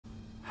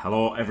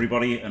Hello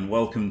everybody and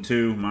welcome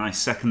to my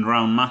second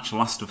round match,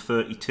 last of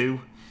 32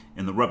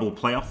 in the ReBBL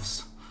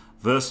playoffs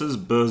versus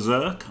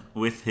Barserk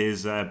with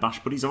his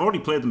Bash buddies. I've already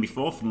played them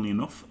before, funnily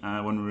enough,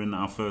 when we were in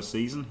our first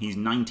season. He's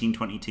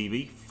 1920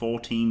 TV,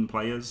 14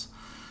 players.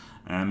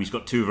 He's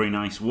got two very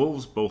nice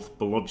wolves, both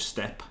Belodge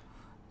Step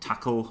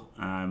Tackle.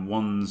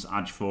 One's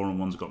Edge 4 and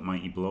one's got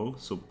Mighty Blow,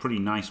 so pretty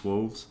nice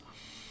wolves.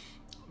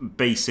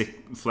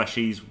 Basic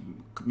fleshies,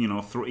 you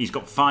know, he's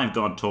got 5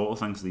 guard total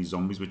thanks to these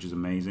zombies, which is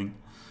amazing.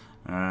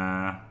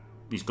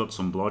 He's got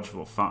some blodge,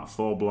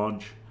 4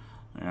 blodge.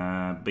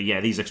 But yeah,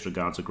 these extra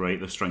guards are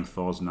great. The strength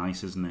 4 is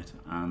nice, isn't it?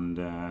 And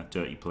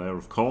dirty player,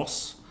 of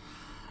course.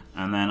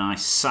 And then I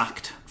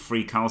sacked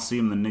Free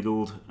Calcium, the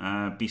niggled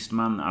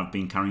Beastman I've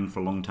been carrying for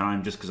a long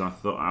time, just because I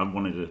thought I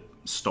wanted to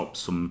stop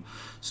some.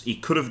 He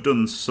could have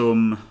done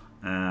some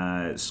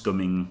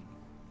scumming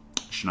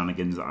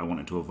shenanigans that I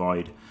wanted to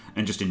avoid,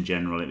 and just in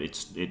general,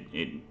 it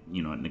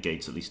you know, it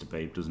negates at least a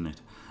babe, doesn't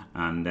it?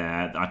 And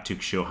I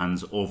took sure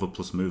hands over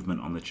plus movement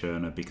on the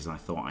churner because I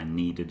thought I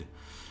needed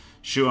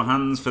sure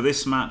hands for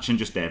this match and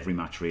just every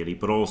match really,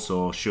 but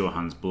also sure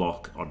hands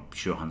block or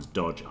sure hands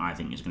dodge. I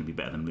think is going to be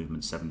better than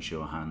movement 7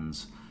 sure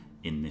hands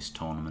in this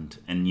tournament.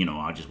 And you know,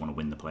 I just want to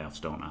win the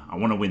playoffs, don't I? I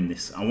want to win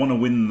this. I want to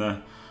win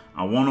the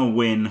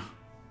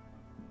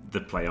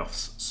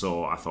playoffs.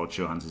 So I thought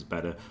sure hands is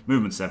better.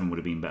 Movement 7 would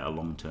have been better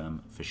long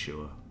term for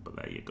sure. But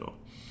there you go.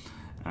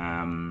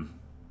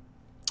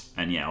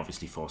 And yeah,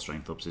 obviously 4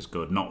 strength ups is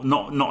good.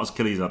 Not as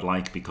killy as I'd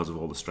like because of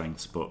all the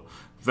strengths, but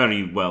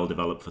very well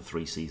developed for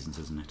 3 seasons,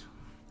 isn't it?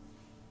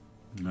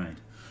 Right.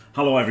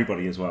 Hello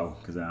everybody as well,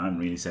 because I haven't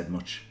really said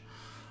much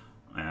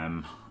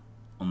on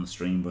the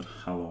stream, but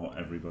hello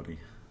everybody.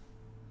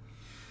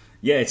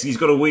 Yeah, he's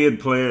got a weird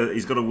player.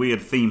 He's got a weird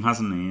theme,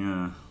 hasn't he?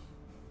 Yeah.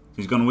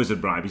 He's gone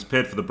wizard bribe. He's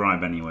paid for the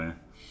bribe anyway,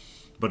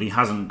 but he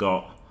hasn't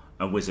got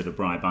a wizard, a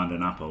bribe and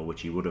an apple,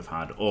 which he would have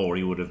had, or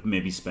he would have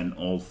maybe spent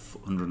all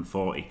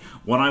 140.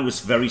 What I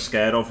was very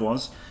scared of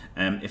was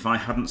if I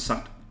hadn't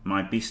sacked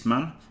my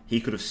Beastman,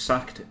 he could have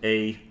sacked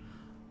a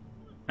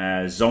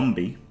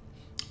zombie,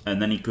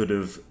 and then he could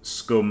have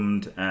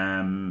scummed.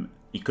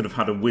 He could have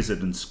had a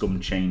wizard and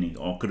scummed Cheney,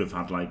 or could have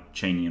had like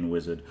Cheney and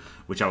wizard,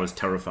 which I was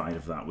terrified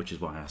of that, which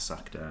is why I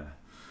sacked.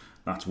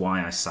 That's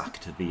why I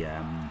sacked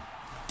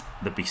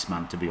the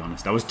Beastman, to be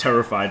honest. I was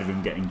terrified of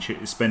him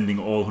spending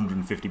all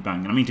 150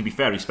 bank. And I mean, to be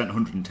fair, he spent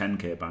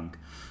 110k bank,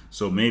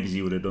 so maybe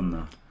he would have done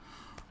that.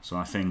 So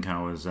I think I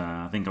was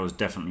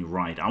definitely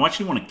right. I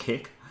actually want to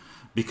kick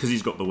because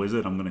he's got the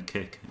wizard. I'm going to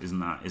kick. Isn't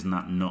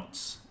that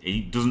nuts?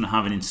 He doesn't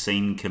have an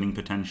insane killing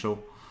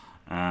potential,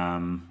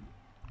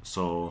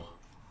 so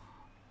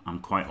I'm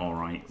quite all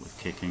right with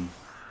kicking.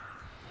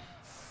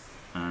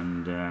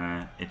 And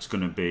it's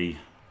going to be,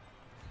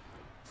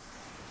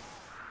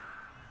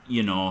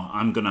 you know,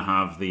 I'm going to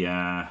have the...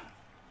 yeah,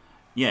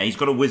 he's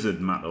got a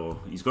wizard, Matto.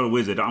 He's got a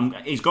wizard.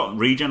 He's got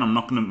regen. I'm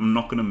not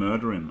gonna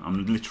murder him.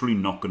 I'm literally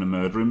not gonna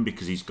murder him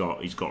because he's got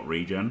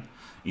regen.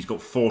 He's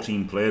got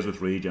 14 players with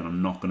regen.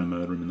 I'm not gonna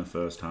murder him in the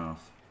first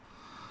half.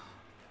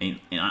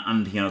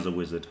 And he has a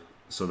wizard.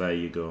 So there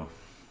you go.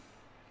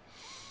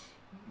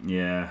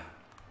 Yeah.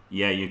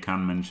 Yeah, you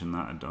can mention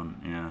that, I don't.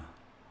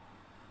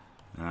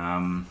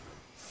 Yeah.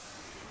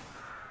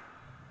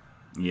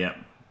 Yeah.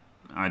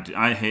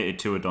 I hated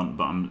Tuadont,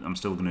 but I'm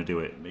still going to do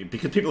it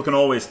because people can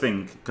always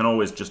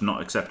just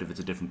not accept if it's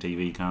a different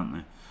TV, can't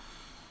they?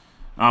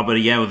 Oh, but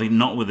yeah,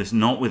 not with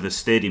the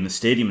stadium. The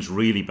stadium's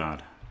really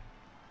bad.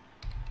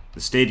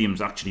 The stadium's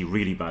actually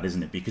really bad,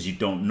 isn't it? Because you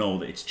don't know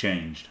that it's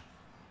changed.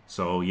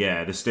 So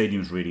yeah, the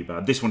stadium's really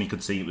bad. This one you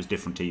could see it was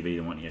different TV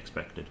than what you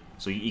expected.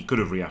 So he could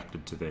have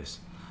reacted to this,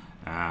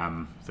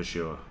 for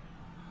sure.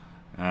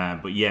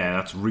 But yeah,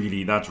 that's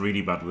really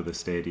bad with the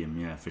stadium.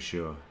 Yeah, for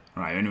sure.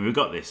 Right, anyway, we've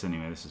got this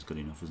anyway. This is good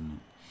enough, isn't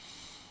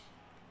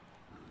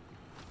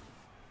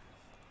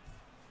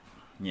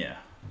it? Yeah.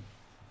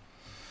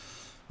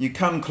 You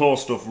can claw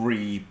stuff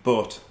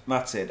but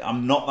that's it.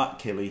 I'm not that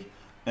killy,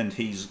 and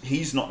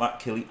he's not that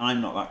killy. I'm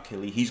not that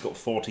killy. He's got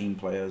 14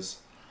 players,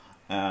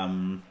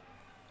 and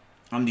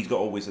he's got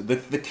a wizard.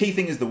 The key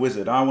thing is the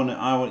wizard. I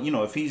want, you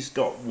know, if he's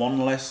got one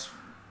less,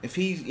 if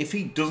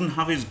he doesn't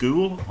have his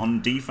ghoul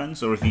on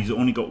defense, or if he's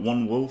only got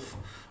 1 wolf,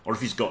 or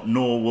if he's got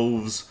no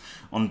wolves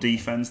on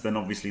defense, then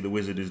obviously the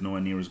wizard is nowhere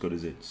near as good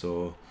as it.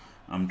 So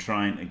I'm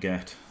trying to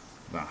get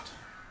that.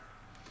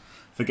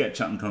 Forget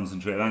chat and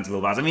concentrate. Thanks,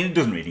 little baz. I mean, it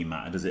doesn't really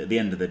matter, does it? At the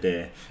end of the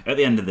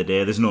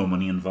day, there's no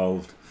money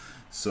involved.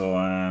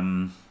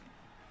 So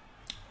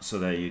so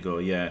there you go.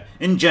 Yeah.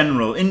 In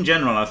general,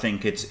 I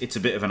think it's a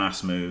bit of an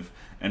ass move.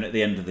 And at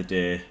the end of the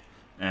day,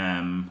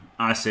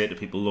 I say to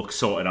people, look,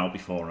 sort it out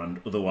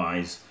beforehand.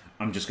 Otherwise,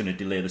 I'm just going to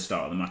delay the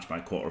start of the match by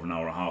a quarter of an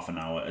hour or half an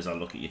hour as I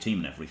look at your team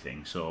and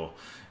everything. So,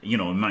 you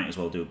know, we might as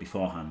well do it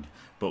beforehand.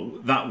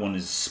 But that one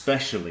is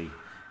especially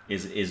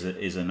is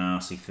a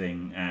nasty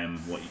thing.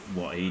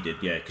 What he did,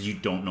 yeah, because you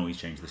don't know he's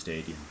changed the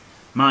stadium.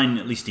 Mine,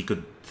 at least he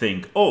could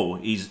think, oh,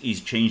 he's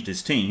changed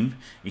his team.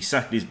 He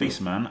sacked his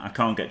Beastman. I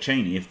can't get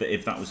Cheney if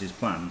that was his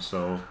plan.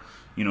 So,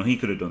 you know, he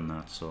could have done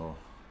that. So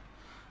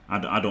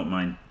I don't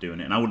mind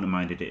doing it, and I wouldn't have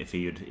minded it if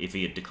he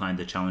had declined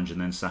the challenge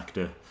and then sacked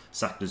a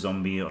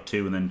zombie or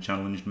two and then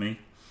challenged me.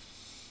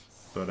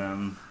 But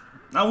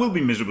I will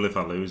be miserable if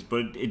I lose,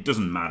 but it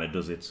doesn't matter,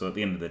 does it? So at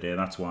the end of the day,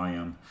 that's why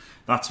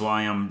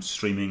I'm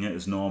streaming it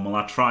as normal.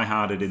 I try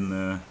harder in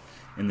the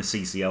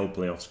CCL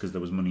playoffs because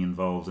there was money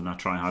involved, and I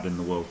try hard in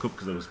the World Cup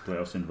because there was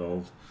playoffs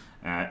involved.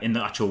 In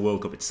the actual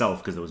World Cup itself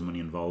because there was money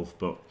involved,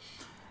 but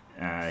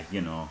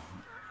you know,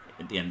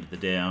 at the end of the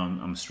day,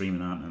 I'm streaming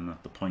that, and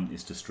the point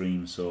is to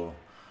stream. So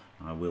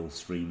I will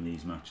stream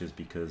these matches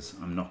because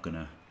I'm not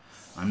gonna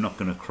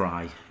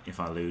cry if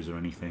I lose or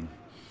anything.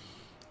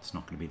 It's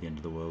not gonna be the end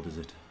of the world, is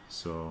it?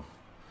 So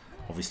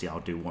obviously I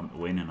do want to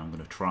win, and I'm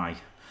gonna try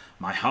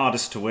my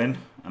hardest to win,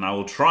 and I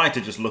will try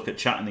to just look at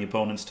chat in the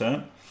opponent's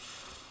turn.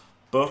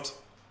 But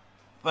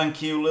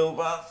thank you, Lil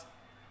Bath.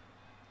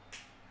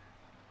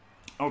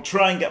 I'll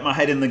try and get my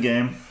head in the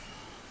game.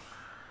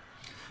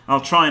 I'll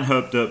try and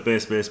herp dirt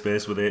base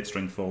with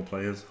 8-string 4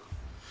 players.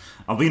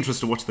 I'll be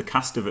interested to watch the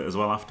cast of it as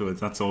well afterwards.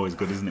 That's always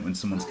good, isn't it, when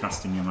someone's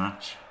casting your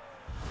match?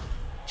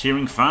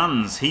 Cheering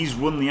fans. He's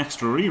won the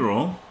extra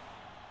reroll.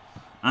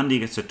 And he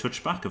gets a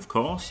touchback, of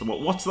course.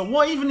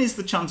 What even is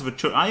the chance of a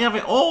touch? I have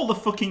it all the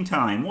fucking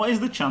time. What is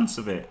the chance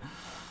of it?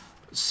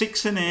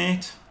 6 and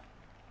 8,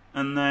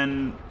 and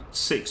then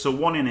 6. So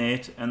 1 in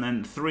 8, and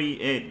then 3,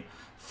 8.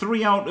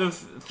 3 out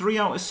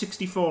of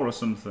 64 or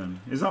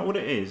something. Is that what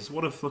it is?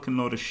 What a fucking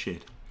load of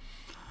shit.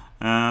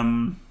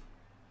 Yeah,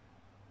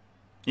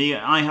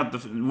 I had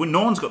the.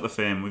 No one's got the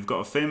fame. We've got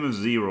a fame of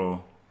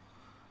 0.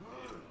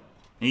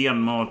 He had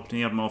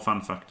more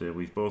fan factor.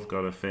 We've both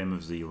got a fame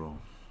of 0.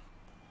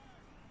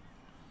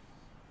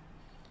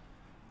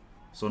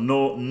 So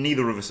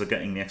neither of us are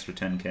getting the extra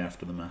 10k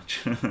after the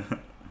match.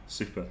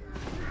 Super.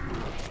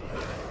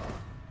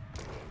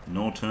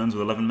 No turns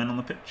with 11 men on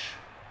the pitch.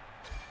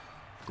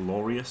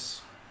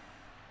 Glorious.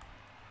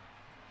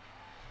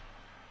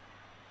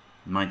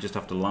 Might just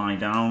have to lie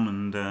down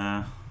and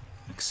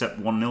accept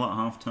 1-0 at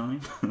half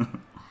time.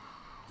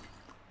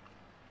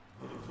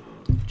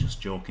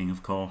 Just joking,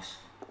 of course.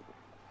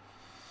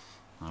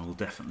 I will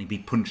definitely be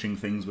punching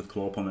things with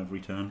claw palm every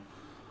turn.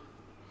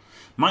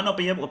 Might not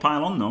be able to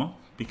pile on though,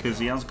 because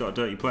he has got a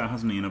dirty player,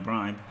 hasn't he, in a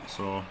bribe.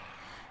 So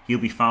he'll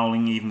be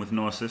fouling even with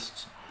no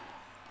assists.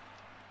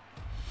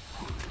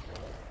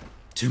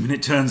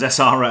 2-minute turns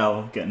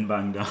SRL getting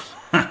banged up.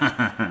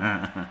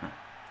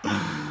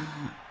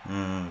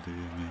 Oh dear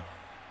me.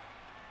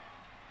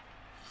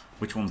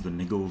 Which one's the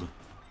niggled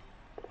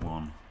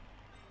one?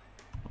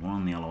 The one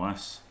on the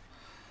LOS.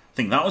 I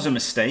think that was a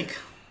mistake.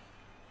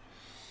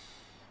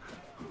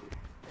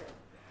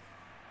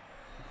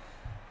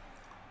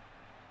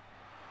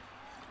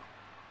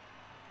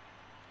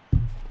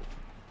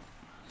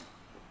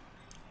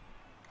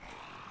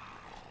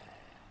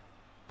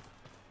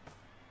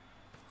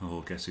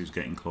 Oh, guess who's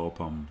getting claw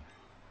palmed?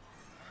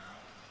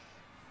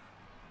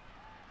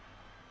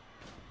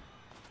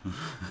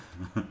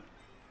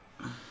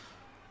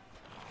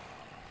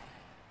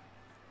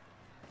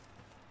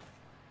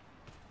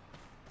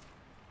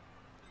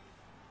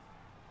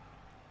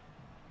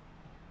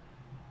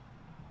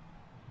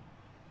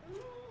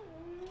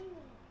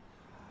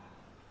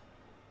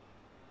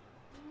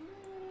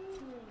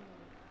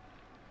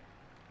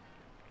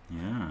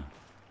 Yeah,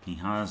 he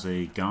has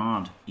a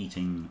guard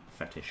eating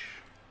fetish.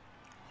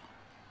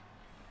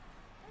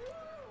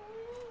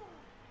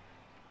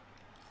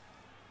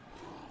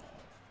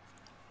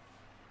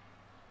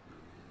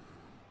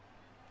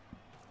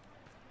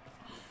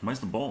 Where's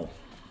the ball?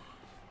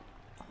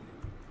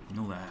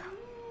 No there.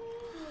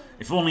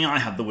 If only I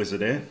had the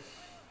wizard here.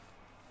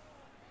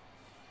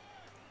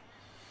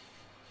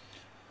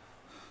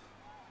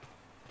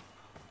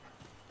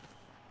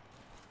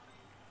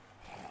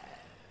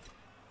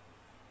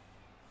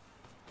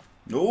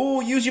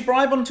 Oh, use your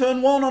bribe on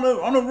turn 1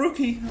 on a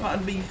rookie.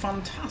 That'd be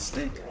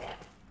fantastic.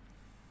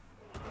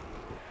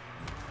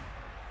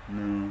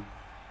 No.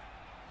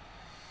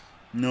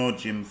 No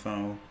gym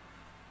foul.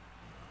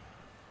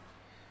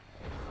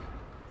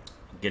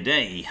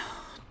 G'day,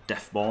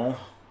 death ball.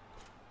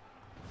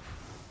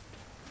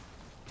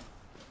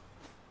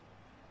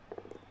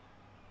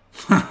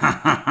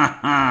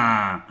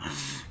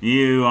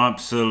 You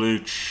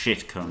absolute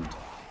shit cunt.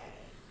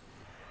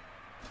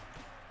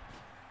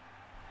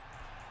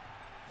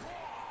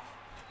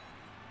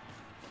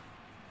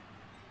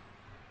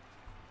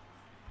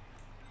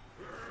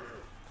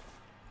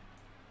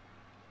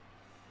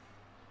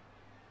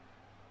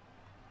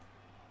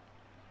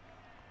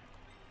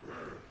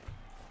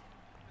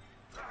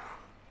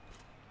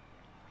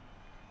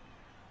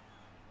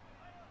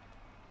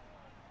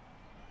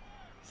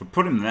 If I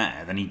put him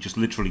there, then he just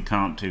literally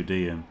can't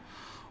 2D him.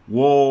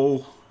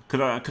 Wall. Could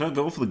I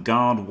go for the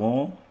guard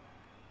wall?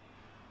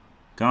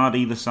 Guard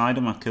either side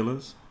of my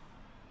killers?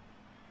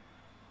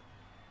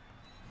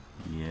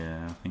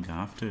 Yeah, I think I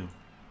have to.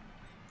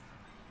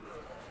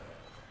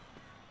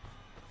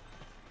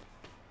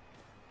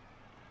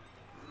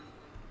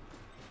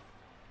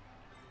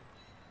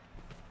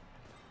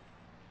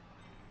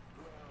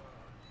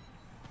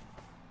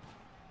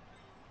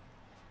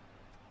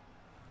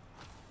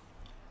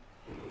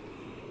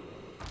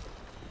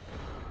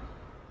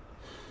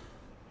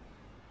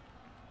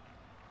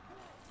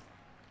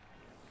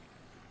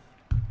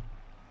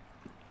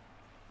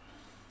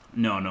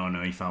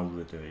 No, he fouled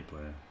the dirty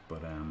player.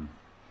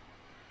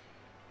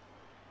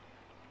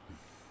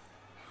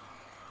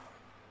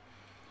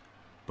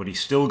 But he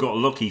still got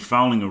lucky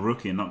fouling a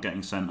rookie and not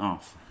getting sent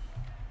off.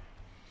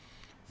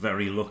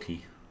 Very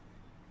lucky.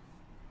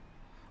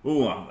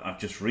 Oh, I've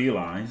just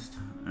realised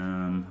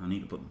I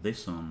need to put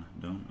this on,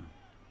 don't I?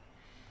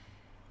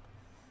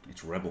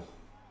 It's ReBBL.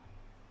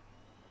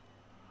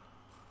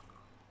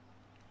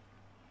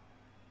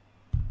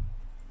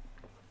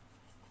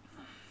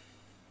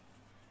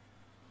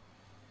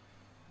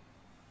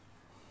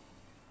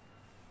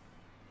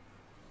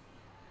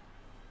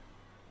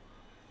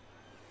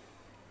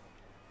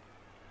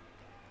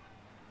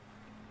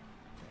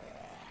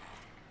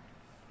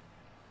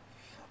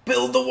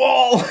 Build the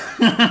wall!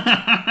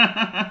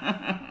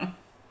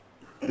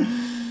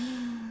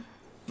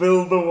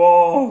 Build the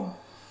wall!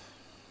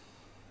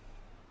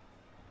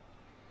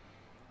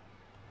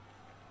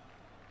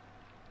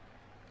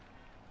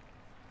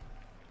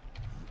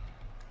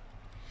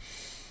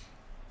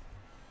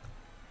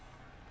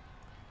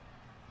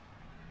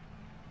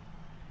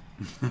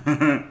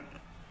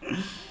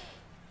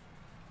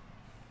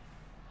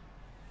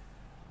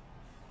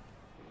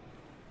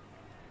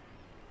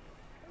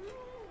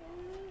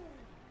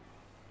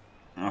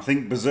 I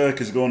think Barserk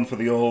is going for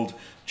the old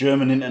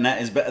German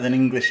internet is better than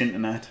English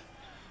internet.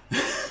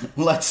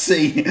 Let's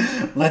see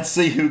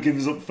who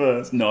gives up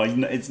first. No,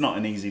 it's not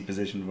an easy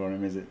position for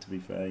him, is it? To be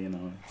fair, you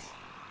know,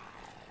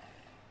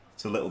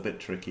 it's a little bit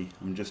tricky.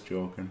 I'm just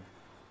joking.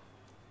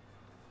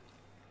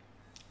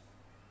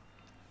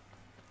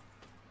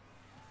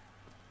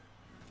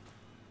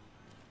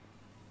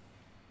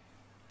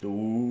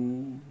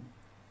 Ooh.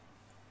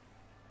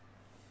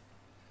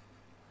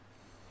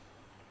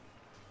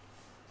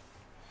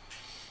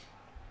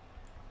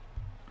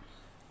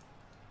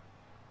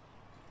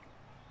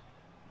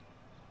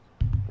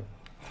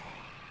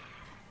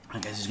 I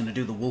guess he's going to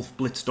do the Wolf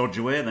Blitz dodge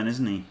away then,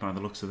 isn't he? By the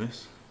looks of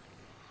this.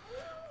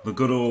 The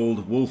good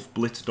old Wolf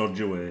Blitz dodge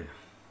away.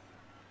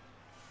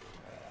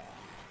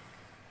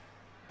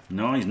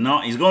 No, he's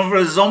not. He's going for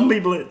a zombie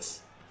blitz.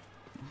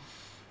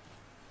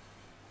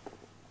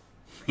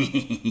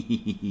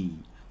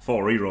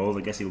 4 rerolls.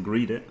 I guess he'll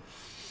greed it.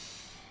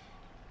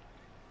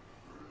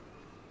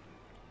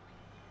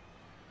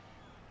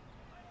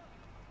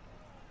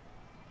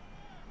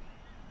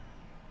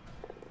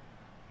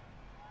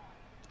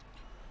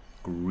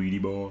 Greedy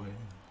boy.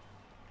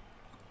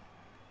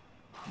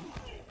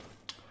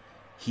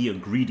 He a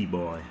greedy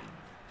boy.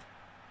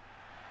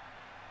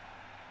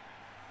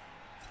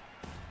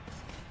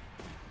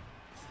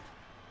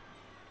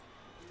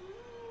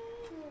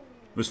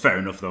 It was fair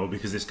enough though,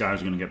 because this guy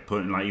was going to get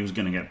put, like he was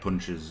going to get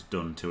punches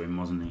done to him,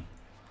 wasn't he?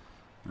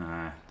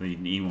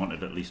 He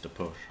wanted at least a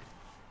push.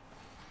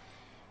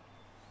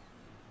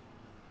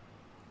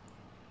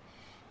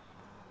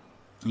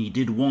 He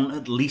did want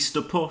at least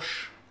a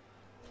push.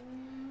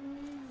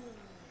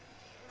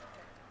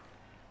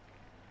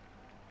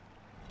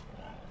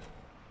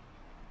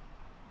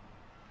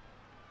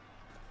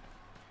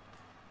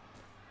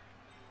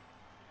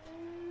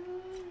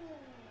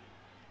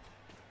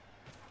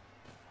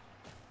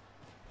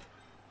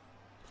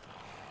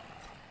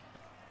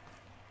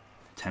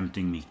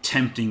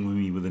 Tempting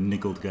me with a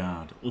niggled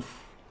guard.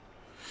 Oof.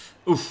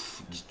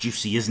 Oof. He's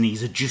juicy, isn't he?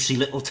 He's a juicy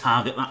little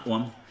target, that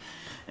one.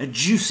 A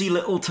juicy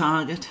little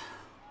target.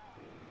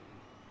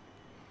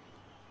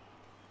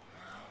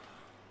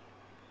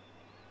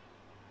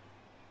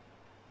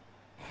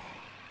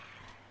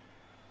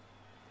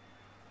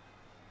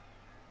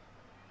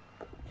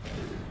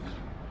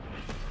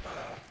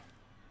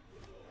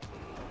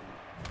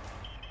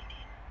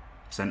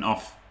 Sent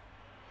off.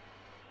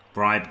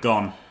 Bribe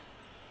gone.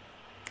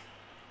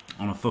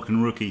 On a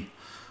fucking rookie.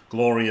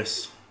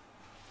 Glorious.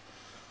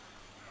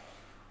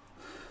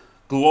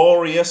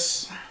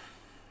 Glorious.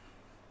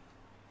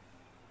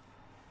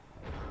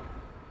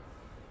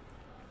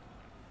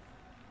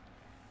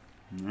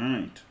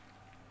 Right.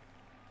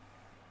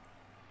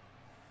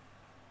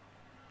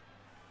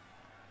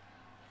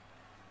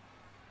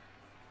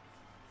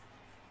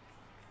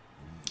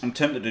 I'm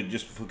tempted to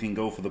just fucking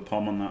go for the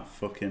palm on that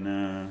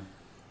fucking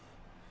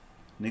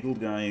niggled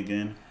guy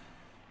again.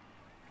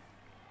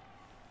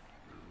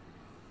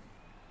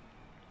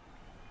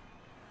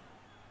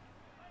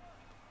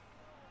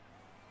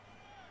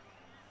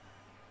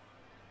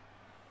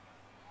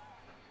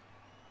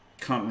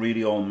 Can't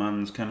really all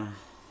mans, can I?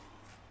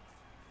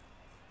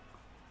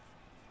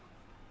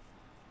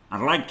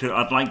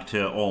 I'd like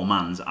to all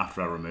mans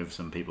after I remove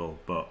some people,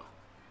 but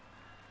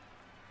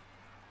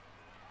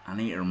I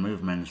need to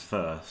remove men's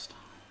first.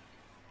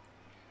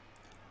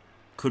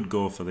 Could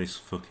go for this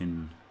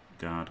fucking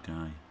guard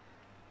guy.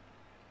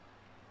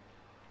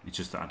 It's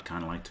just that I'd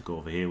kind of like to go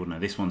over here, wouldn't I?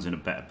 This one's in a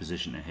better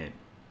position to hit.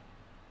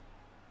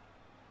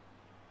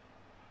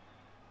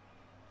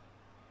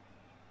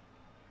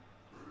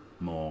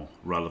 More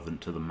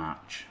relevant to the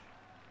match.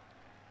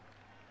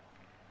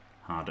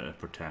 Harder to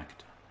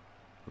protect.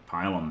 The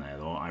pylon there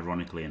though,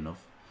 ironically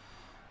enough,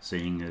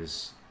 seeing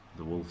as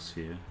the wolf's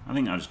here. I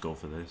think I'll just go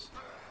for this.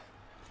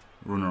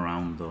 Run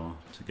around though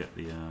to get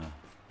the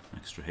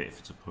extra hit if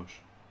it's a push.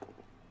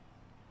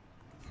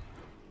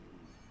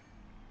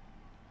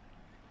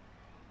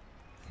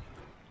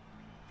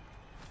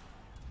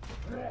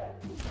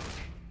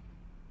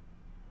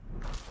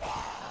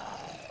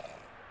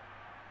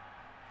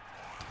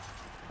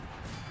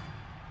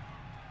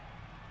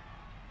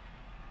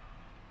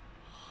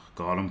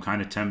 God, I'm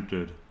kind of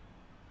tempted.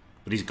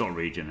 But he's got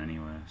regen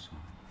anyway, so...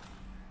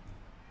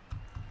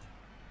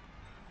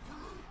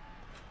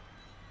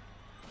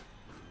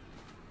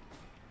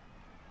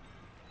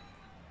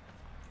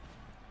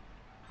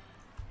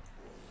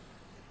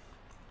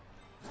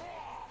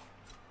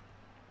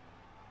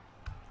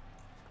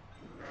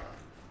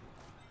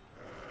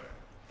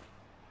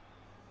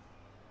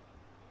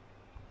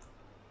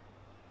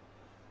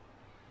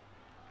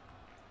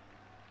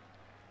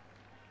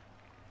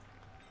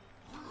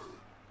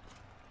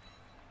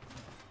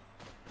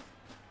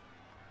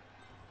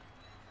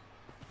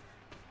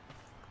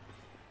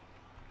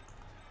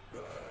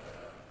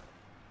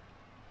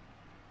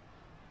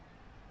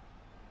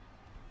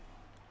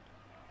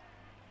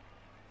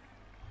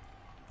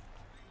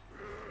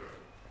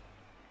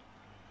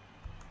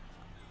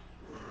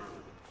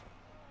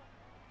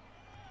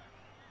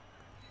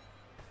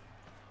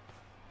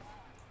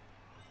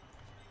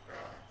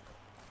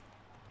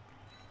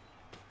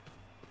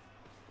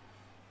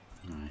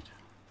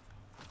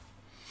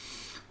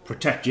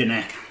 Protect your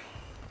neck.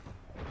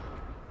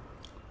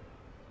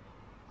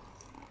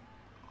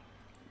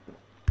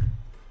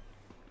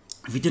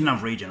 If he didn't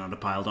have regen, I'd have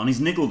piled on. He's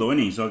niggled though,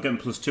 isn't he? So I'm getting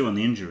 +2 on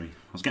the injury.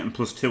 I was getting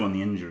 +2 on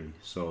the injury,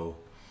 so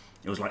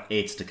it was like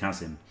 8 to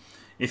cas him.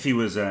 If he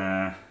was,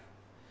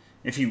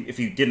 if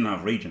he didn't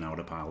have regen, I would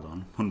have piled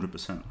on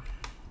 100%.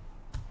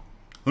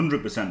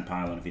 100%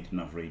 pile on if he didn't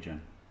have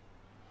regen.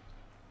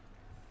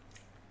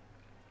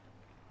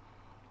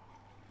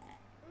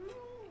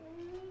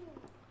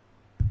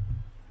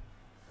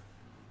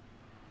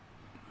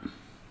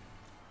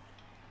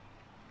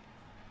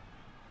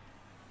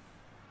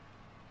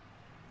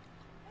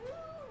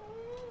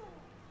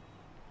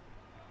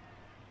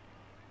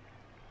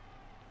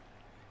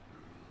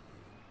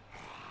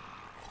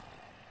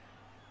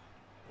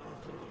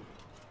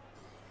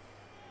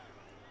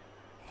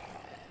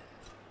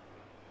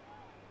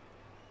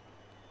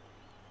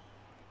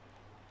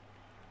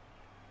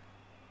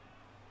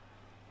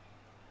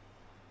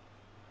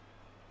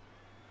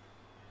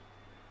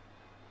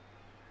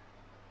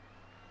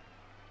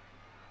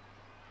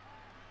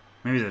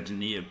 Maybe they didn't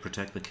need to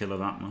protect the killer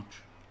that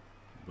much.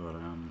 But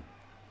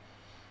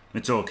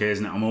it's okay,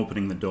 isn't it? I'm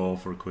opening the door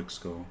for a quick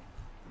score.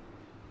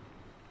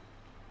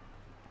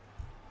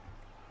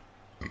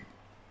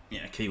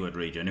 Yeah, keyword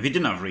regen. If he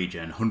didn't have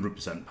regen,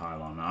 100%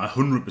 pile on.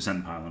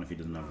 100% pile on if he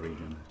doesn't have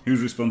regen.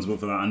 Who's responsible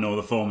for that? I know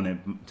the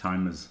 4-minute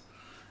timer's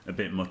a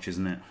bit much,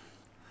 isn't it?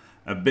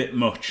 A bit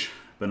much,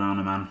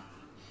 Banana Man.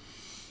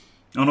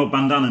 Oh no,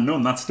 Bandana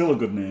Nun, that's still a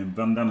good name.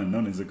 Bandana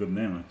Nun is a good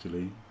name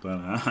actually.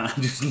 But I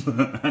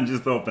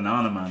just thought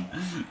Banana Man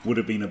would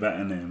have been a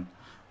better name.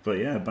 But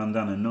yeah,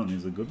 Bandana Nun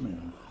is a good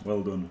name.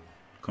 Well done.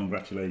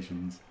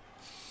 Congratulations.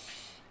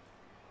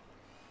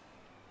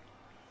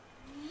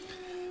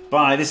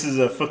 Bye, this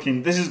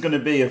is gonna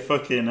be a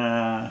fucking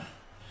a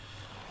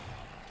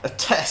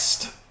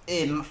test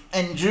in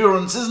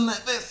endurance, isn't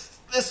it?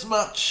 This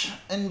match.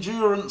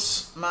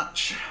 Endurance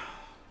match.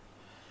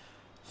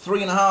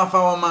 3.5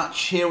 hour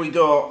match. Here we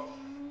go.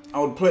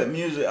 I would play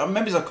music.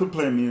 Maybe I could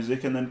play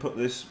music and then put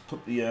the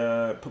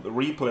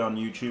replay on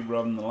YouTube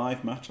rather than the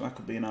live match. That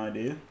could be an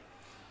idea.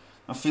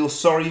 I feel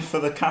sorry for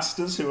the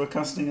casters who are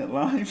casting it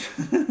live.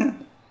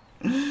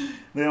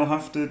 They'll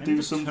have to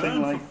do something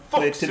like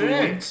play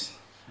Tiddlywinks.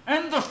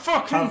 End the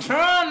fucking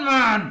turn,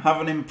 man! Have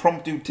an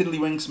impromptu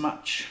Tiddlywinks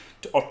match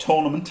or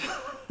tournament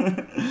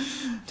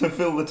to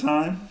fill the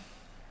time.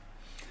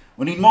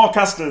 We need more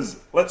casters.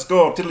 Let's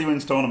go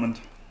Tiddlywinks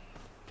tournament.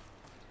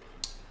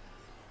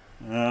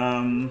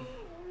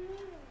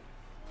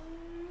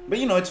 But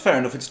you know, it's fair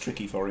enough. It's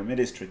tricky for him. It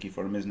is tricky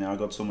for him, isn't it? I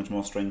got so much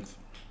more strength.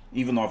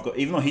 Even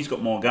though he's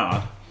got more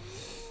guard,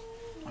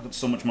 I got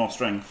so much more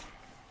strength.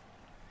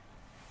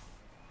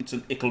 It's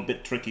a little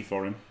bit tricky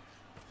for him.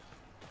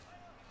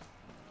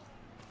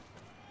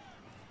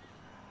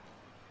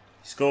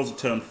 He scores a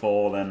turn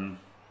 4, then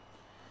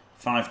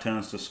 5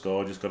 turns to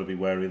score. Just got to be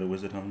wary of the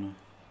wizard, haven't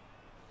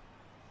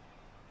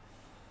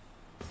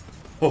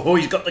I? Oh,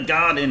 he's got the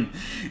guard in.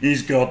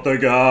 He's got the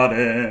guard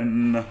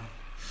in.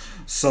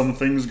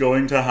 Something's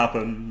going to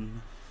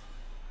happen.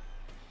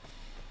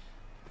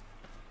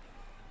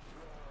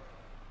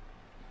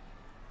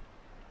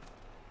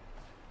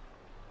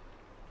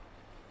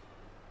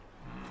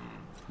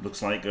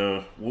 Looks like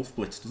a wolf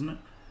blitz, doesn't it?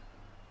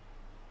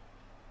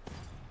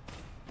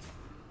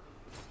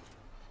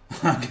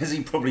 I guess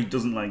he probably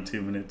doesn't like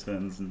 2-minute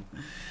turns in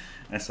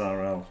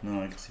SRL.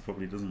 No, I guess he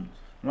probably doesn't.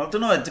 Well, I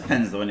don't know, it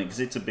depends though, innit? Because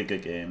it's a bigger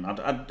game.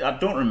 I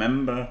don't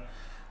remember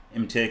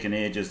him taking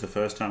ages the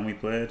first time we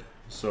played.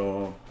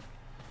 So,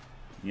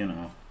 you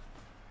know.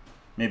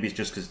 Maybe it's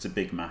just because it's a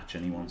big match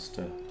and he wants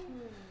to...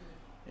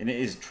 And it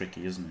is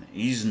tricky, isn't it?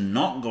 He's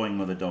not going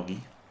with a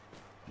doggy.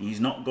 He's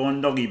not going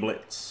doggy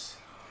blitz.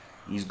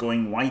 He's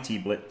going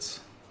whitey blitz.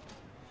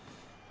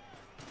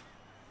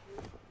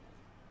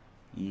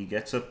 He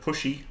gets a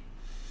pushy.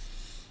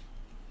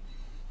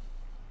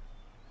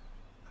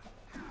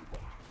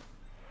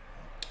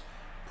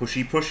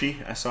 Pushy,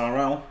 pushy,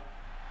 SRL.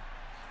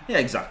 Yeah,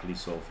 exactly,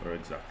 Sulfur,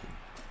 exactly.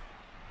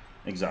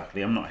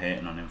 Exactly, I'm not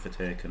hating on him for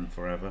taking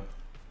forever.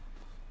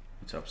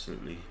 It's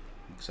absolutely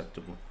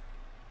acceptable.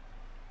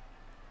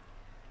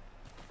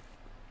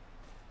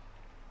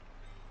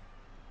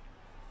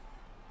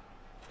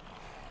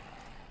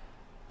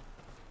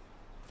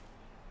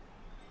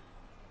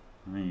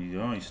 There you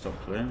go, he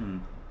stopped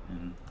playing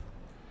and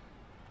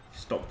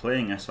stopped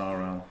playing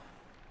SRL.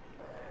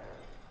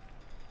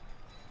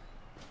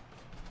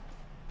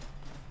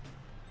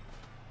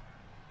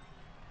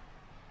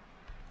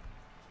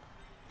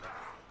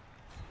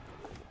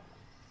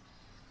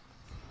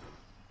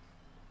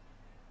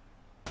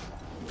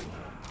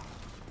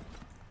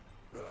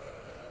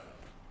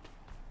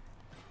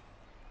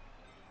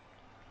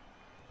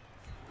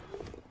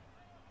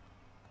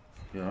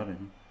 Got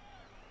him.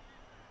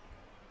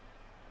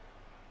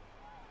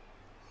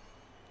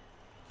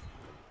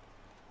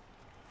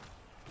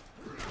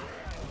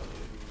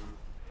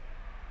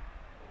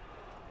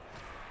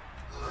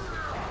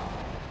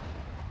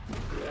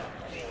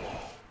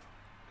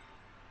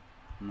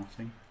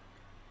 Nothing.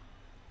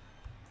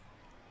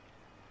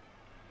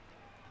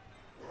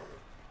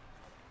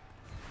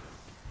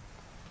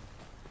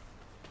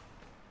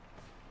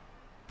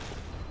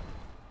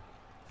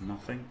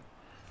 Nothing.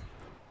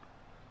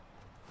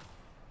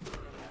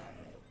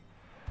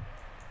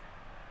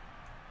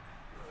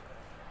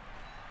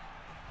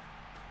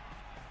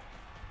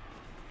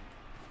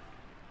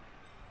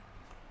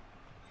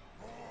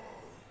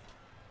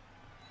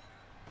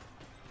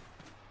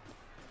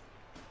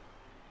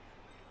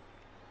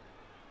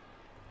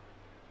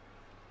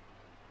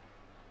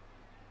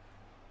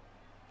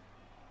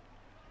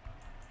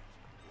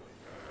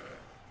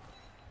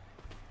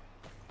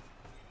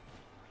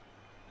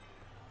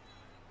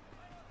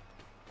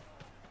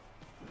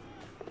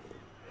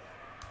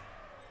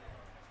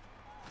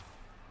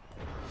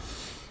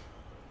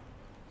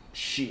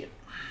 Shit.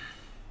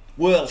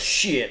 Well,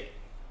 shit.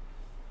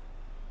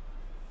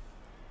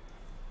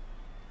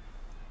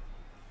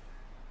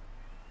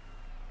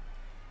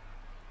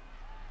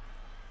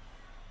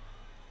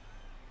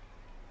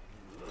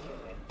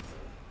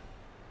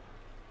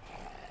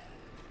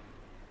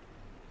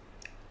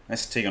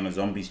 ST on a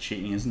zombie's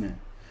cheating, isn't it?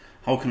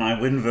 How can I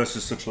win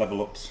versus such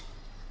level ups?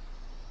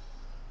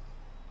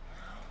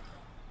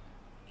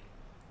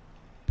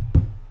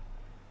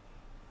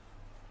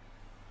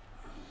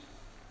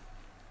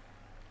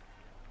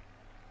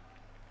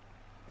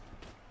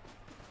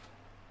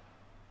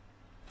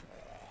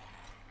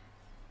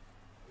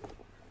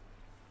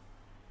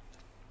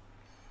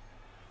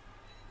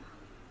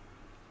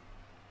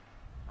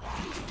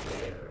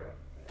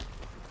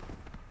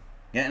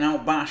 Getting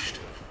out bashed.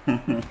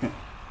 Oh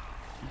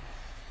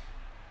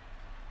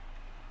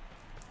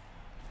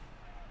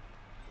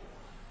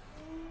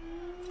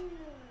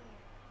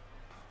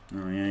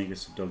yeah, he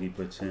gets a doggy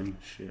blitz him.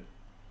 Shit.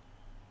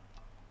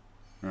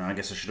 I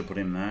guess I should have put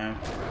him there.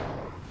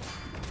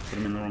 Put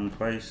him in the wrong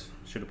place.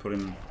 Should have put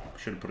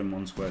him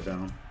one square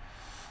down.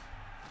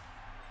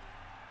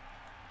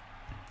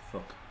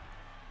 Fuck.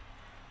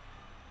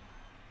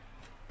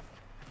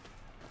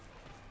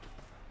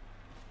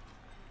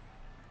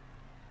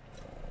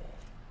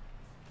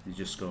 He's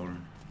just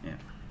scoring. Yeah.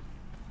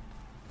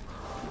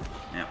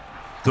 Yeah.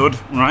 Good.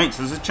 Right,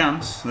 there's a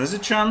chance. There's a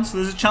chance.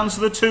 There's a chance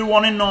of the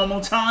 2-1 in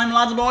normal time.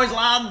 Lads, boys,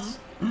 lads.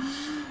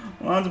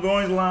 Lads,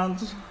 boys,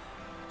 lads.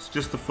 It's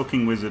just the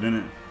fucking wizard,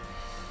 innit?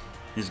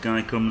 His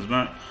guy comes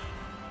back.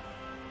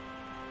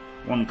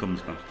 One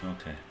comes back.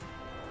 Okay.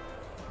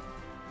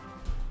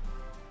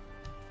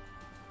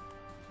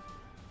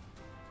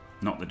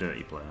 Not the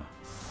dirty player.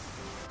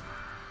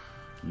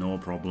 No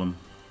problem.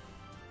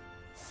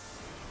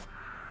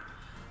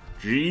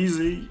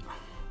 Jeezy.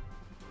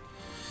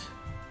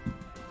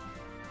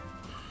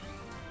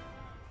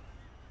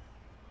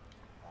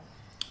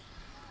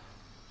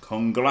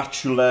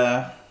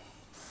 Congratulate.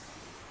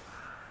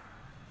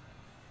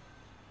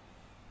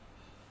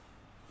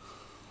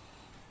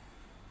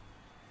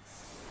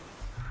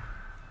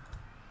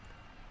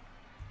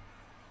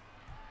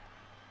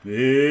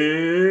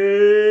 It's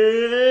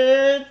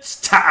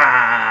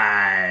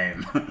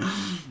time.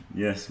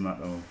 Yes, Matt.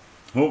 Oh.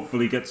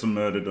 Hopefully get some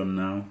murder done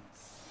now.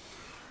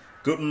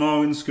 Guten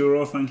Morgen,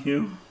 Skuro, thank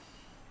you.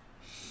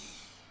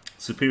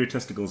 Superior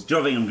Testicles. Do you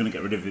know, I think I'm going to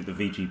get rid of the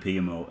VGP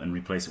emote and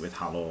replace it with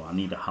Hallow. I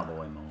need a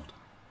Hallow emote.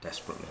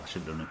 Desperately. I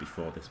should have done it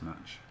before this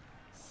match.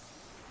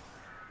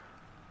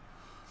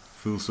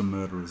 Fool some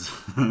murderers.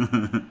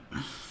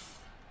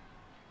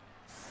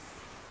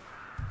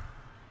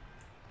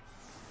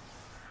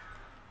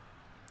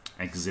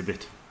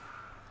 Exhibit.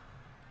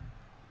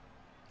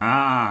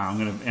 Ah,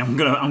 I'm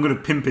gonna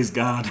pimp his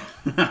guard.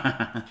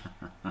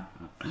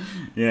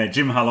 Yeah,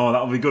 Jim Hallow,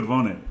 that'll be good,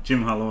 won't it?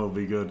 Jim Hallow will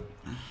be good.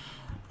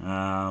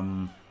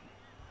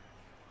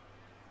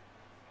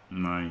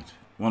 Right.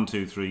 1,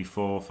 2, 3,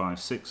 4, 5,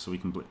 6. So we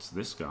can blitz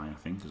this guy, I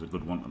think, is a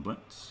good one to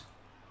blitz.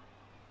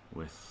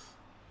 With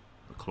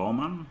the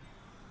Clawman.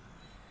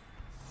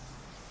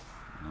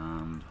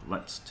 And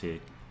let's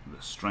take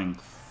the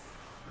Strength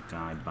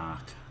guy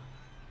back.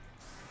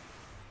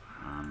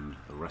 And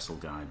the Wrestle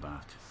guy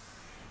back.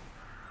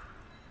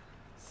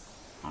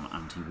 On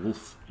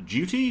anti-wolf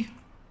duty.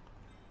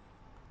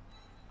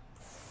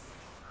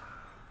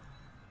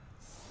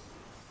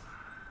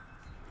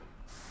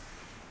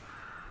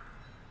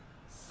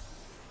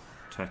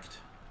 Protect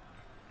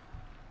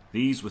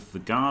these with the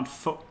guard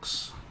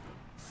fucks.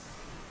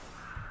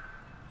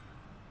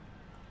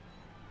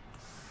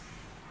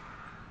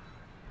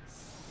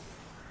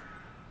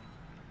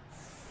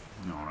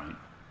 Alright.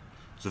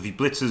 So if he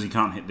blitzes, he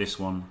can't hit this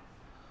one.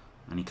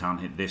 And he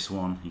can't hit this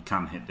one. He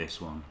can hit this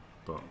one.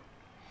 But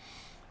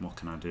what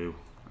can I do?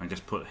 I guess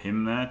put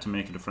him there to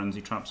make it a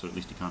frenzy trap, so at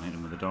least he can't hit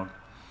him with a dog.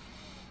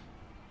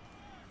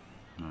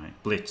 Alright,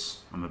 blitz.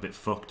 I'm a bit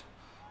fucked.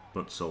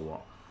 But so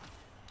what?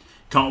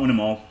 Can't win them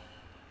all.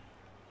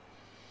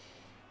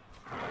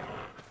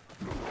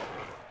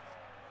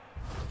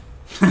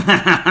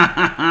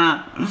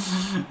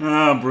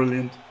 Ah,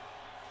 brilliant.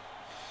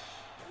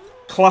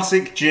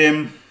 Classic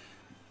Jim.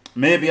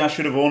 Maybe I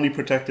should have only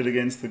protected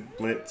against the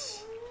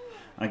blitz.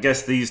 I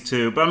guess these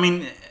two. But I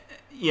mean,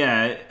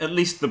 yeah, at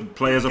least the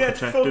players are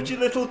protected. Fucked, you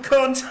little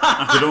cunt.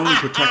 I could only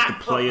protect the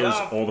players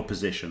or the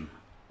position.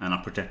 And I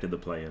protected the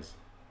players.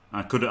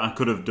 I could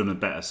have done a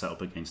better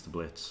setup against the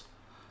blitz.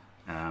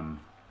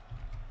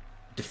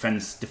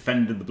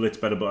 Defended the blitz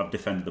better, but I've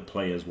defended the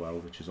play as well,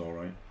 which is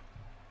alright.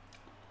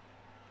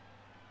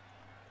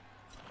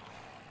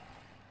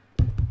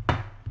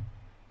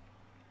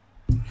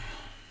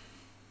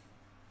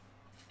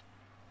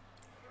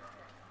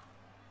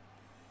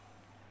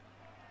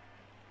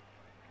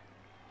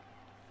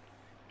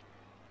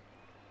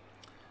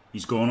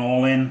 He's going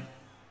all in.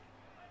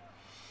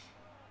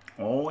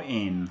 All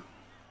in.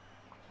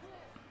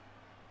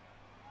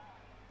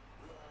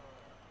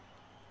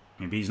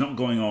 Maybe he's not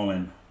going all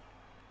in.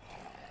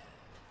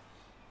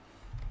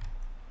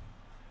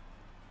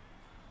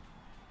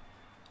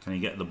 Can he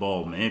get the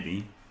ball?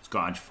 Maybe. He's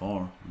got edge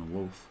 4 and a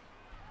wolf.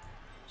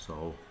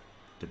 So,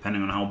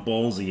 depending on how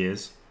ballsy he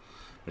is,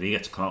 but he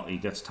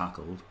gets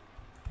tackled.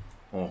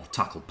 Or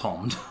tackle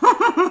pond.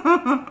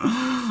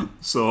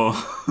 So,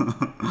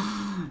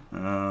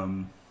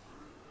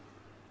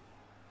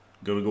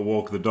 gotta go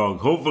walk the dog.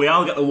 Hopefully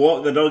I'll get to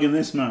walk the dog in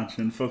this match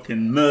and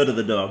fucking murder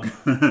the dog.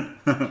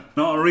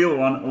 Not a real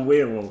one, a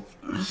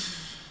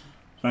werewolf.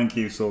 Thank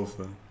you,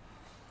 Sulfur.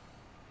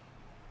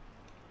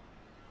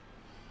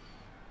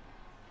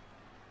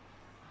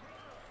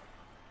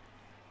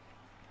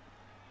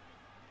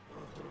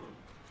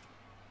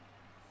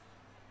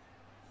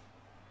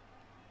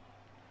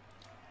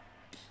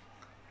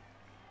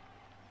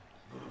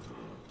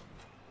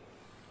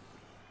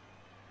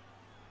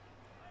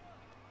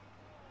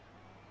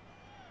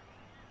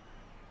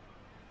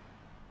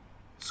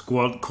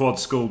 Quad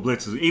skull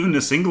blitzers. Even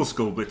the single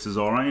skull blitz is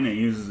alright, and it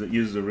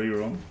uses a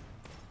reroll.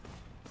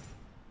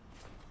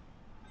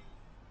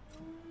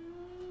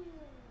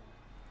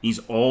 He's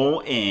all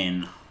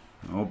in.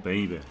 Oh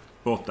baby.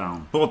 Both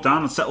down. Both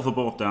down. Let's settle for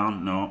both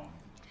down. No.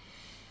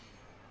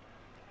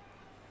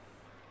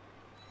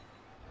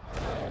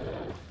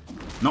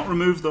 Not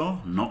removed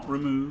though. Not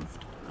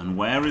removed. And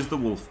where is the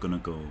wolf gonna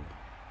go?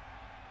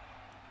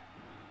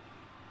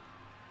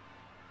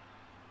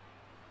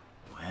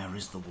 Where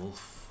is the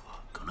wolf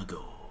gonna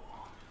go?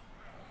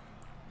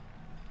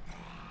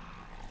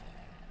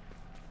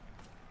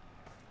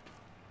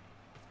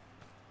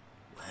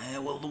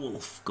 Where will the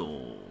wolf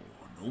go?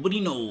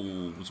 Nobody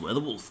knows where the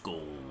wolf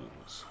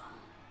goes.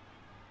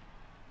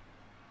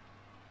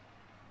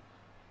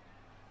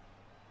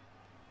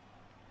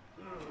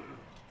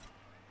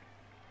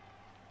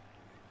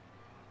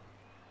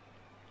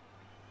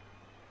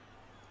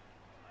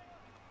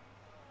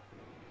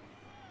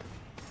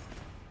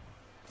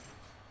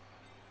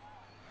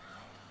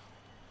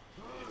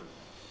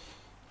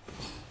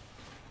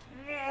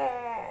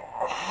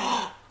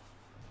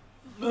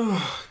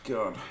 Oh,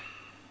 God.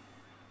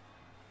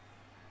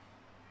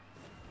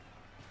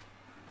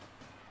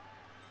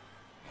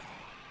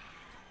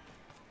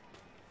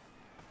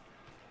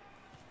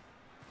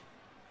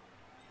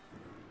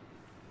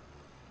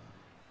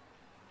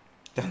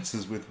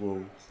 Dances with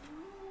wolves.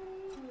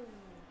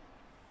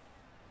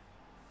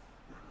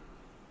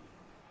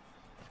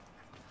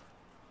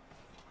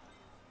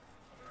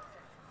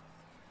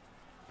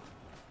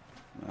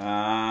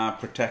 Ah,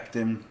 protect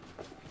him.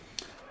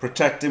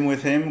 Protect him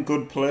with him.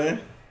 Good play.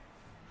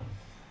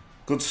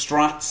 Good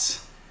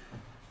strats.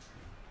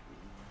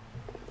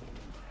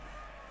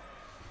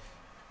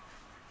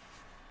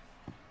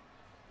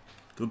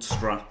 Good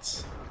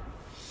strats.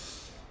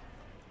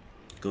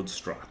 Good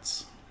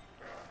strats.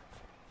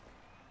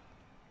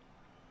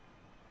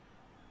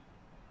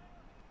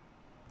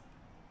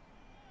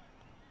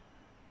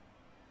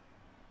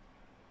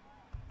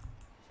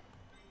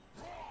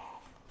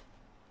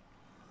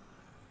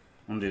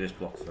 Undo this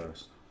block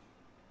first.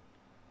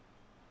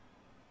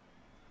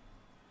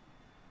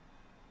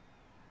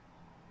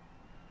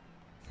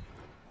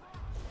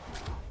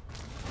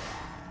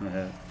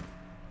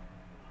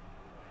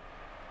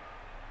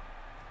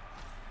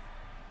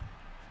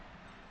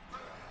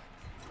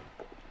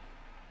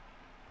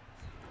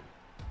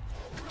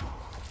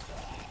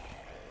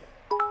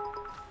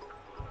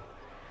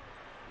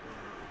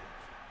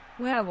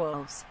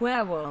 Werewolves,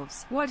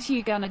 werewolves, what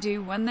you gonna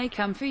do when they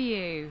come for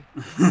you?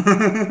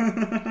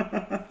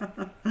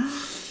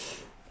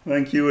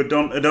 Thank you,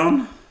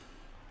 Adon.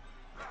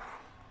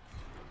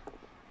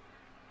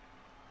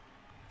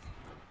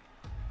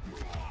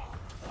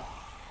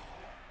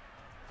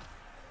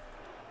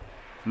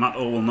 Matt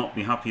O will not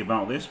be happy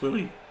about this, will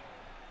he?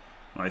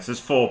 Right, there's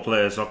 4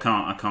 players, so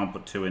I can't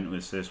put 2 into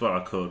this. Well,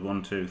 I could.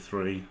 1, 2,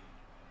 3.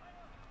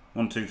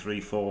 1, 2,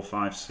 3, 4,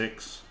 5,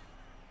 6.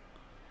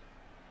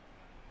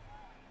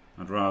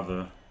 I'd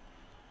rather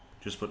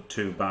just put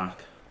 2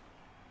 back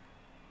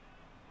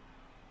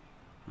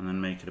and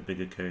then make it a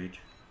bigger cage.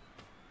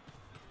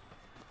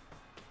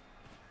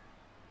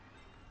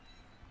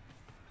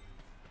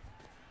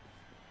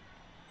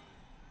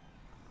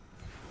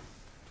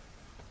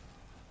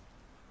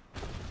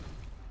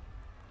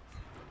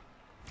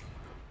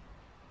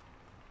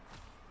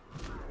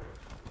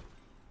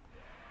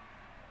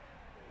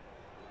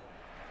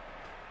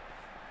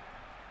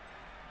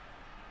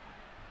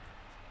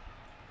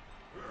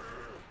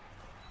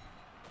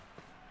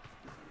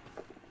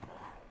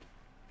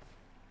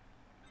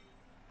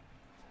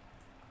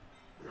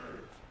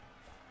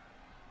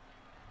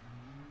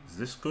 Is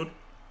this good?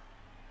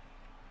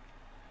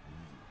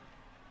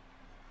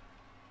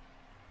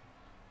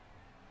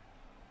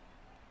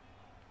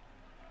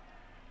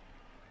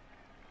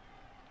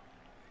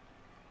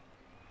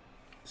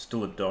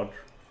 Still a dodge.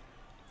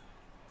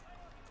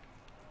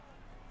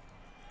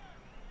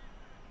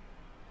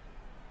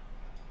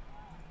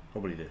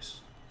 Probably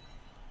this.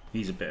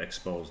 He's a bit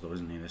exposed though,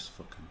 isn't he? This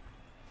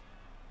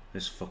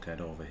fuckhead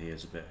over here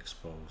is a bit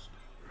exposed.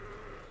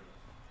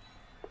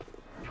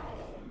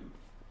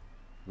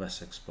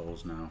 Less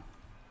exposed now.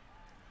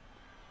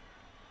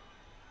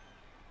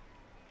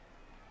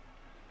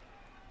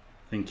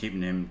 I think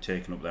keeping him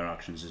taking up their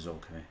actions is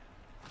okay.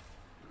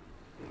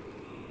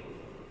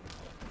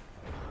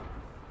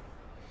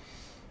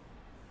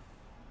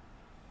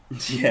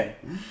 Yeah,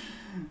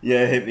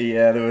 Hippie.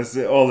 Yeah, there was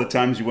all the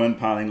times you weren't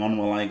piling on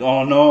were like,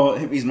 oh no,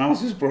 Hippie's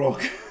mouse is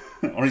broke,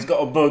 or he's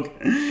got a bug.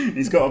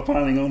 He's got a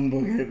piling on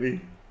bug,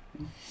 Hippie.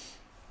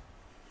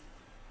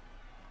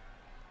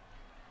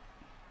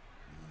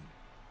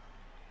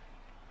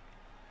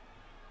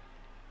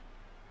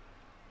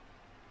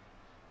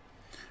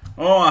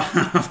 Oh,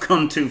 I've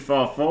gone too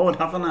far forward,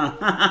 haven't I?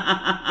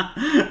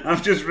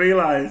 I've just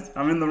realised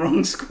I'm in the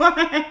wrong square.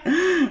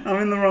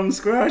 I'm in the wrong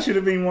square. I should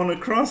have been 1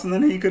 across and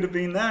then he could have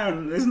been there.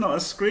 And there's not a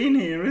screen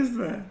here, is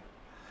there?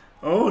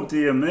 Oh,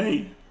 dear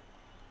me.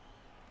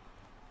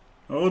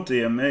 Oh,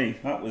 dear me.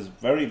 That was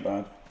very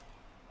bad.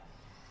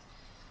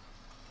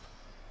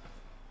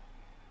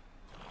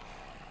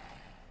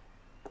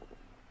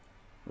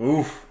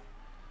 Oof.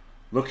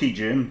 Lucky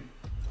Jim.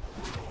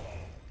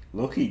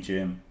 Lucky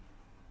Jim.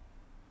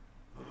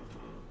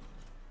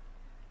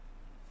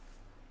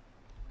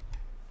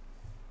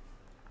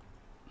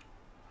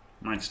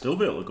 Might still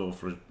be able to go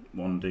for a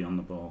 1D on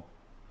the ball.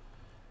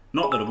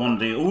 Not that a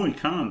 1D... Oh, he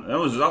can't. That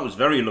was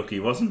very lucky,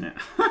 wasn't it?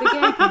 The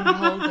gaping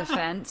hole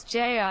defense,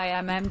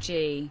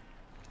 JIMMG.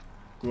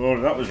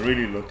 God, that was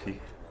really lucky.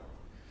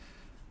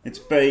 It's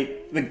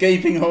bait. The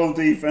gaping hole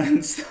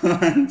defense.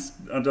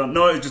 I don't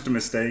know. It was just a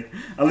mistake.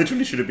 I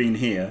literally should have been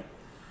here.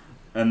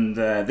 And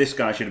this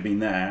guy should have been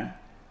there.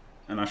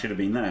 And I should have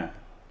been there.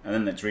 And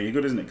then that's really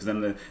good, isn't it? Because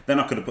then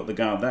I could have put the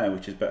guard there,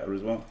 which is better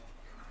as well.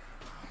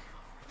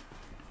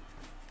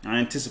 I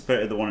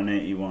anticipated the 1 in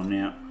 81,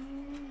 yeah.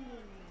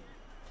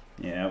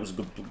 Yeah, it was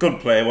a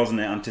good play, wasn't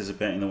it?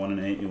 Anticipating the 1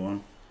 in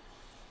 81.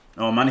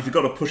 Oh man, if you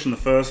got to push in the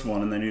first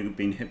one and then you'd have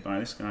been hit by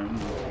this guy,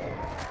 wouldn't you?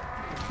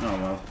 Oh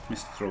well,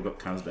 Mr. Throw got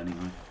cased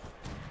anyway.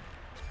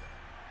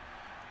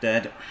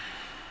 Dead.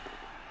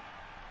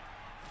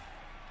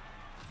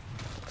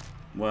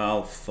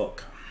 Well,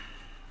 fuck.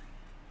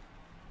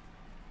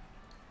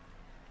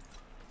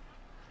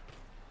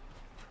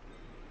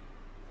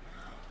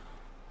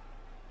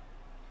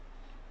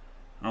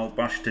 I'll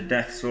bash to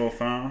death so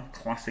far.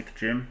 Classic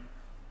Jim.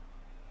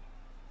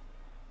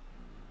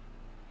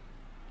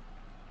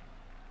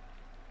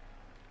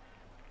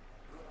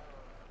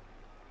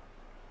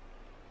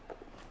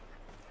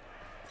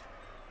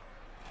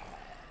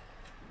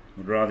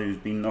 Would rather he's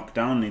been knocked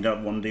down and he'd had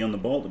 1D on the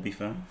ball, to be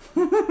fair.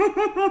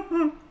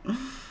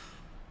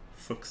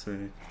 Fuck's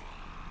sake.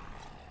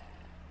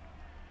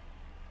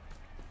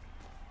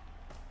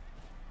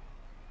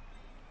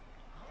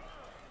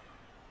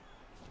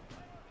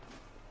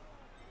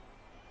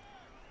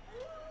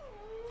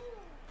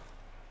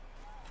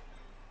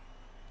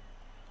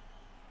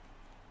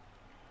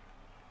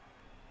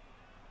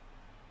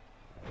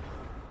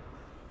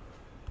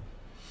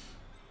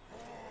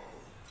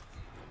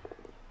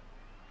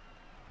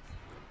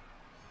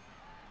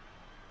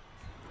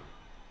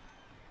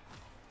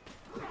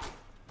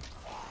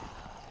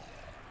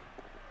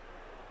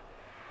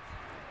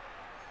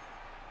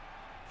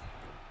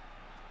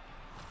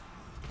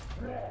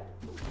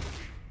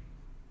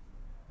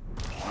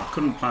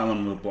 couldn't pile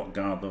on with a block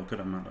guard though, could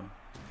I, Maddo?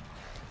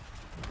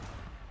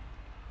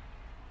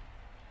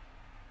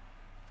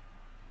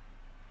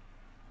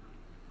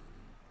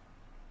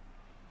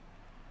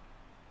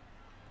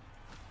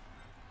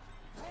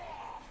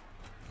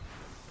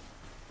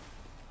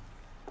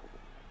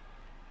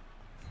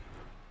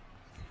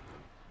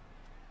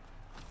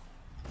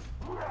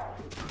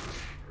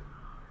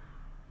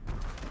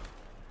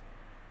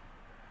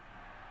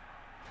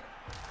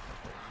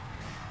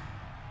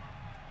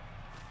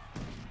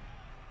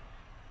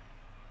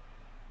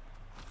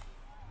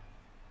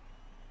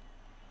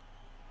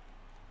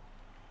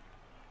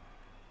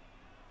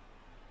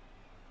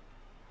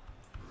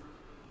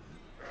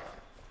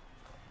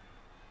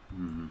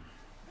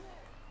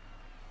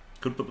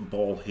 Could put the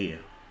ball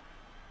here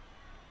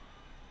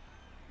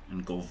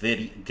and go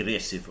very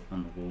aggressive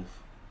on the wolf.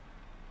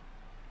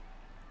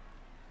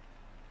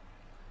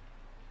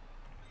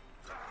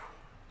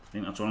 I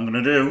think that's what I'm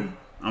going to do.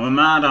 I'm a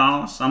mad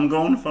ass. I'm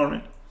going for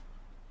it.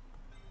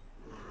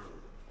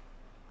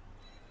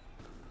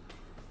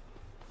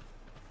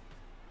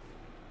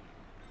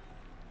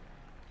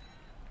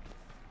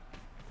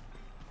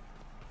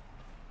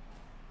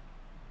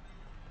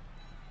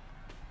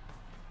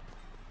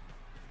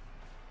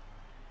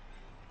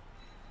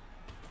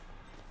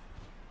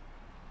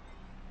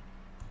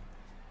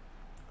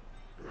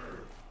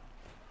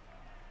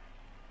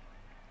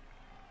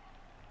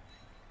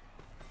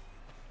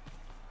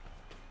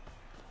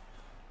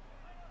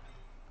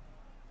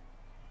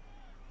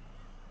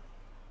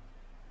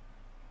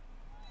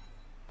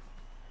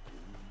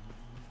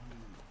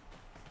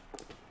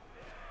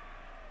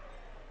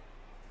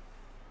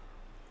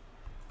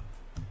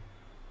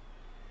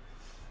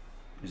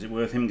 Is it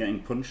worth him getting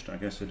punched? I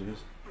guess it is.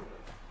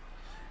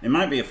 It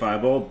might be a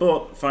fireball,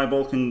 but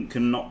fireball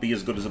can not be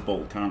as good as a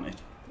bolt, can't it?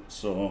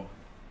 So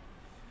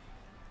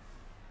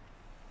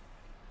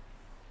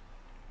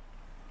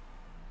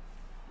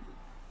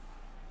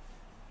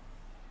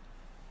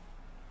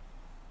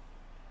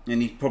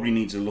and he probably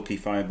needs a lucky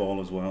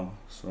fireball as well.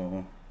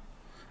 So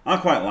I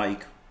quite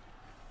like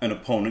an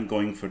opponent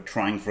going for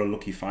trying for a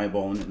lucky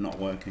fireball and it not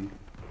working.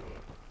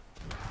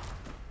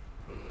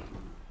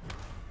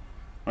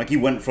 Like he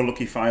went for a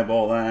lucky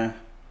fireball there,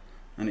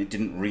 and it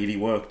didn't really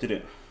work, did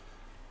it?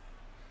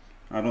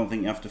 I don't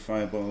think you have to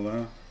fireball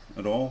there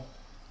at all.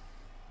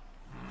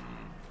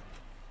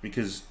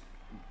 Because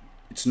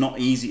it's not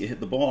easy to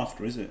hit the ball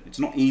after, is it? It's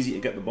not easy to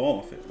get the ball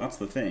off it. That's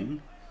the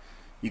thing.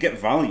 You get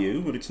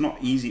value, but it's not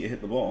easy to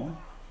hit the ball.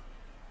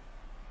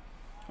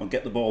 Or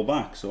get the ball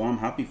back, so I'm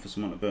happy for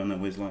someone to burn their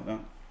whiz like that.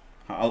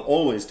 I'll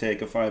always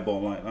take a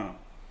fireball like that.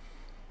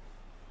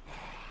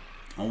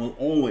 I will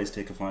always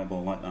take a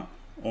fireball like that.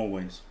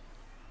 Always.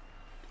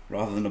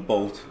 Rather than a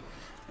bolt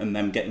and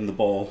them getting the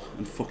ball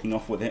and fucking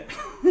off with it.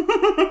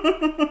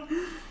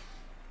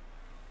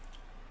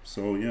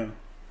 So yeah,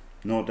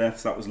 no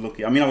deaths, that was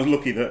lucky. I mean, I was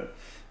lucky that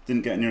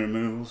didn't get any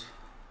removals.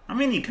 I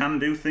mean, you can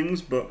do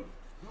things, but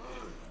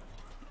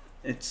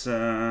it's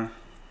not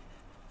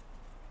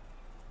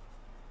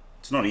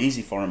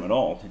easy for him at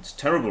all. It's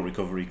terrible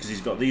recovery because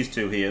he's got these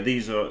two here.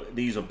 These are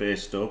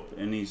based up,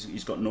 and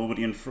he's got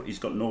nobody in he's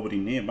got nobody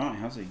nearby,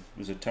 has he? It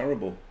was a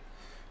terrible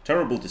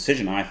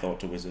decision, I thought,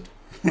 to wizard.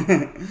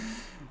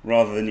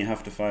 Rather than you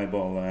have to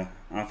fireball there.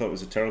 I thought it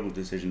was a terrible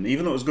decision.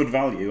 Even though it was good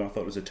value, I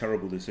thought it was a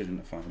terrible decision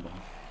to fireball,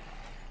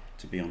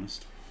 to be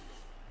honest.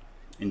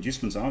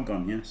 Inducements are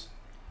gone, yes.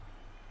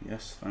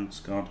 Yes, thanks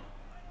God.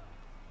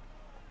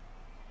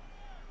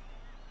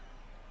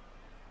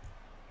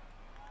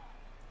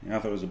 Yeah, I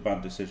thought it was a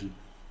bad decision.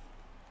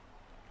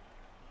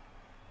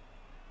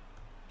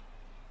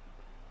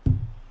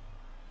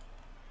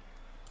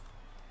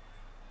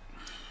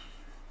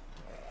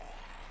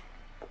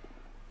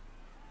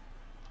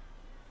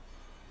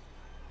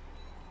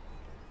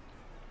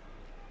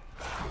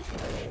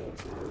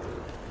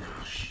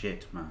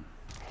 Shit, man.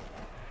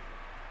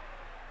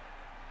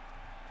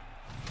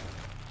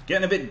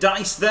 Getting a bit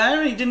diced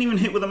there. He didn't even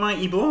hit with a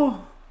mighty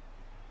blow.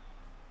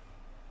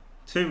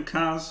 2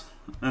 Kaz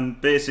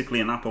and basically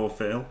an Apo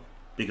fail.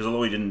 Because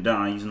although he didn't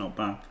die, he's not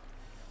back.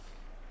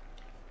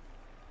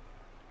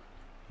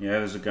 Yeah,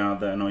 there's a guard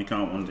there. No, he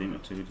can't 1D into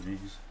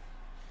 2Ds.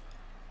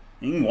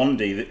 He can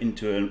 1D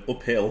into an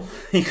uphill.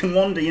 He can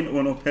 1D into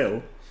an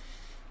uphill.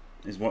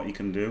 Is what he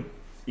can do.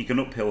 He can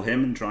uphill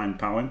him and try and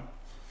pow him.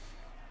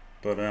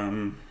 But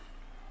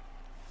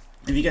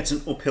if he gets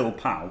an uphill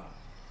pow,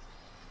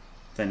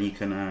 then he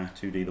can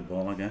 2D the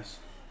ball, I guess,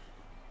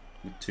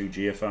 with 2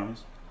 GFIs.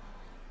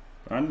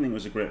 But I didn't think it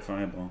was a great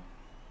fireball.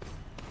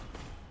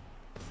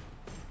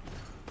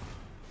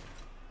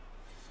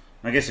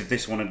 I guess if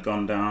this one had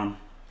gone down,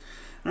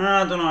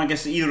 I don't know. I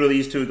guess either of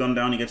these two had gone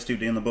down, he gets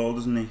 2D in the ball,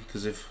 doesn't he?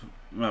 Because if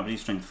well, but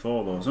he's strength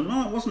 4 though, so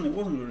no, it wasn't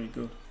very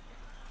good.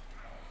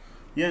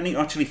 Yeah, and he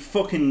actually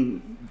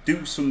fucking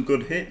do some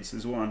good hits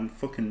is what I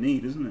fucking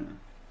need, isn't it?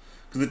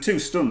 Because the 2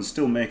 stuns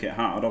still make it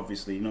hard,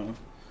 obviously, you know.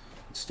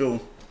 It's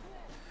still,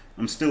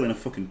 I'm still in a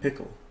fucking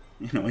pickle.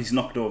 You know, he's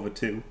knocked over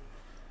 2.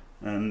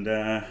 And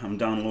I'm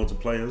down loads of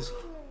players.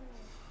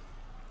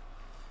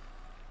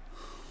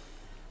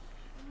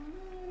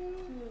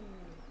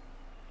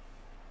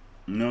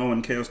 No,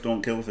 when chaos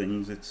don't kill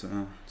things, it's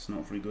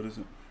not very good, is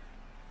it?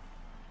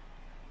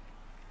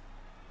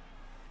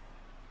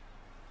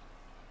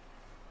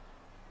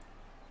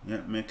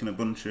 Yeah, making a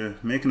bunch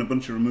of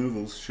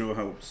removals sure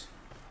helps.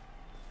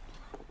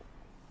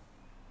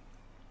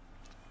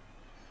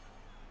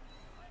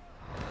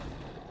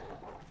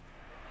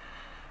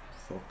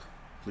 Fuck!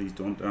 Please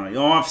don't die.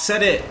 Oh, I've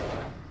said it.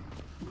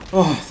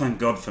 Oh, thank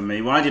God for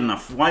me. Why did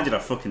I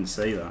fucking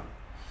say that?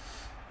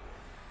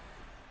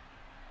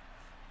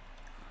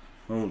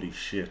 Holy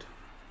shit.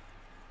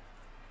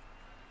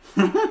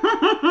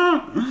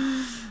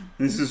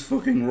 This is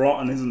fucking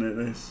rotten, isn't it,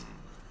 this?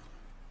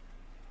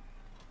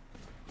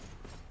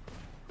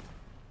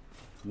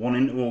 1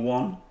 into a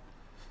 1.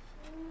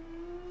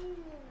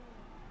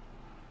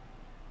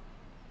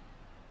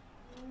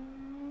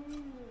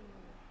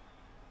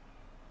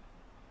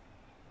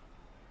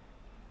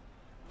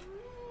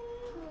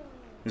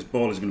 This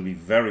ball is going to be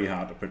very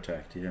hard to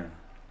protect, yeah.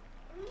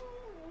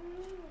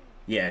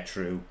 Yeah,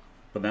 true.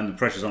 But then the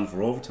pressure's on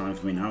for overtime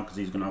for me now because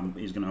he's going to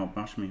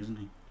outbash me, isn't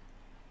he?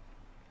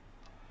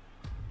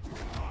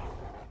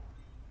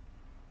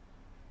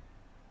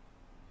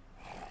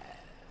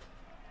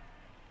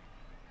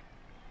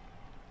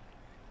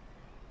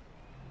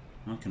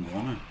 I can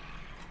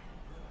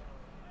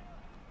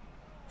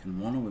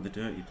wanna with a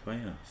dirty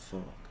player.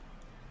 Fuck.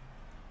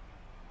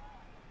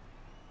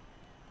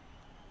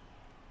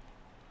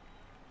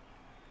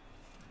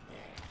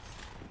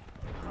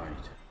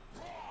 Right.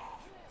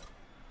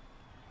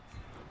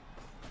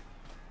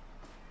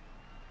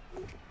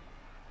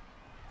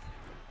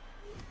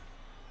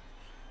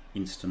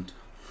 Instant.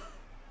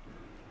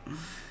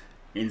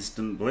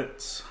 Instant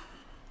blitz.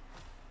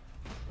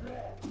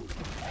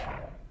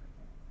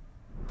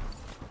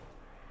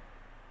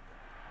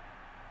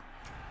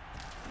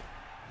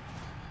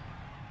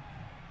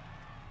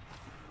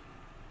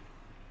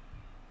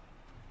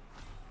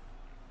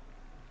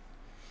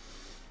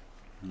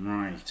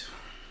 Right.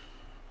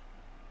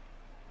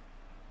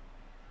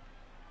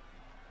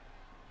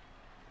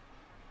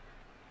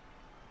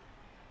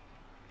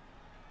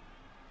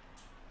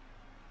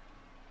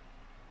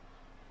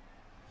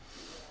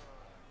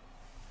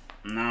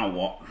 Now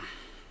what?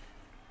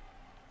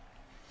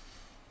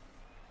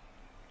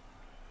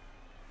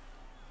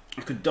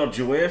 I could dodge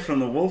away from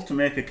the wolf to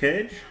make a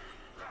cage.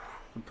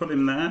 Could put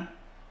him there.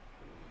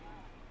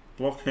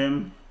 Block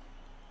him.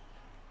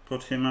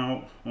 Put him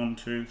out. 1,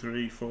 2,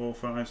 3, 4,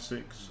 5,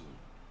 6.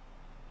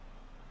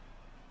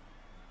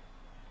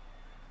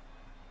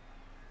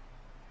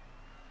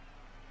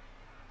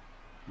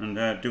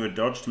 And do a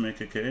dodge to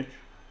make a cage.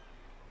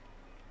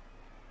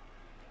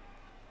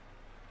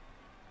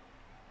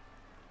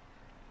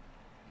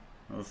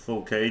 Have a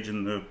full cage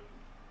and the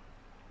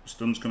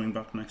stun's coming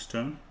back next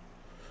turn.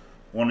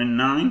 1 in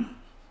 9.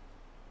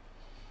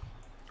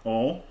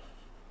 Or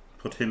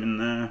put him in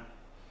there.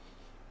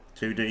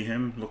 2D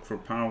him. Look for a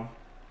power.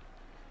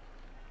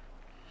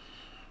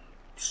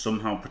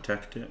 Somehow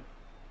protect it.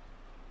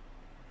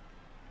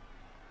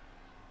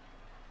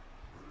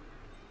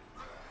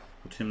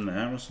 Put him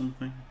there or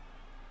something.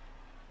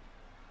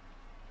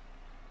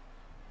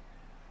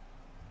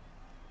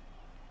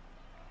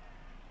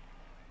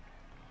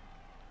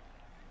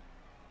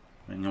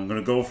 I think I'm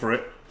gonna go for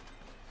it.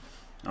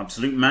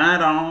 Absolute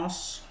mad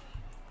ass.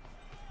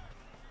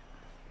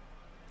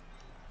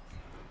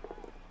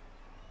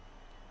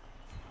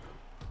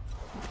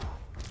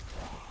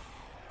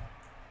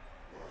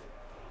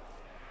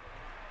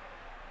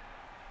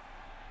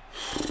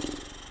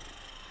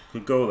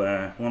 Could go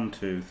there. 1,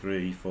 2,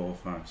 3, 4,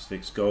 5,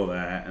 6. Go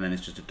there, and then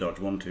it's just a dodge.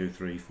 1, 2,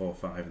 3, 4,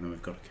 5, and then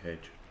we've got a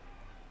cage.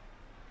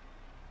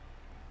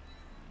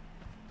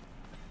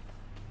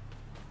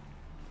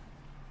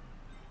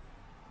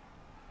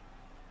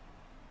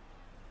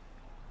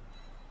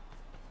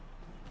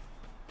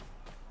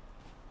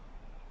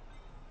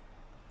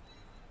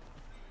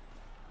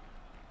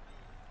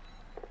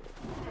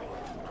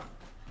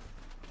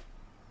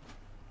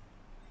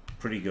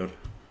 Pretty good.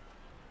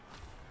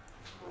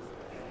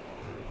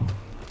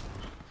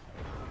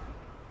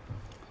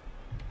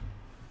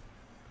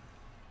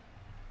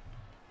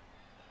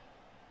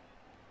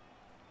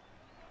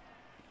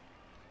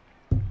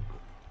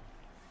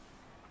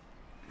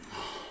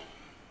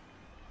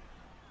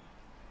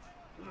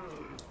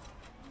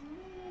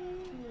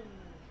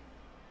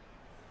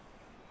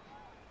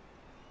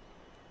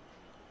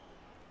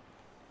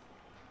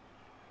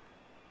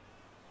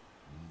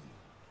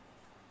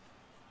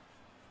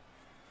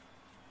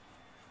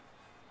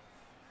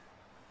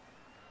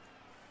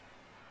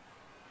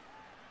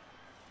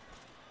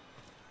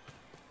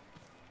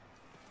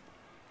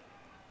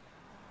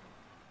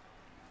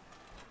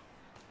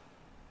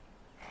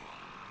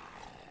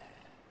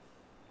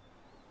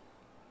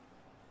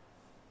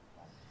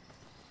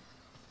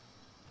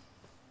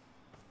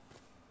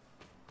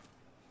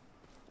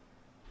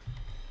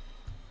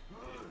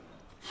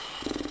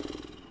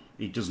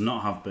 He does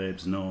not have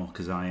babes, no,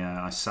 because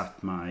I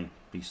sacked my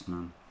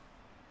Beastman.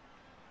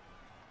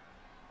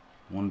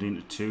 1D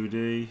into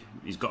 2D.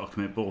 He's got to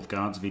commit both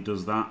guards if he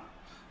does that.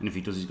 And if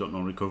he does, he's got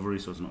no recovery,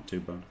 so it's not too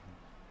bad.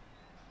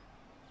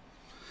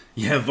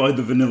 Yeah, avoid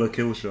the vanilla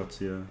kill shots,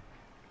 yeah.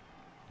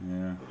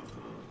 Yeah.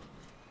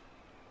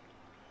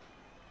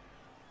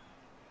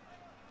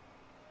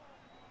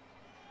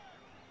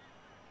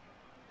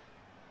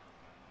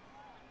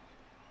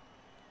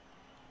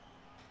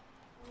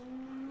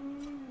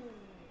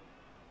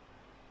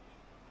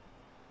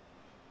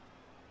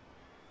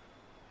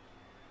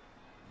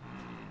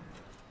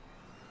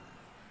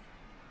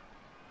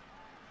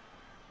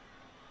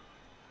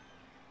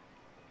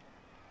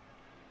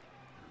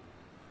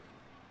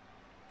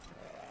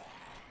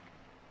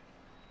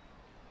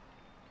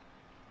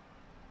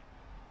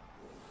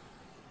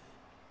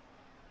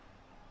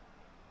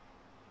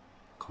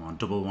 Come on,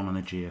 double one on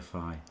the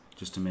GFI,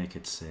 just to make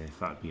it safe.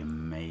 That'd be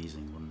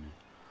amazing, wouldn't it?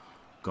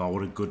 God,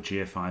 what a good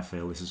GFI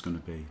fail this is going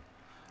to be.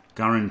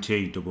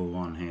 Guaranteed double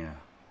one here.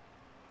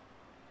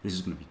 This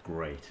is going to be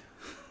great.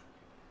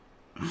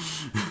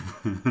 This is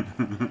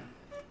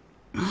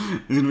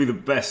going to be the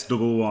best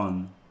double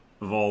one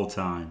of all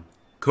time.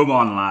 Come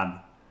on,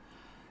 lad.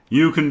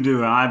 You can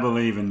do it. I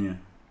believe in you.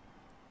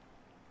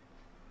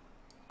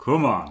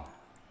 Come on.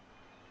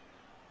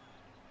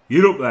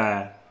 Get up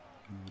there.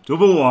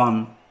 Double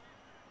one.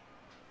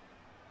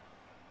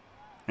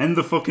 End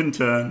the fucking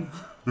turn.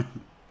 End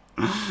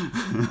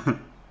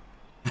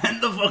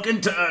the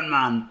fucking turn,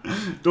 man.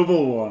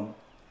 Double one.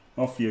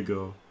 Off you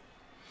go.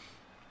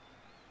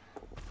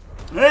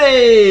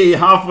 Hey!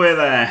 Halfway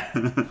there.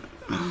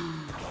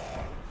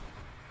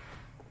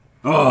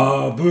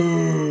 Oh,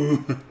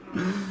 boo.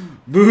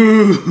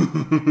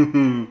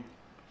 Boo.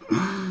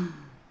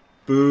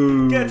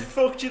 Boo. Get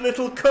fucked, you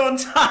little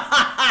cunt.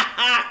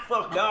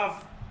 Fuck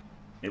off.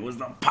 It was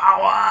the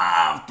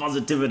power of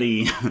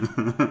positivity.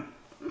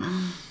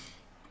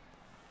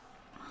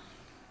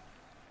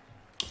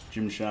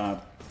 Jim Shard.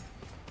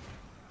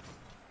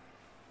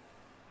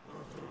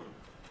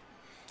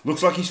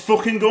 Looks like he's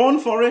fucking going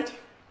for it.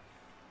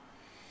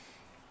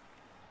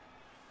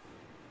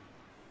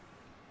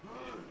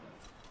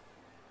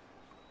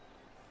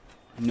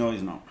 No,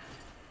 he's not.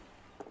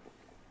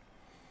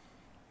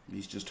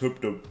 He's just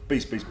hooked up,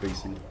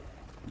 basing,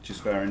 which is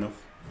fair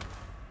enough.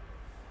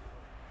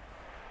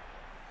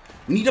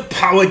 We need a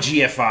power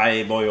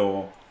GFI,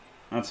 boyo.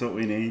 That's what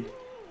we need.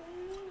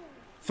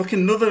 Fucking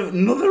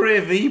another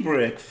AV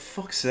break.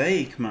 For fuck's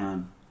sake,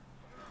 man.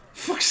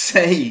 Fuck's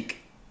sake.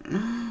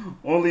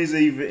 All these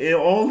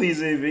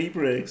AV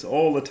breaks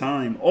all the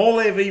time. All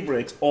AV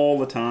breaks all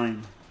the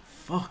time.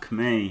 Fuck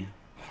me.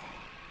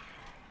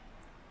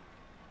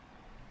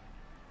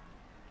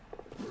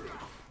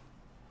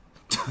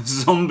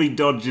 Zombie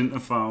dodge into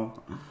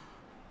foul.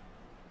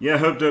 Yeah,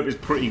 Herb Derp is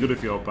pretty good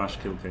if you're bash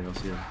kill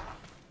chaos, yeah.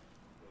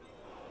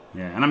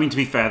 Yeah, and I mean, to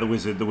be fair, the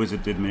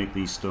wizard did make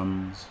these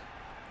stuns,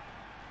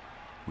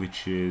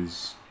 which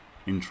is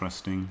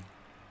interesting.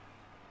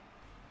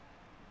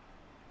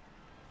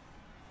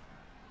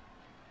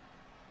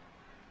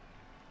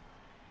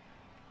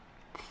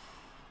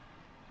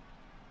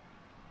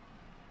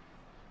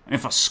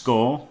 If I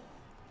score,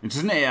 it's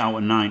an 8 out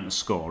of 9 to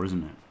score,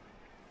 isn't it?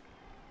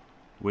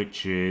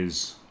 Which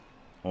is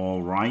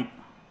alright.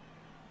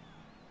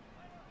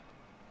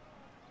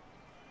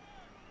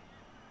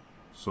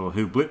 So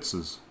who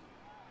blitzes?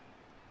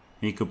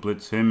 He could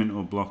blitz him into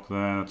a block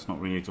there. That's not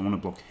really... I want to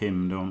block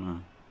him, don't I?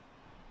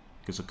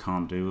 Guess I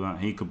can't do that.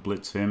 He could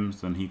blitz him,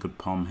 then he could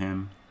palm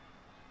him.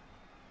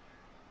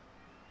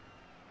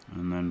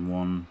 And then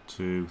 1,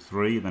 2,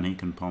 3, then he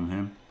can palm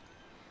him.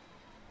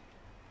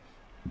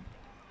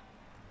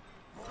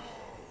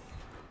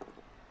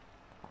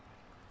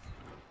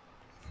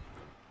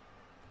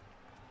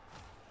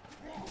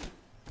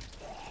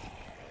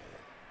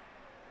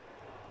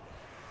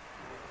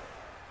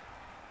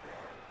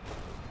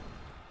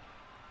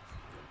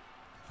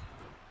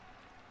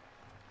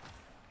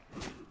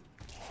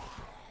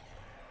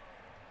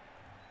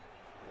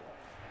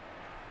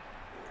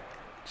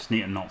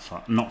 Need to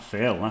not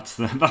fail.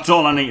 That's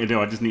all I need to do.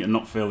 I just need to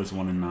not fail this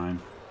 1 in 9,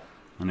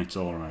 and it's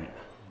all right.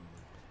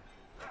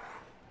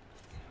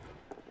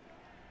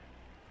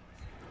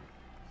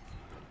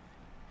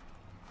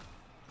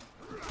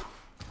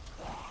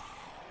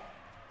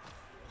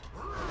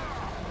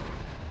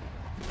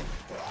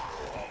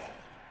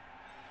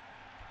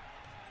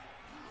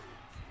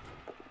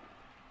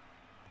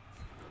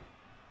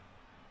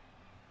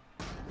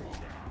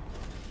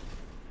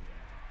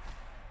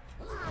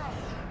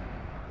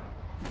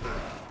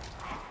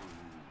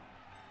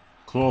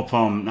 Claw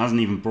Palm hasn't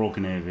even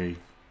broken AV.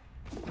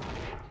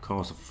 Of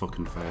course I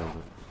fucking failed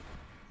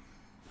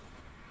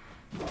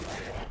it.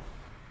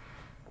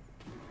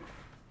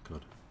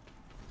 Good.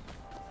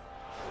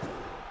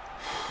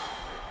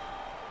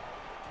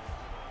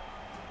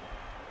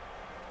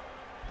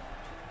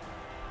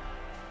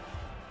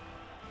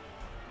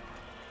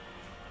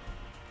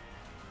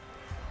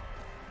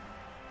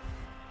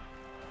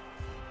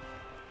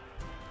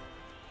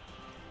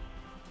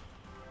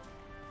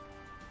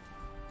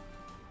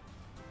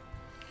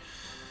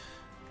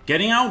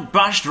 Getting out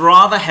bashed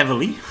rather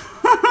heavily.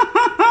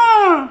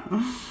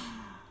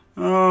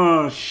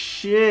 Oh, shit.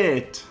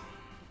 Shit.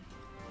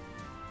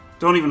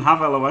 Don't even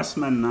have LOS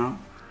men now.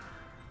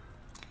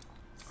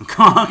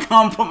 I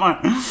can't put my...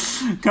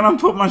 Can I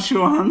put my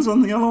sure hands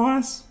on the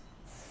LOS?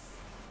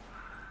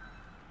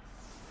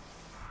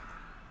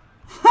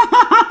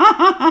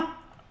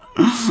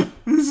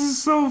 This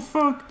is so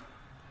fucked.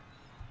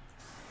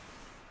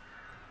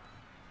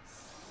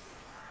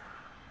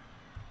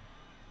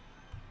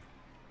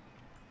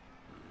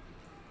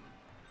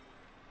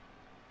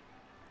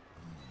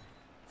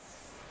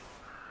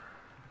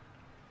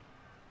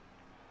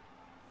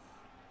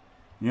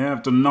 Yeah,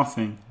 I've done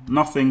nothing.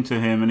 Nothing to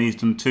him, and he's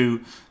done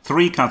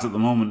 3 cards at the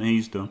moment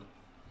he's done.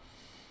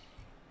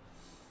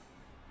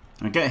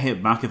 I get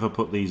hit back if I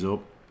put these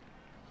up.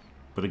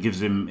 But it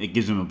gives him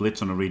a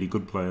blitz on a really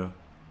good player.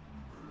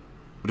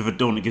 But if I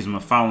don't, it gives him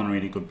a foul on a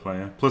really good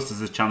player. Plus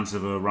there's a chance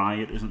of a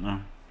riot, isn't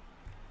there?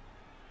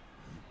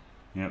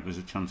 Yep, there's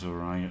a chance of a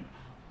riot.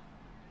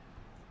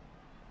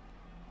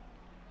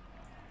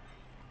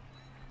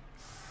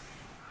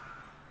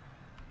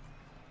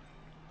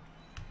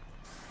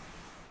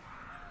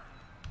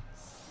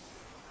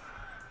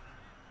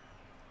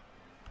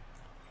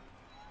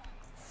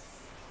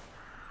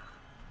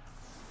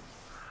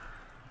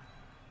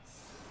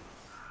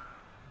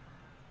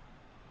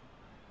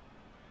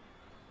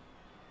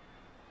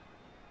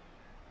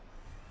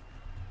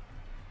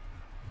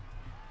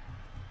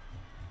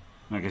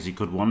 I guess he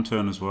could 1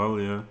 turn as well,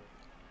 yeah.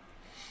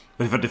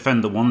 But if I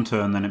defend the 1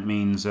 turn, then it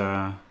means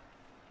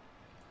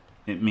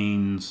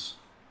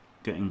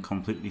getting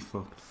completely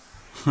fucked.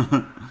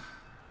 Yeah,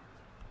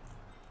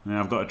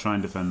 I've got to try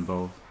and defend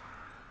both.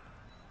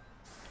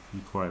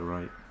 You're quite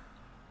right.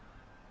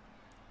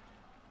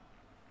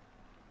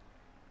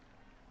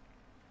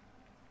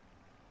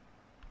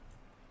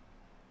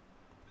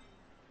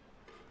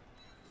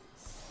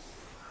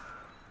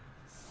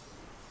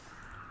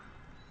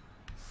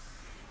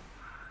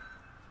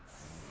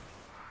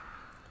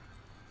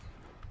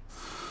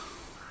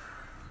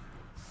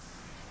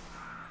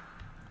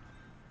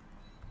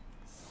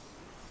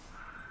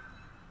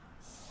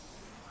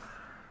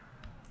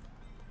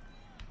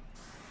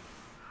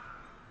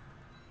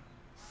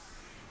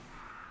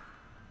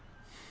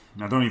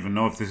 I don't even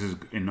know if this is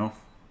enough.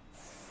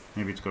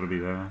 Maybe it's got to be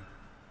there.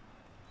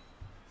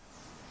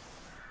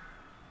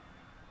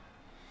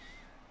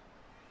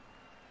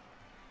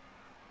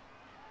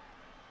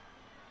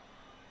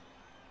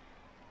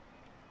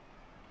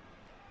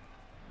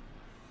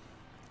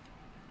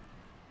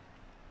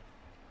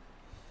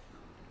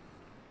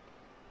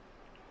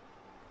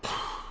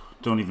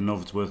 Don't even know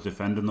if it's worth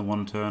defending the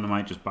 1 turn. I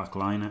might just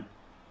backline it.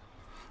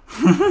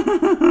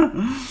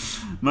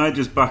 Might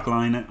just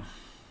backline it.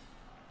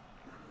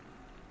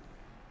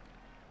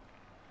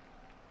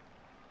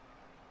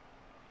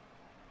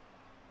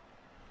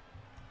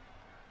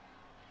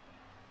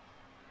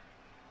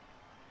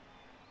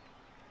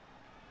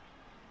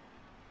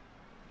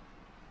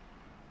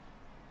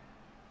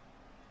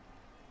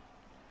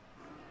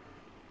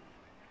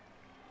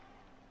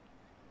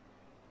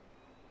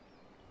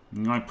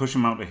 Like push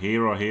him out to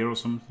here or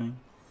something.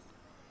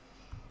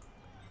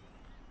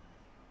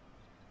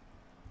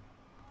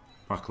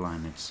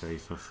 Backline it's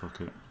safer,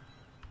 fuck it.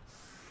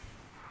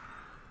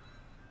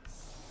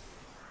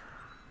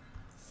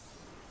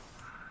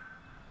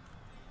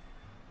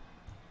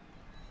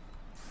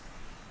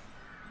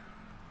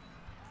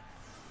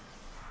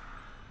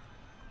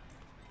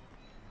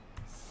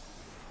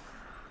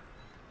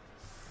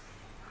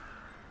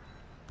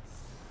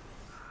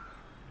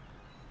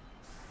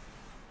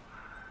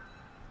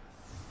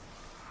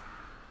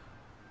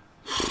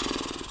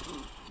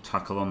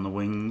 Tackle on the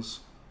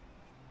wings.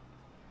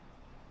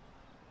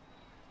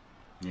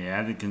 Yeah,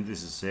 I think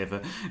this is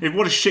safer.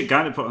 What a shit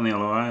guy to put on the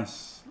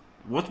LOS.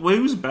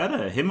 Who's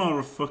better? Him or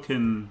a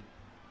fucking...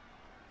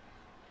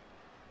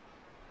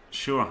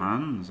 Sure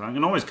hands? I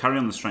can always carry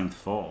on the strength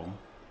 4.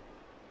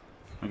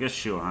 I guess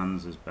sure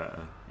hands is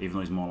better, even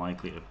though he's more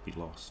likely to be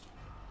lost.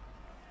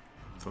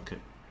 Fuck it.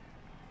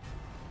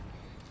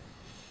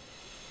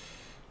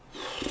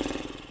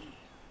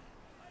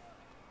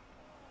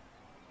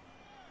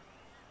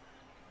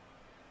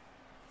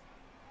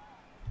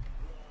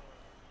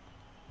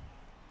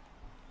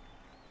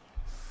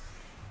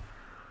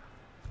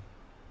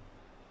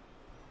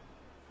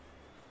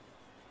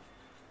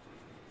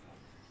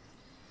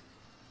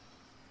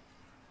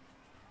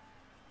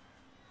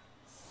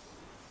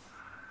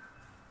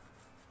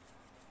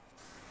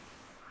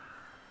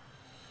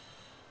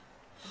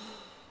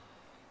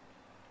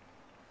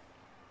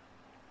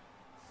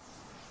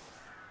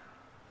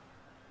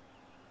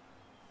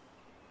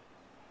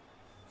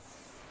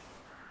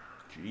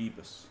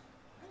 Jeebus.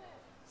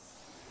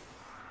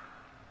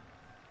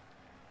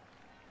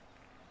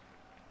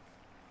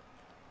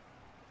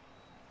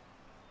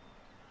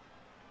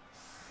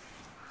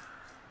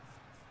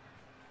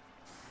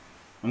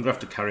 I'm going to have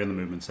to carry on the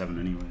movement 7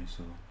 anyway,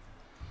 so...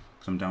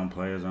 Because I'm down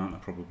players, aren't I,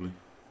 probably?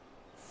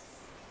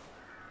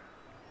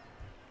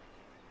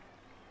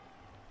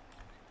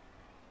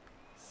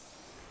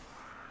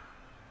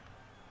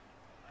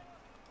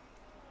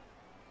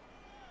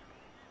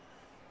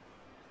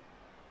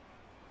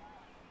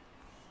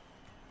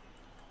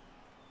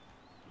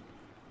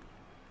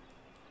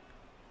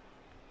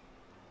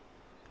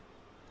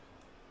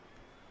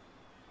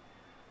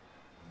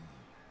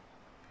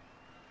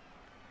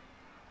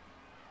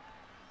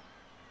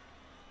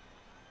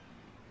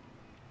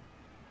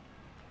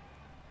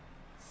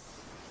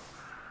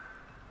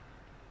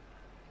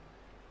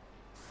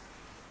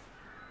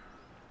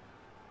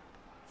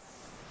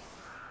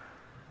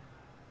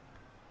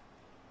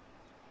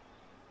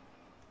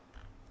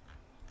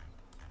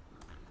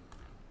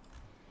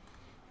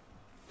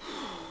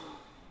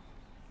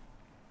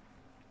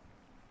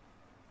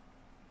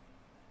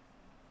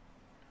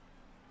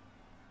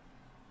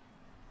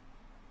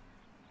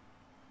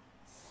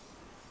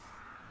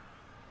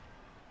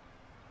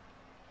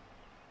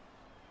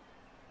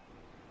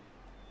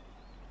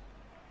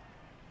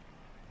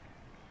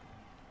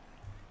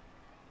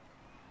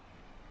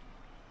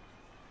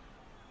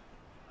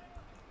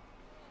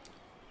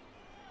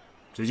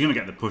 So he's going to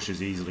get the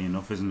pushes easily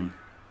enough, isn't he?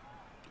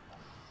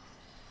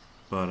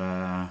 But,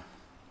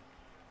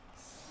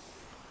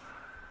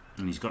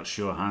 and he's got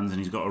sure hands and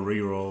he's got a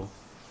reroll.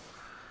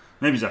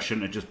 Maybe I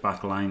shouldn't have just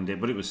backlined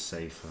it, but it was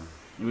safer.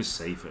 It was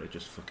safer to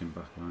just fucking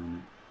backline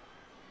it.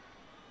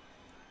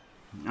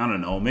 I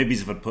don't know, maybe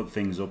if I'd put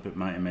things up it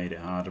might have made it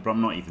harder, but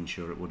I'm not even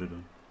sure it would have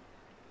done.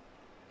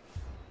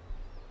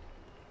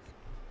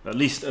 At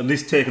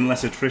least taking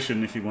less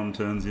attrition if he one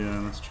turns,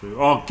 yeah, that's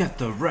true. Oh, get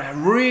the red,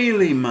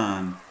 really,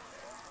 man?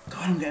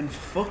 God, I'm getting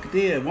fucked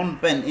here. One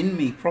bent in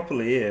me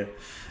properly here.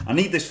 I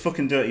need this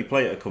fucking dirty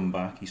player to come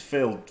back. He's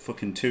failed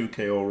fucking 2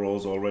 KO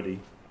rolls already.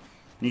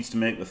 Needs to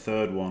make the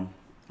 3rd one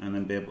and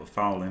then be able to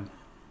foul him.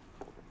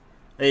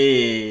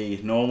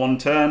 Hey, no one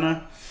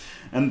turner.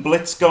 And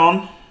Blitz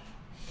gone.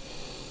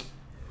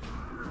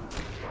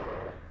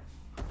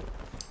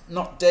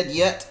 Not dead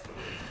yet.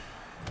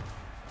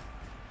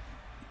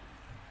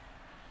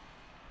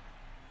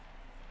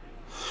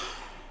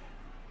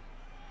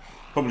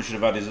 Probably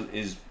should have had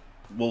his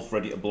Wolf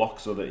ready to block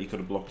so that he could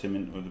have blocked him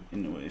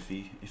into it if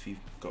he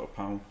got a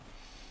pal.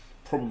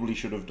 Probably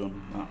should have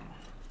done that.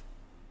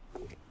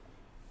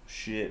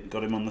 Shit,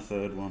 got him on the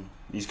 3rd one.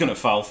 He's gonna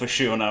foul for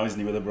sure now, isn't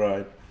he, with a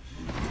bride?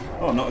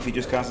 Oh, not if he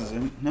just casts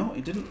him. No,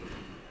 he didn't.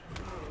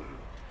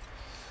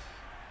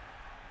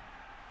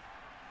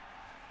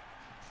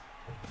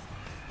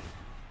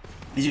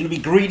 He's gonna be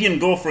greedy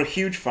and go for a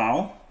huge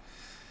foul.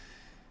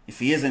 If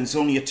he is, then it's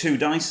only a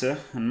 2-dicer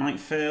and might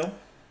fail.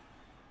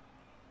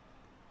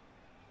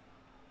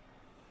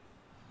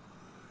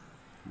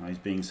 Oh, he's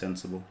being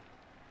sensible.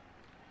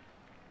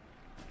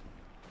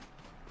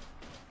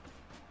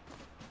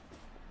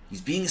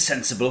 He's being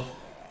sensible.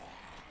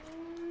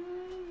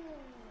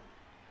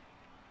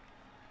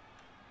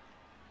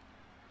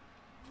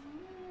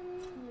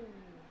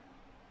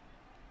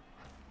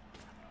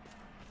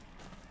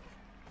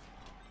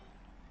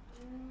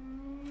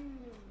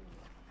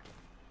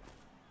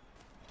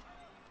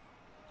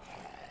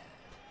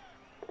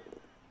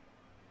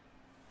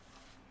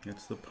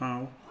 Gets the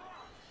POW.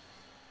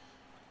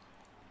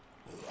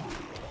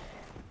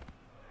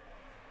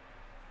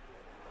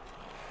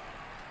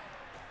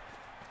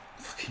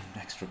 Fucking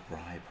extra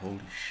bribe, holy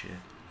shit.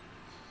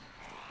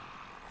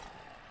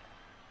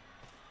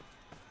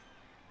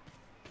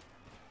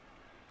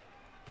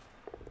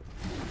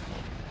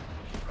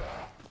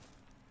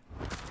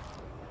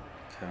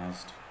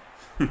 Cast.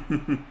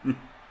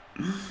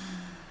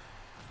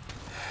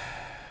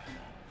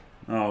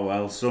 Oh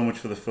well, so much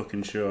for the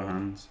fucking sure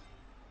hands.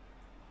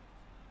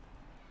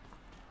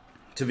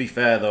 To be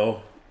fair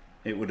though,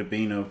 it would have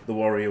been the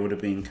warrior would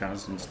have been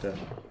Kaz instead.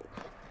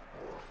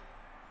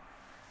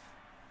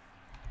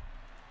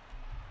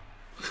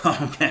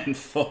 I'm getting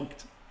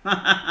fucked.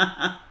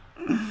 I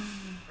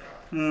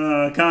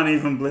can't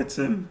even blitz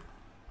him.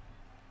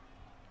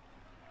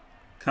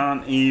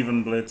 Can't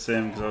even blitz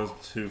him because I was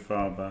too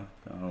far back.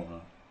 Oh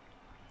well.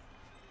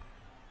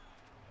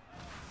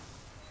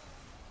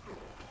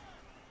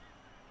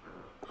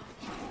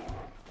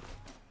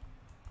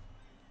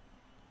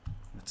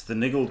 It's the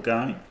niggled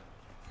guy.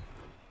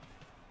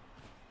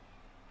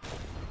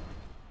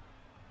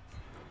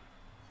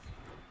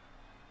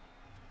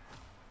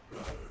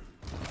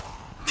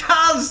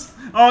 Kaz!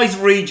 Oh, he's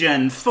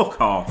regen. Fuck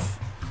off.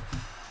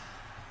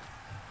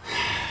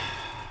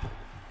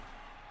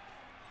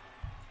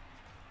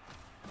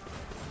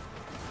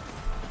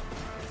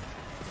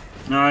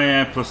 Oh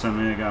yeah, plus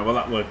Omega. Well,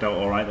 that worked out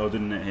alright though,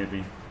 didn't it,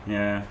 Hippie?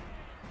 Yeah.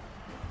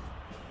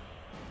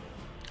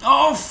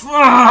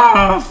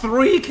 Oh,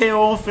 3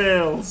 KO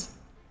fails.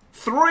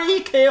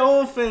 3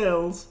 KO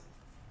fails.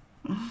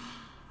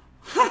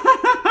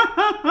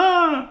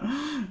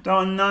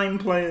 Down 9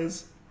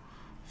 players.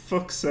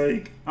 Fuck's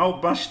sake.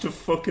 Outbashed to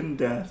fucking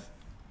death.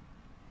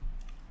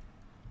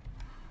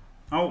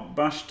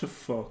 Outbashed to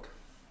fuck.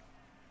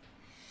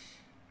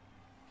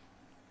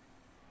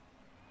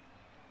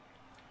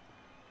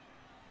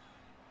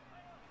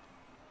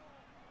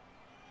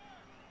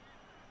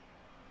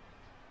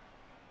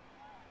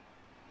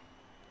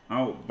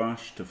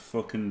 Outbashed to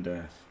fucking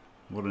death.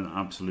 What an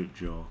absolute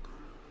joke.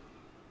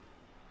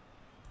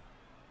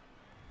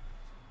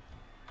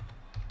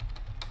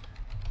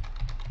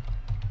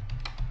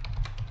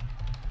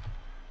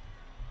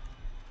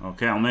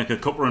 Okay, I'll make a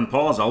cuppa and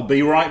pause. I'll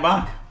be right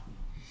back.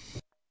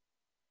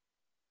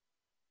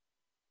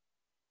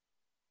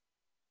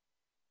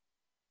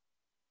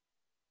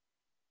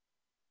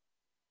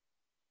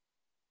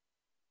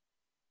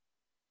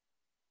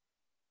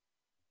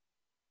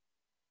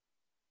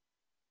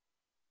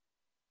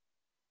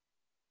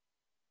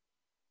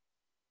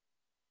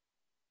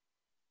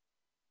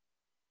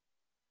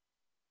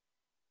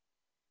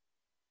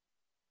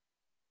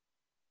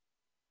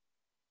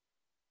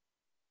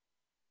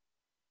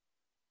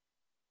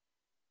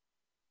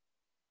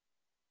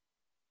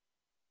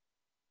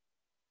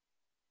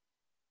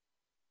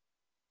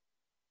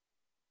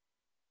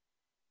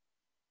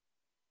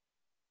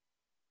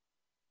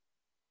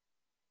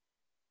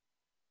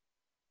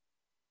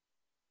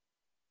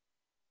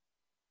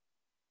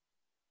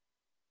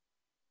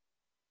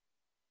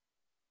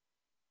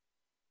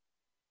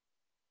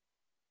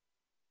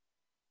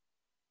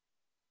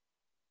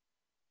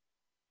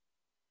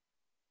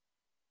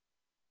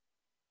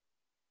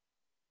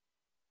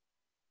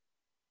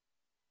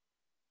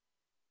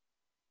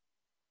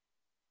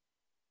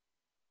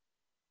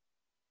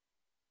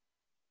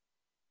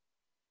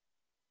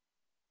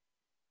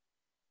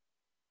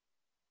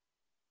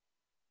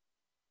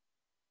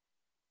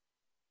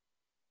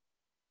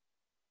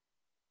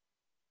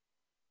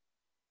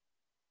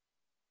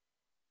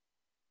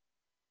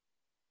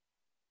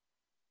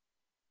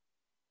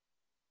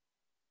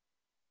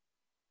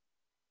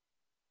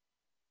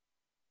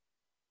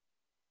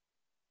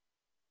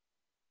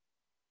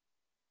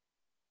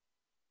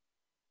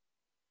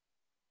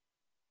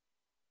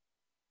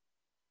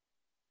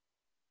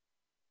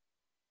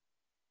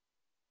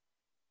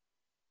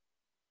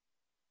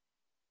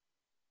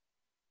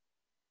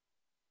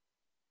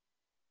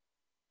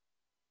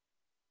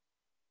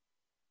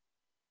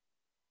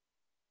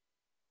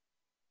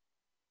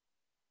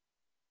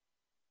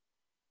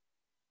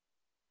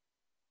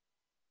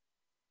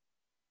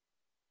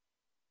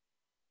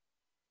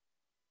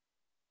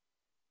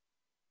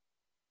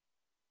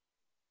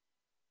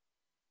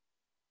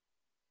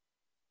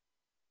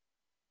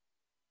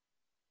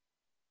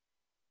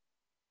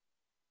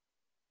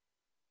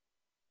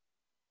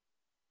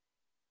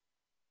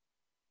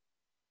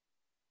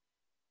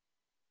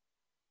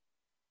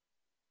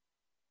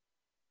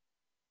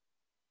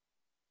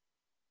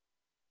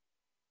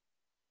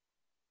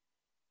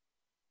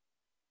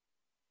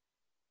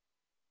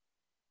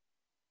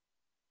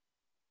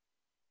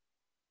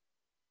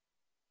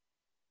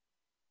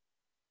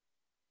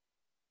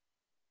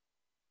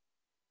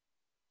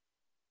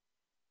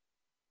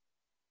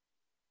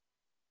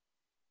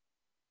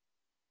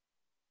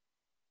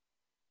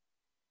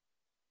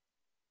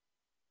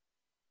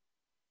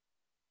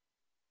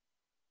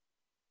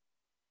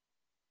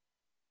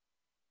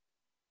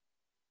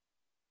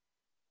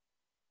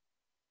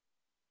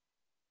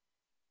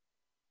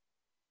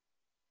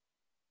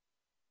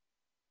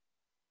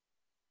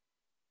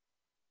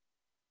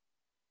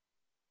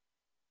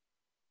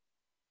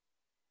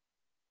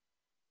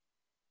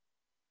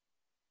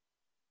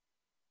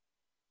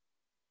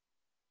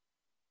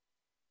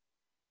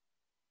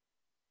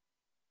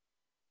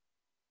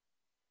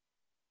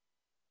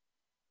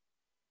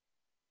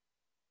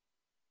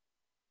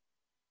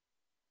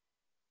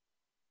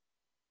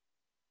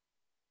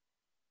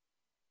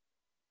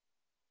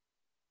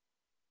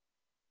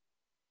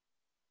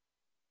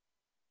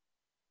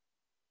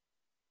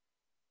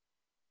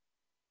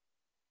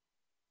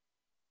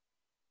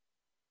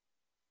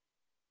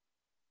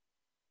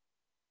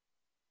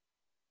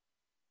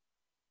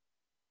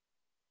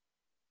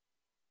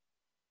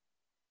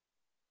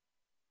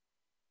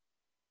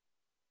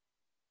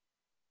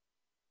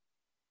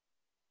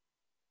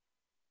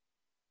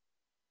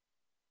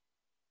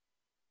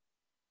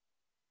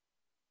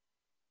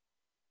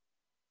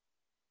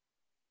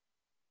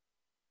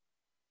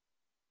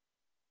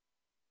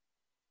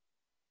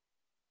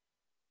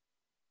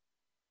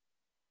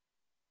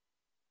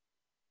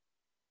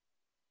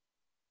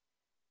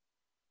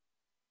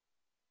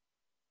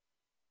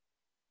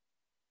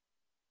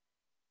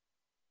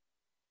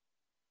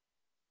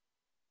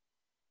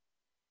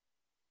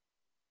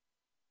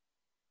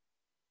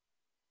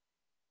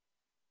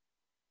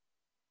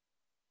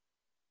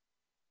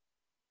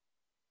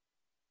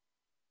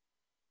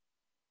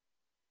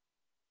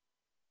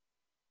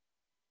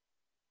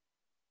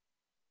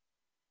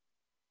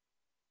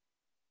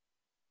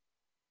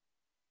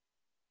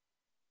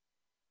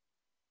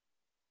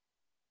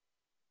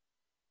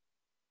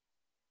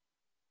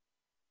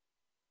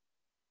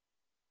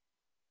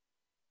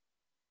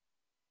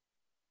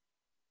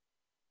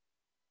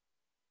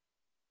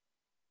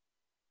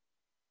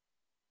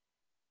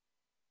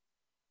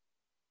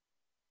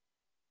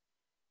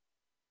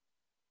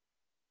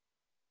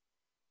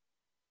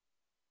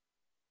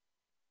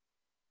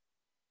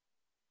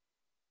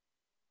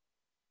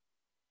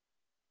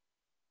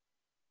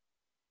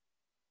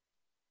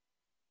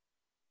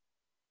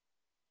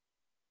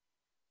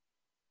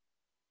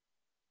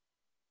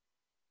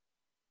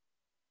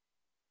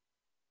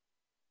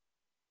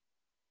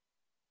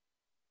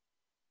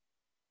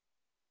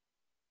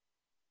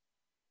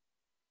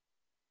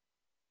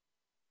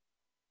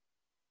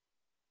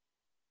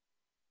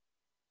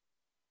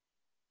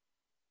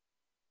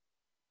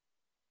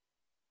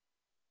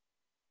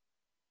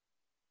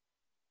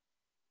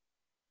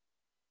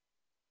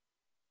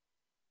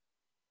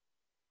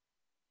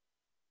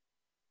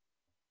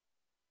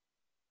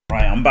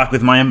 I'm back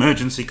with my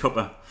emergency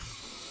cuppa.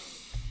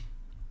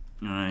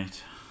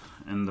 Right,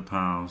 end the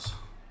pals.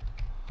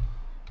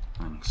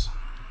 Thanks.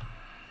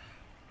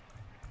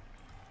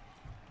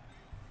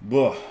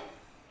 Whoa.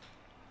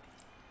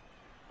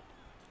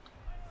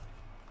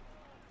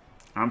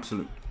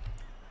 Absolute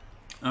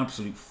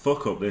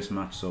fuck up this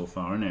match so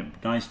far, isn't it?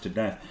 Diced to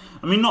death.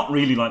 I mean, not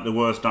really like the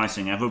worst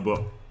dicing ever,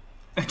 but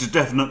it's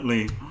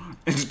definitely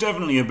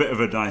a bit of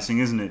a dicing,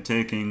 isn't it?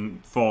 Taking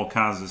 4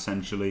 Kaz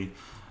essentially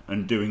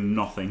and doing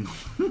nothing.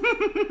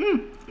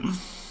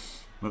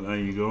 But there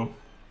you go.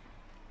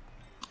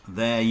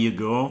 There you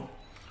go.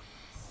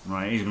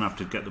 Right, he's gonna have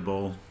to get the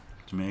ball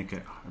to make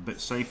it a bit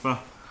safer.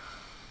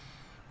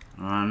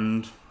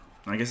 And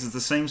I guess it's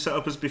the same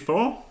setup as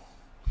before.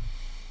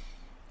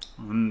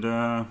 And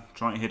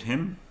try to hit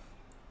him.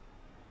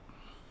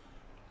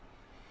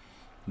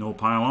 No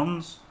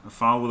pylons. A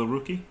foul with a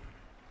rookie.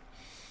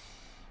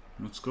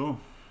 Let's go.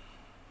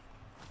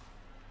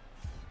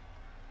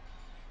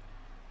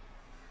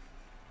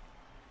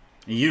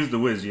 He used the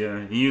whiz,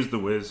 yeah. He used the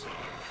whiz.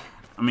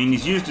 I mean,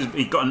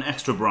 he got an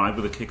extra bribe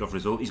with a kickoff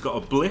result. He's got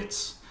a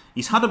blitz.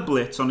 He's had a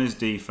blitz on his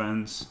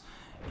defense.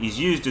 He's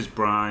used his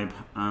bribe,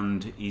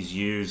 and he's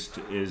used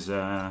his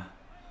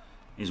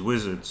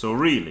wizard. So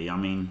really, I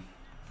mean,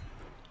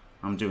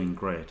 I'm doing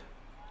great.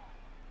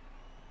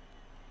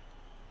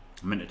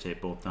 I meant to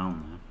take both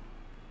down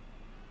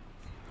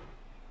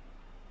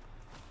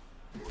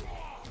there.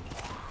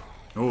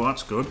 Oh,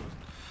 that's good.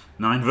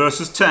 9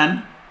 versus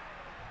 10.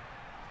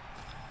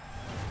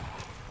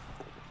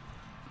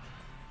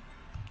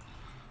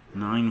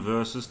 Nine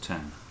versus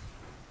 10.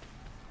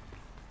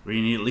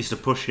 We need at least a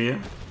push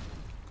here.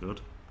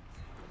 Good.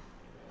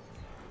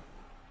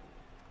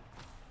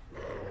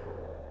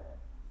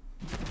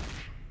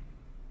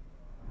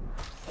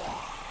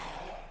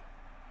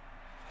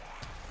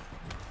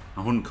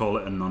 I wouldn't call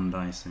it a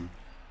non-dicing.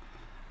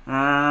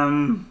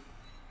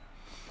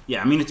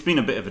 Yeah, I mean, it's been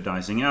a bit of a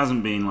dicing. It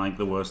hasn't been like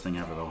the worst thing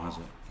ever though, has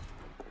it?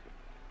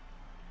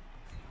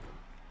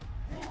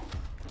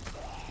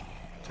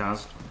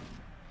 Kaz.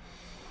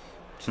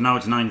 So now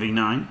it's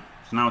 9v9.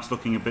 So now it's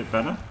looking a bit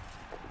better.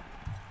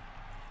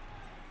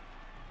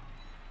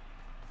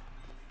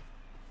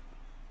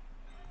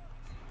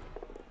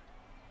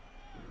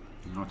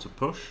 Now it's a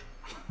push.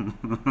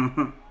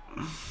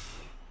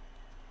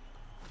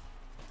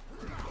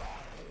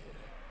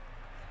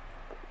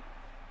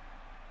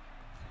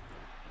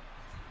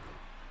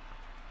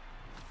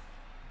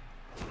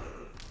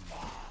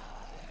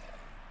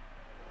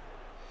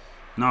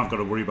 Now I've got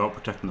to worry about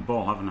protecting the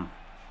ball, haven't I?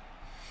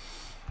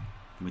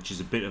 Which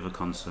is a bit of a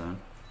concern.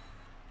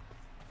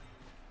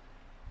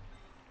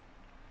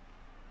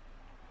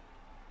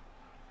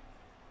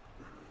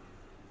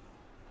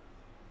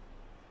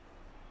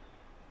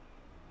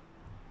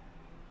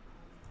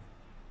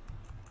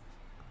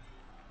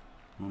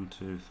 One,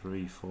 two,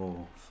 three,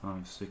 4,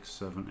 5, 6,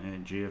 7,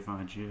 8.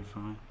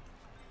 GFI.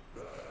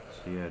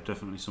 So yeah,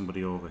 definitely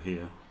somebody over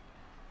here.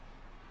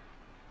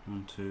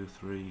 1, 2,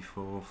 3,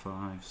 4,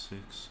 5,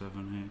 6,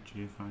 7, 8.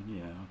 GFI.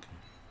 Yeah, okay.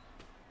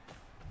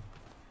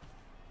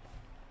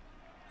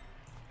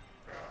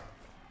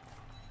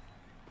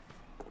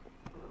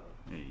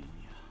 Hey.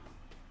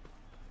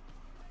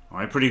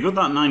 Alright, pretty good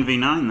that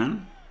 9v9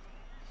 then.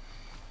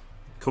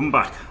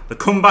 Comeback. The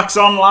comeback's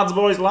on, lads,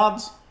 boys,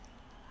 lads.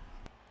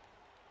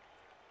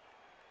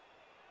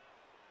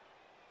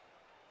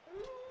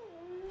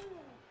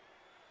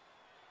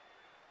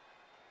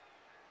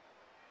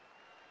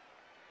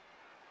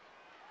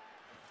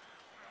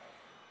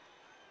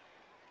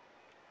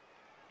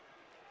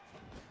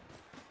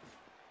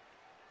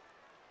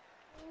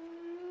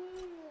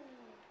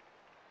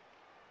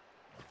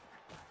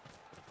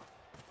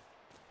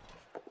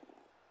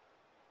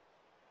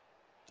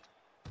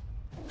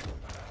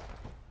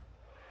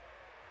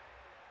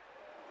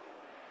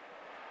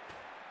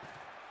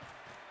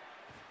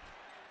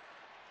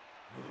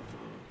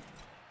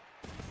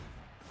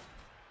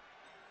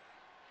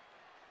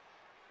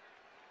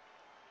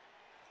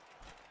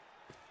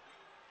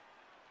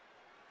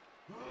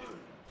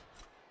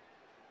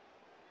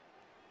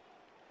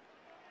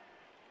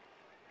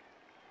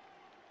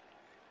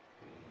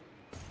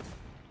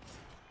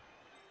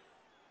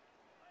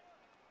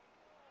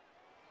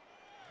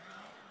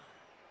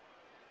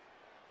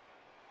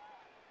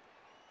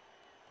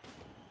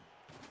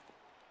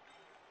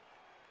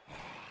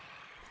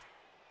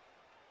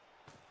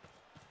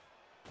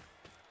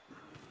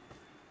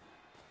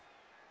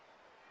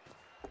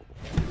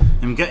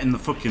 Him getting the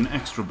fucking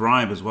extra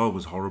bribe as well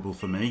was horrible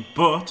for me,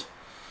 but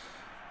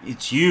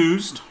it's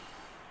used,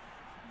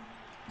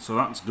 so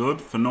that's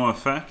good for no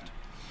effect.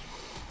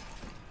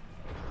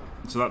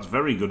 So that's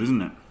very good,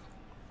 isn't it?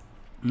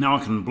 Now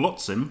I can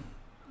blutz him,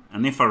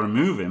 and if I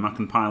remove him, I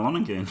can pile on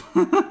again.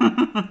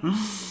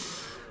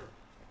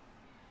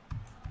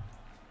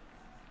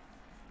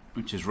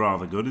 Which is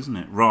rather good, isn't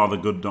it?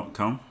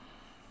 Rathergood.com.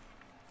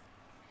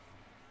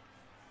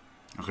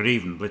 I could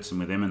even blitz him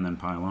with him and then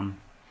pile on.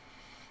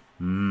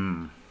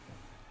 Oh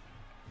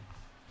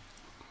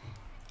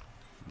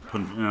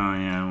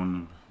yeah, I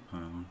want to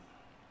pile on.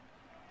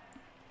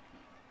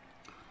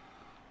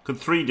 Could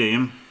 3D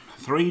him.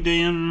 3D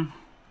him.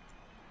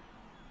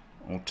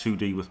 Or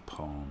 2D with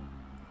Palm.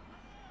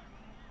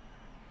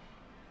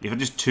 If I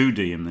just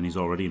 2D him, then he's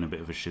already in a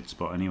bit of a shit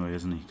spot anyway,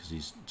 isn't he? Because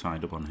he's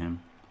tied up on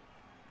him.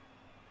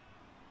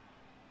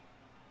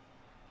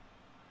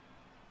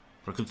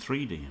 But I could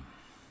 3D him.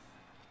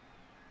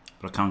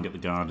 But I can't get the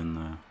guard in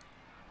there.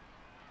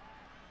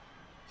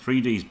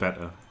 3D's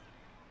better.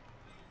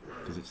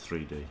 Because it's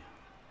 3D.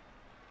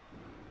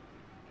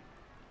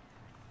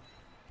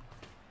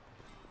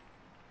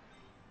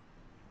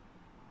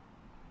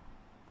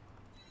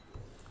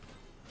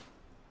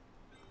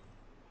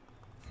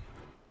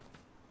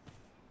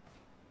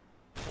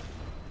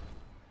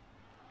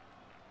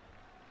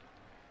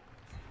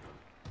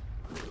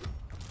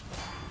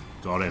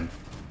 Got him.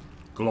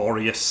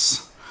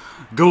 Glorious.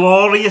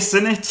 Glorious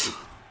in it.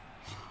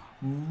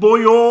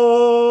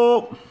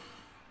 Boyo!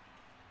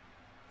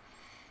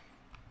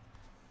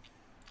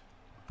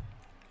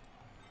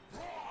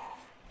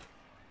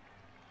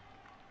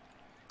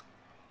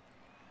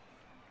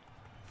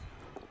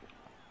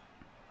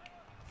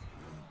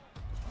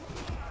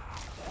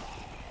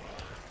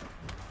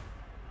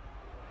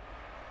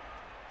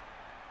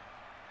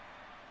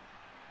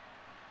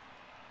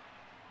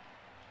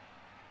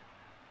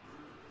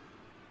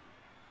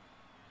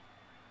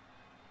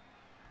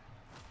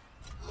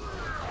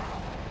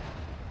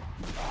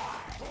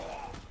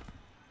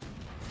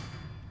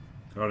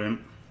 Got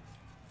him.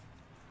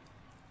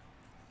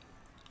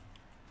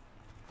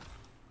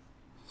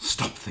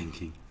 Stop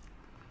thinking.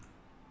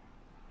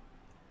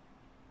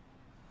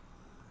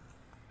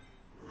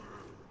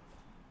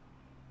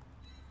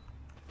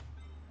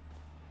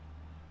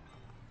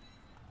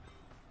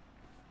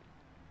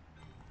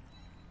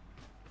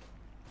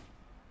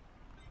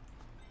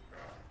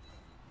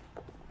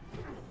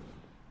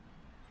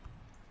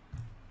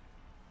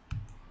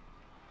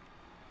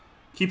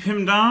 Keep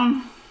him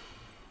down.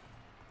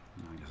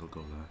 I guess I'll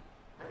go there.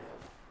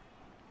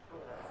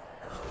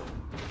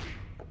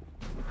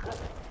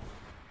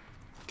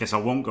 Guess I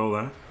won't go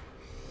there.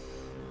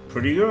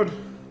 Pretty good.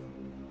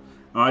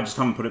 Oh, I just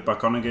haven't put it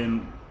back on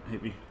again,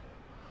 Hippie.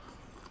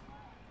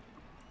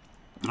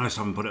 I just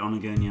haven't put it on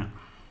again yet.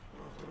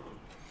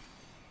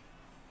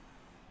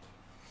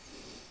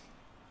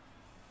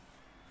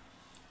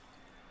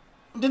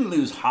 We didn't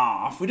lose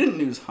half. We didn't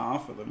lose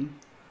half of them.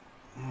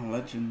 Oh,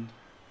 legend.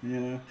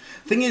 Yeah.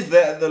 Thing is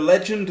that the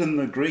legend and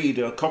the greed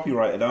are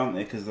copyrighted, aren't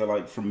they? Because they're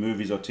like from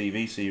movies or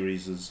TV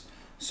series.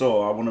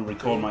 So I want to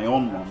record my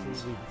own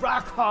ones.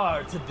 Rock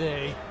hard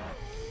today,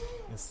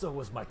 and so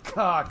was my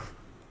cock.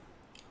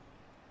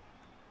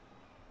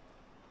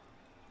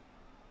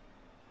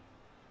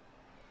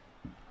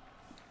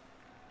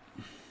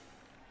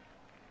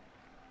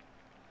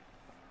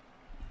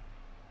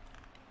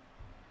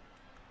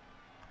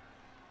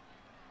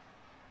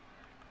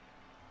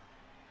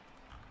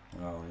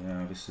 Well,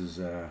 yeah, this is.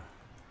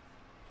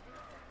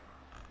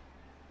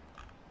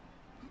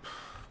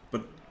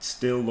 But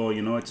still, though,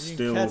 you know, it's You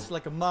still. catch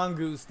like a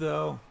mongoose,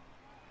 though.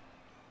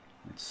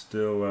 It's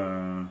still.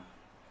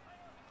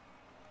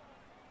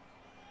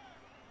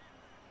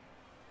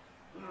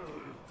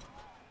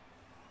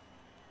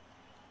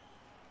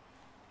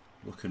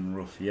 Looking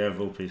rough. Yeah,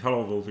 Vulpes.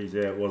 Hello, Vulpes.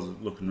 Yeah, it was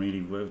looking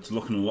really. It's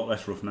looking a lot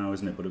less rough now,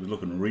 isn't it? But it was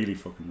looking really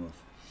fucking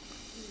rough.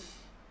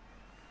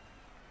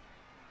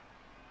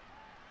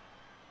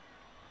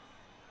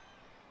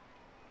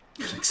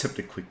 Could accept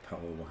a quick power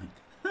wank.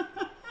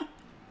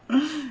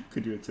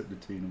 Could you accept a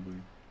Tina boy?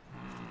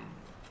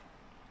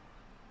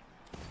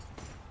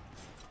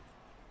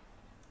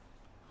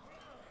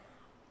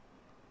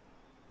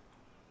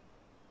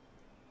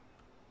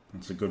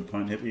 That's a good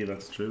point, Hippie.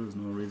 That's true. There's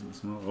no reason to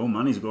smoke. Oh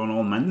man, he's going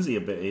all mensy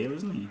a bit here,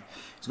 isn't he?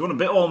 He's going a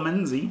bit all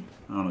mensy.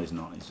 Oh no, he's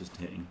not. He's just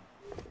hitting.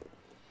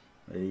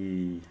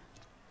 Hey.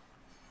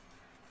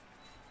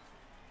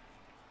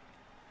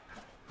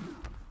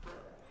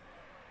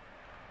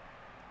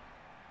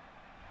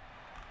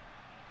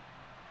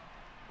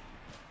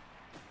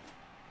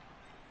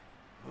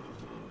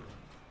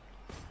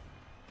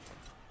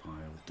 I'll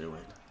do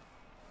it.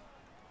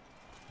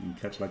 You can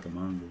catch like a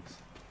mongoose.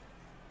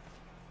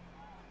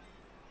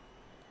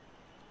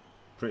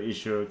 Pretty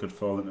sure it could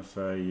fall into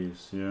fair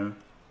use, yeah?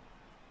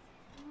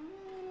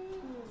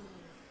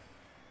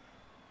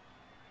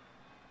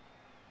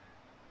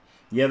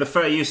 Yeah, the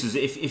fair use is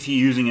if you're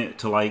using it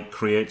to like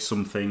create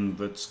something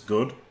that's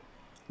good.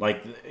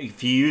 Like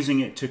if you're using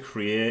it to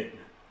create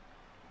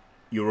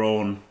your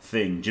own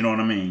thing, do you know what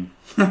I mean?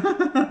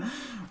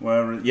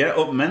 Where yeah,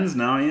 up men's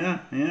now,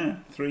 yeah.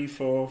 3,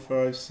 4,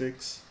 5,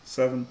 6,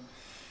 7.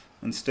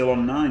 And still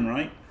on 9,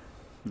 right?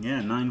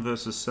 Yeah, 9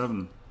 versus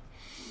 7.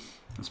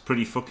 That's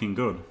pretty fucking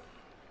good.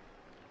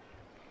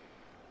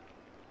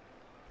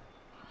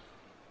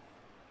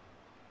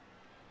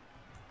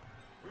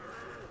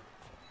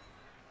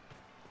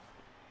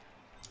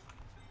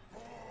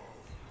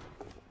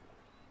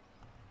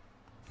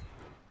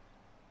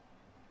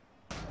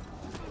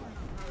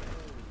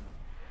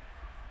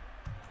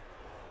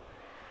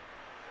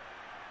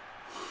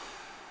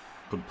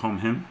 Could palm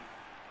him.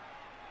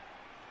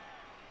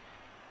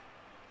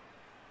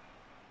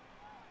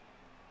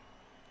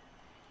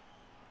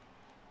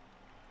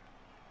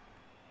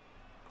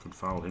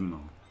 foul him though.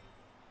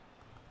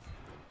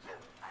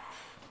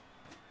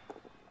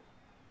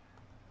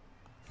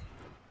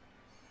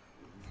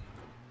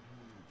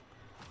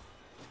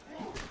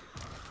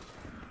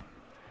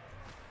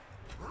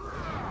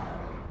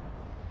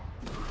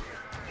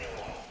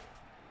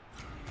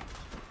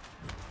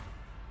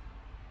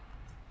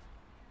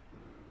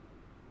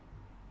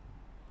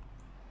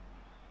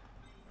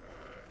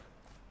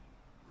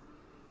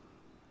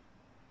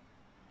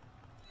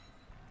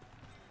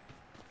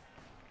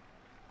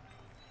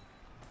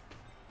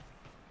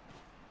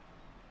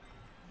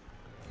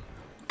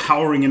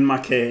 Cowering in my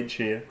cage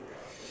here.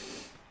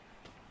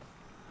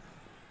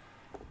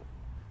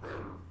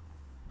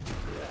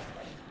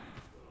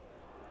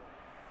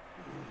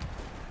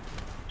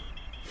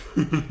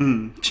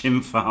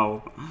 Chin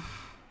foul.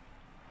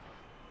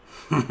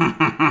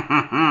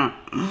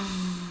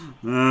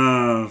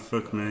 Oh,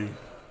 fuck me.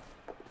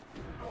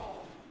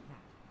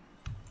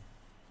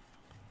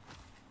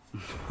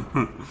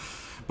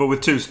 But with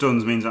 2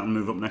 stuns means I can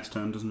move up next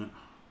turn, doesn't it?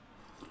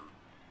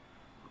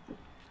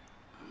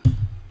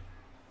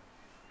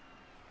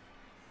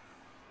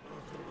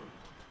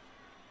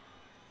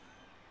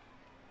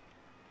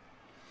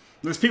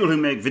 There's people who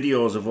make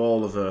videos of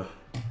all of the,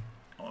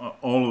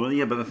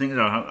 yeah, but the thing is,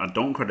 I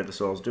don't credit the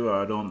source, do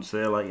I? I don't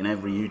say, like, in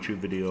every YouTube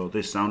video,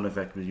 this sound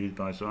effect was used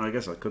by, so I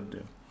guess I could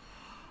do.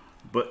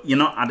 But you're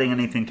not adding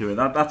anything to it.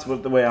 That's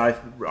what the way I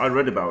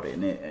read about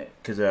it,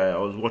 because I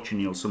was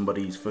watching,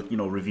 somebody's,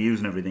 reviews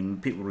and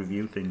everything. People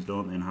review things,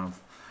 don't they, and have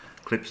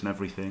clips and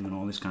everything and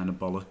all this kind of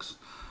bollocks.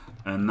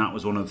 And that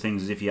was one of the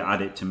things, is if you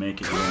add it to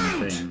make it your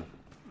own thing,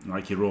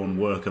 like your own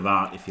work of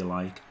art, if you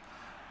like,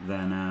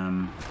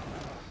 then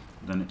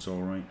it's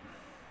all right.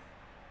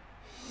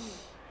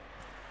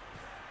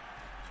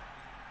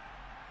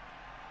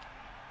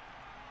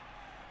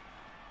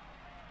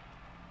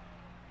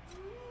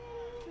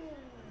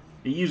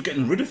 EU's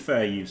getting rid of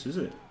fair use, is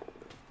it?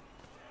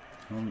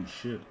 Holy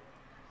shit.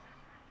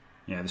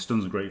 Yeah, the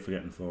stuns are great for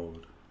getting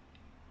forward.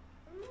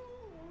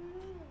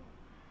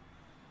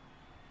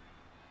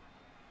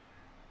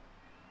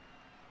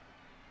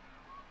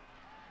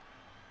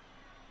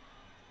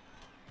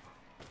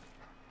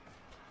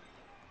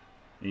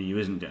 EU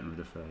isn't getting rid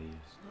of fair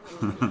use.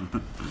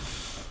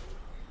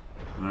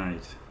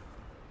 Right.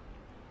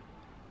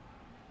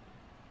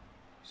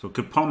 So we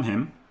could palm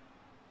him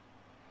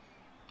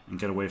and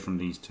get away from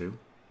these 2.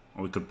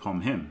 Or we could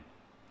palm him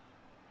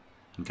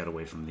and get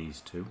away from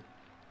these 2.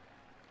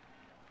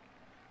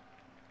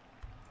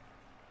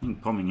 I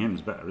think palming him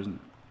is better, isn't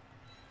it?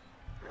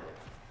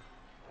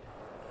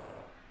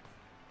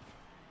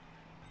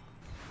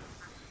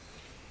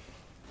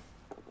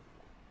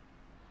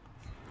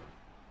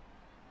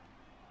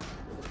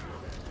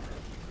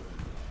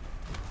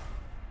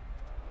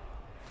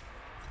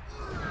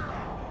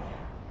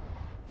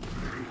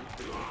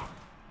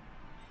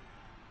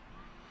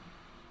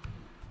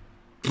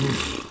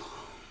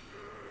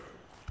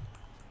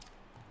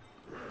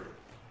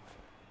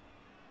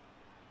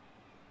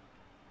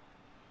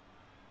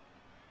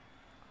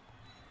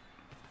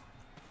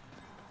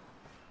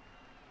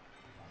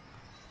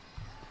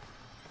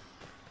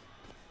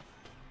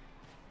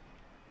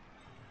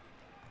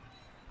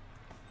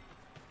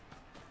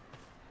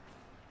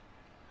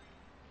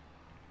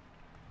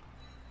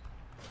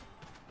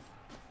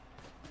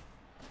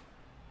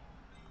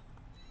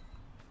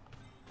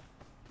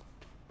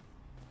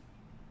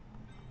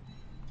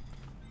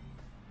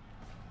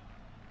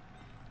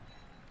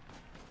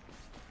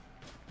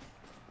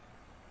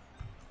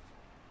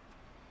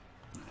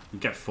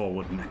 Get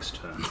forward next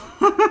turn.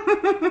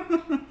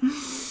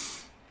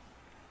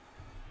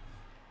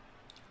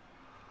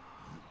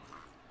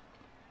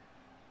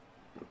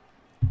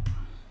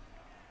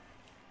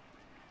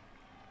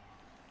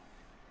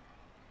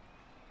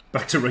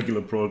 Back to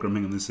regular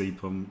programming on the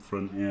C-pump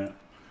front, yeah.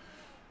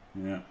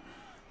 Yeah.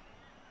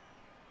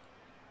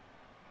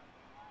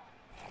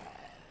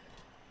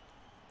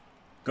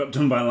 Got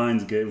done by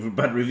Lionsgate with a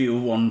bad review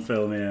of one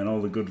film, yeah, and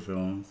all the good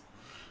films.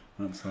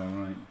 That's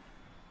alright.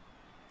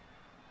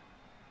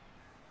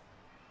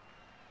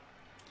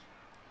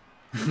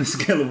 On a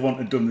scale of 1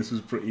 to dumb, this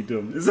was pretty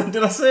dumb.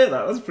 Did I say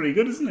that? That's pretty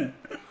good, isn't it?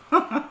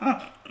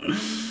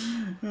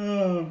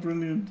 Oh,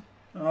 brilliant.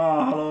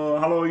 Oh,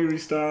 hello, Yuri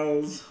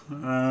Styles.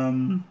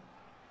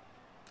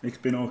 Ich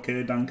bin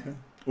okay, danke.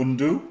 Und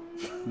du?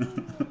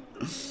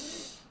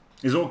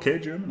 Is okay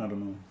German? I don't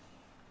know.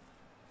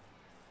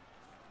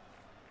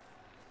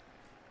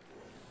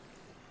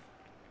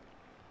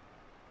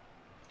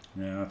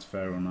 Yeah, that's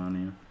fair on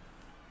Anya.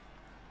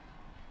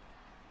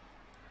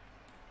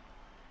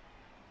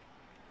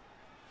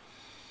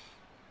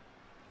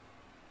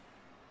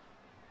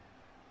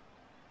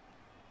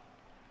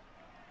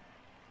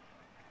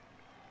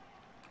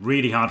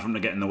 Really hard for him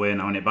to get in the way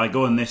now, and by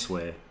going this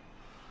way,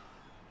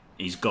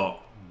 he's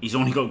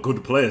only got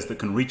good players that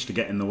can reach to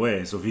get in the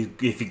way. So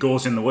if he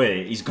goes in the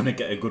way, he's going to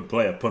get a good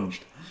player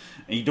punched.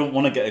 And you don't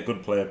want to get a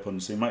good player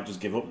punched, so he might just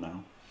give up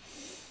now.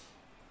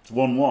 It's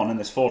 1-1 and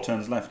there's 4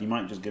 turns left. He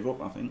might just give up,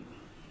 I think.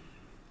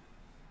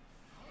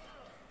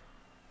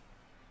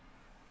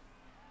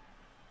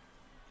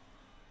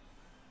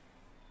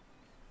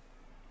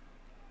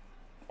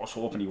 I was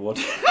hoping he would.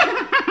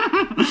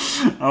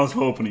 I was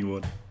hoping he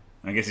would.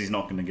 I guess he's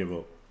not going to give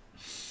up.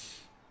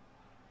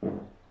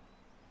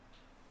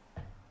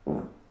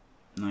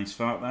 Nice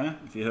fart there,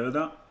 if you heard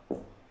that.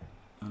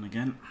 And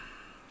again,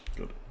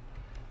 good.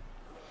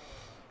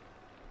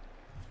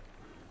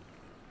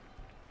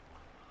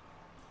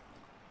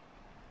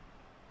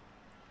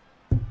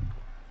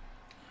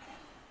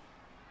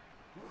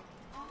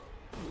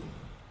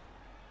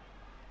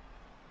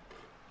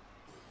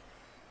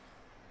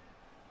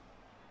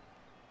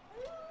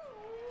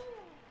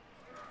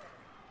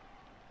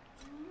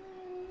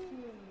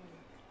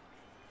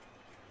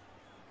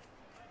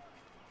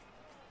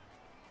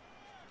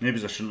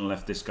 Maybe I shouldn't have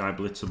left this guy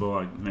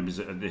blitzable. Maybe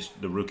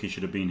the rookie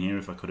should have been here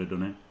if I could have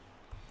done it.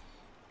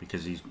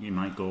 Because he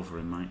might go for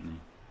him, mightn't he?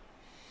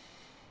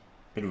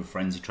 Bit of a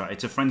frenzy trap.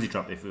 It's a frenzy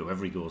trap if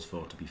whoever he goes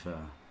for, to be fair.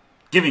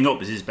 Giving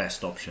up is his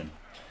best option.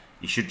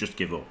 He should just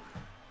give up.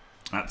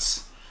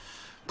 That's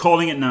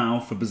calling it now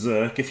for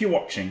Berserk. If you're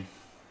watching,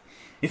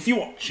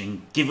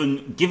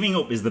 giving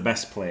up is the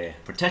best play.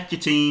 Protect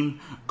your team.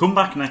 Come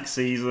back next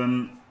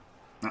season.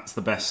 That's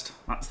the best.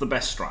 That's the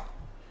best strat.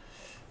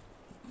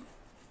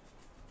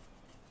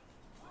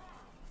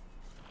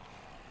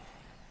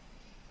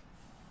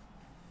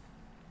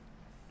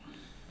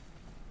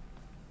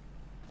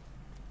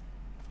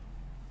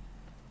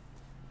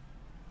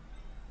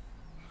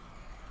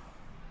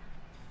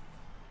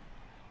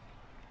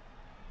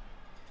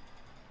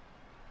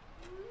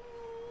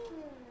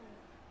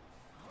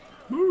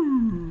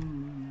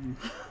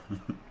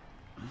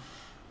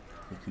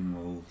 Fucking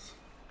wolves.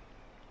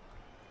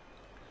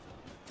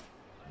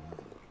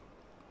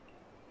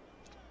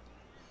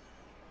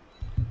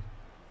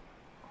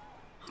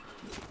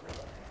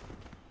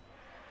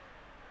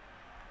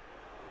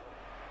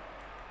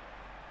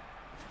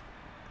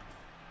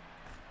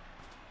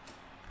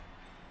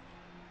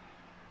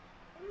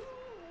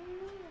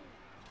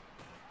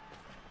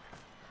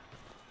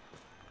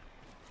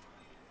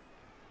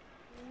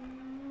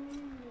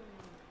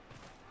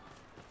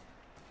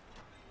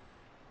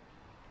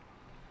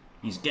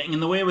 He's getting in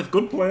the way with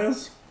good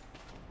players.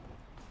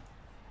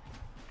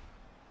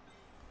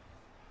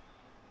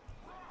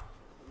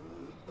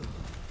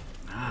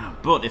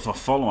 But if I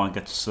follow, I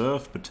get to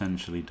surf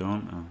potentially,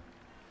 don't I?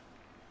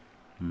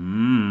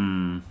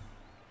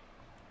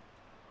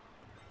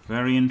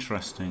 Very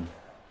interesting.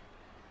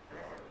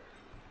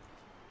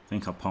 I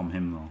think I'll palm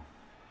him though.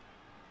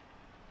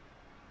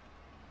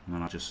 And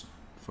then I'll just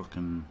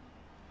fucking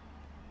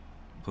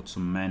put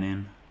some men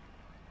in.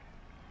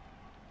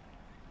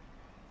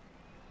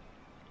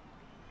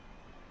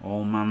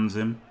 All man's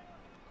him.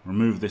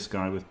 Remove this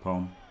guy with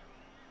palm.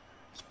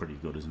 It's pretty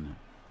good, isn't it?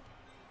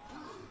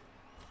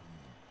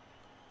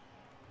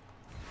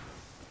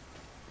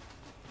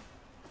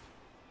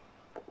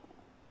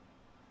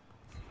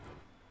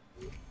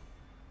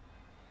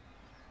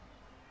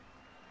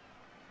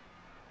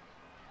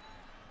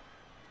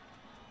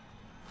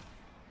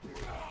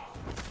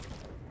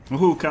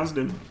 Woohoo, cast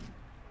him.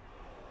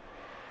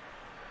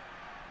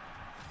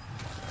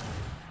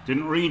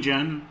 Didn't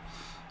regen.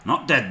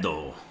 Not dead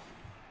though.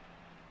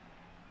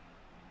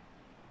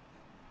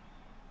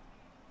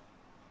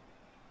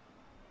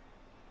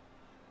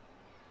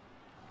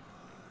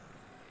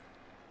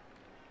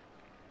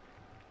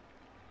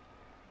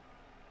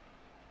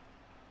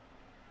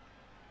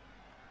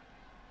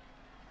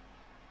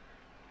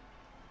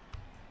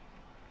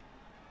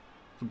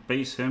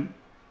 Base him.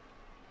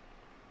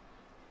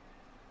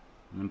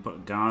 And then put a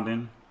guard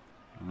in.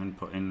 And then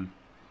put in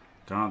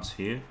guards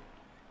here.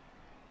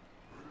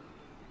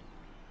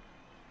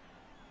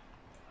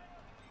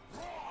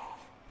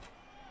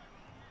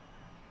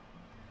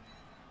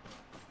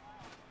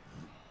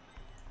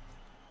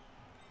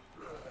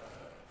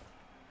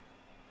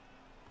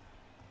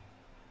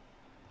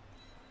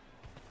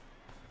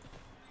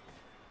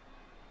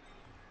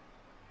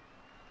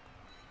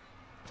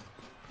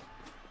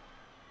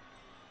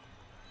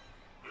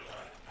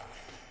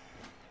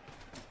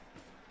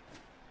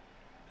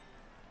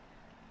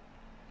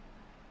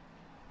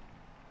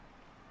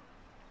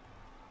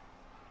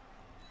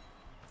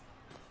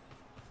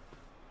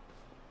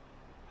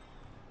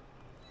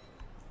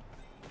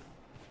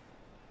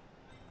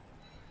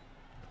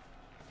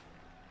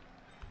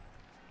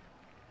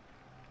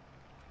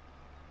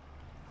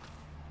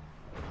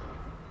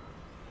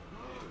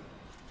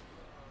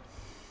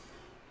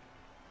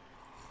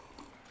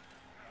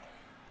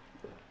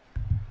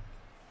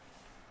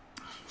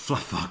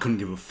 Fluff, I couldn't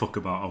give a fuck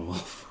about a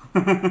wolf.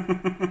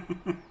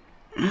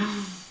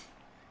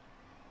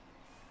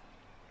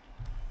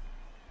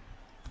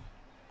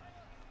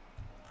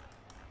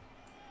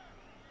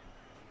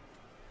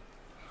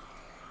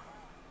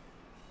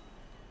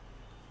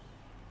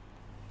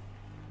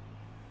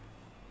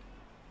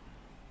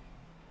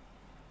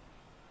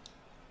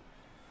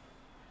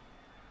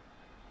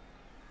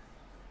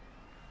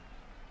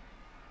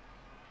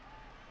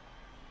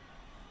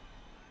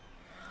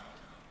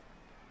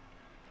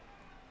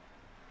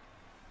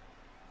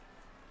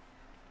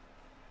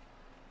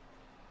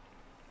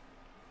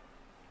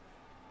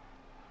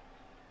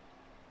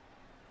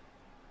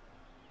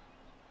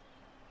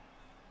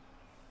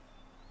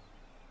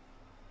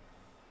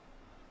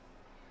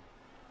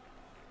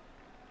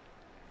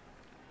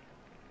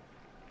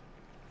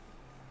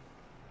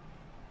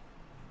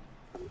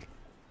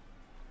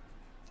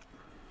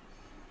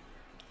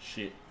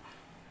 Shit.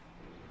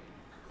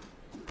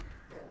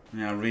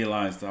 Yeah, I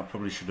realised that I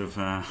probably should have...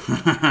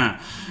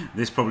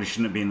 this probably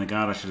shouldn't have been the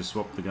guard. I should have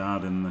swapped the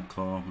guard and the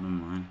claw. Never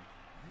mind.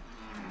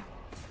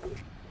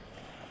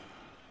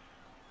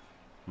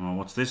 Oh,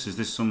 what's this? Is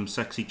this some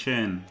sexy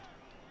chain?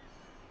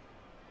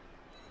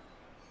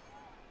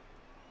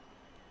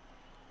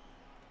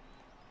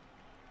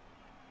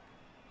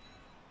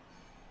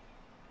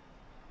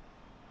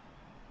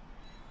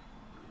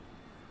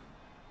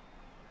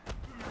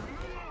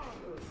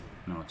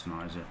 No, it's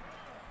not, is it?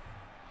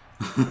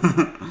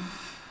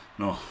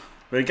 No.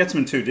 But it gets him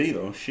in 2D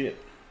though, shit.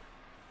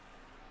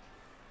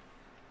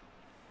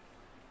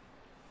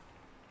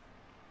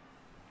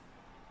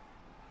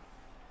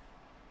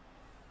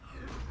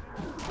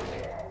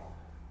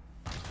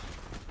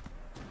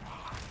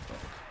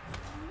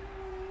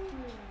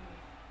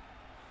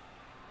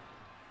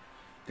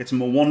 Gets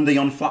him a 1D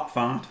on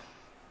Flapfart.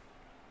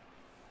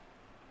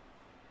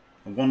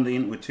 A 1D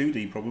into a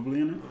 2D probably,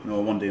 innit? No,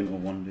 a 1D into a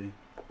 1D.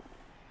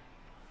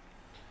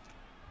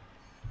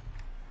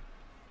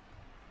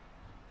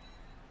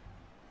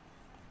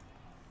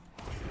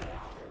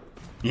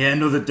 Yeah,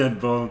 another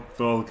dead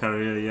ball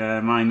carrier.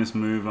 Yeah, minus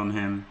move on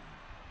him.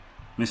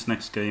 Missed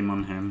next game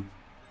on him.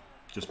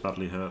 Just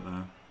badly hurt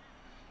there.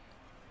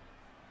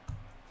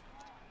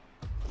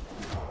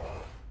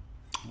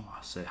 Oh,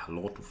 I say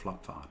hello to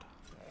Flapfart.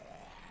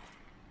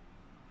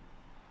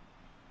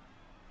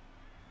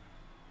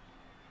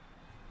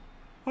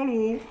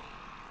 Hello.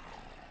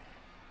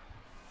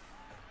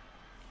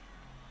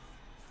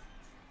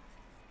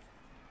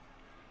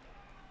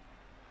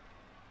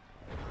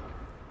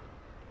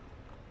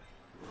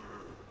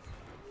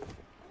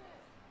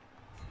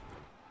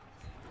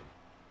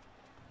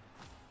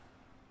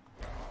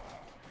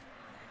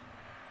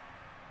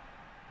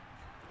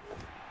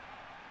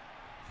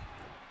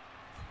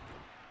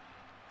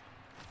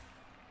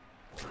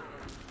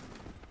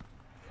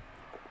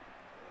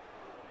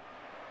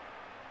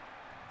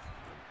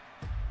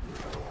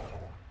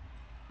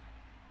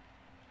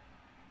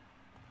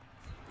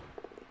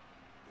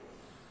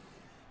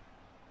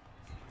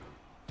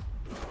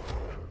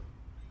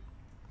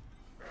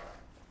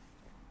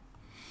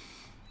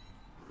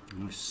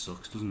 Oh, this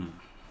sucks, doesn't it?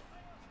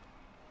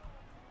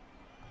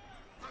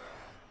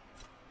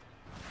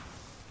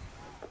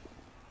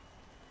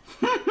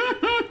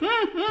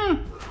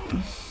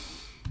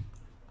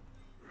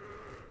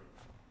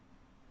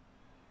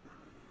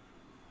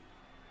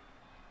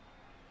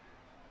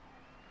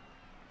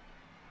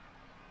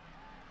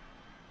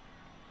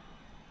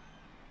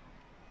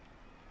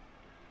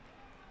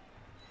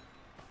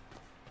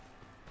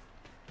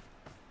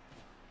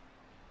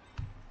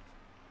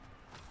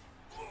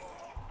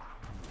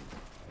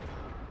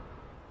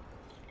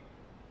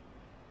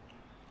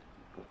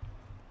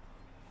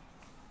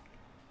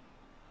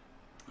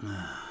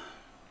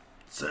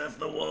 Serve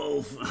the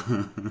wolf!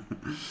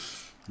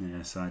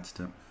 Yeah,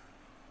 sidestep.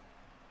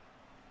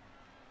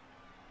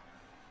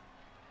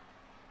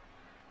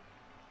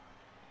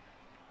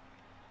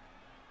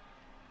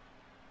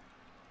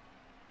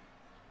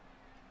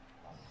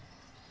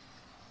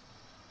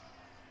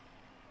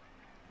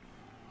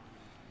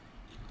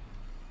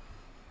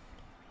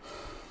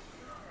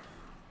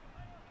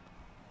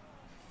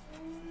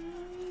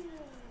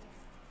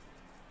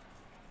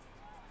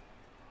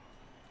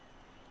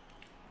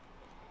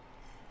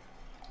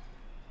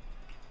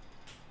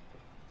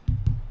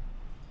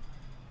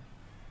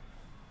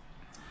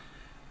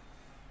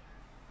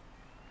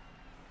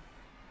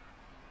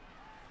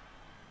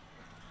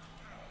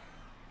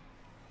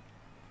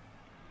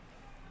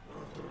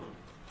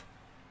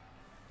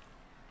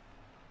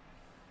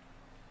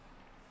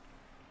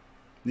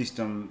 At least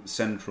I'm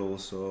central,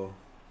 so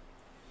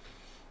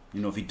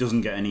you know, if he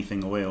doesn't get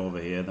anything away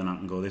over here, then I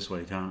can go this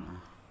way, can't I?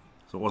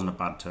 So it wasn't a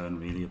bad turn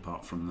really,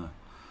 apart from the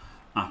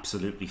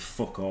absolutely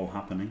fuck all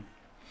happening.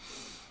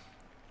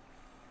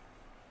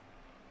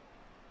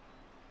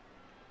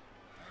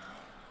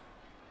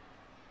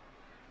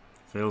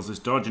 Fails this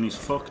dodge and he's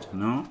fucked.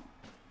 No.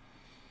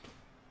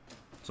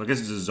 So I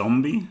guess it's a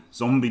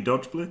zombie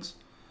dodge blitz.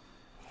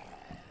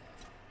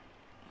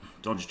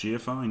 Dodge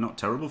GFI, not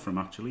terrible for him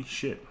actually.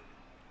 Shit.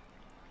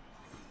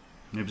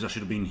 Maybe I should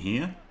have been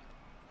here.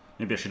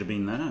 Maybe I should have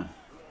been there.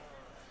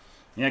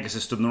 Yeah, I guess I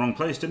stood in the wrong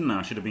place, didn't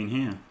I? I should have been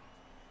here.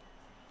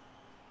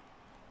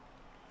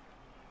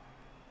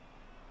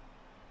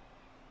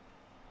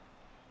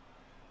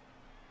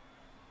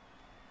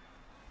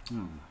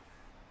 Oh.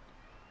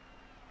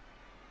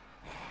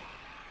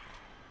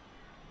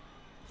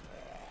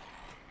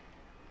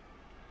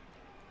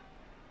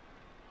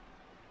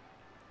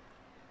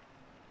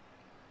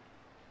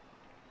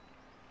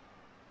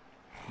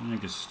 I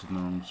guess stood in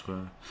the wrong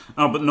square.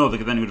 Oh, but no,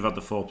 then he would have had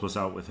the 4+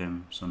 out with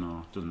him, so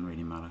no, it doesn't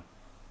really matter.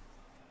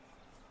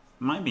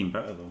 Might have been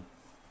better though.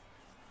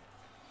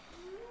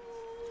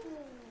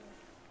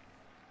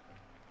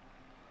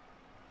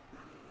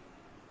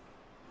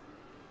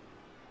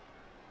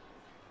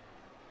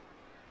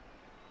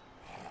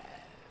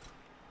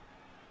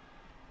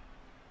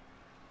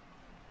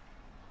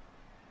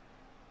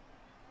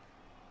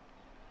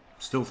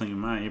 Still think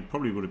it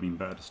probably would have been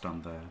better to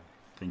stand there,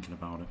 thinking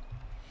about it.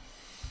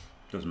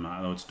 Doesn't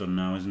matter though, it's done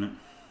now, isn't it?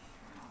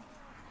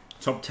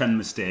 Top 10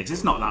 mistakes.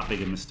 It's not that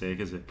big a mistake,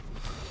 is it?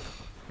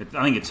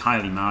 I think it's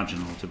highly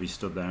marginal to be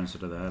stood there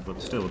instead of there,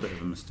 but still a bit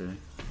of a mistake.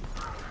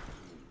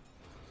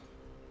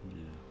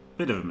 Yeah,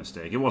 bit of a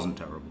mistake. It wasn't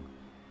terrible.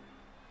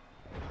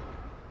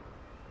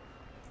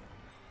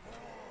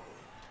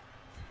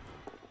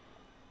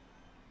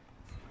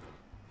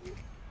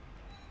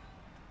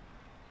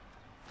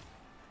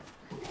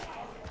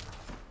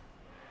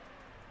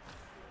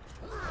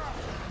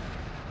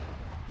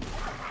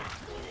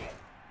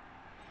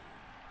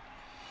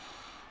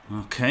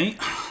 Okay.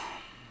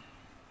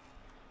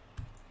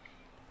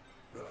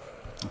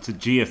 It's a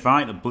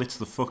GFI to blitz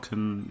the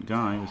fucking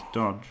guy with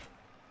dodge.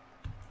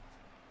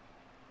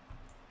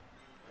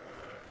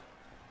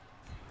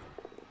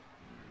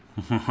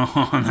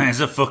 There's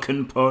a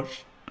fucking push.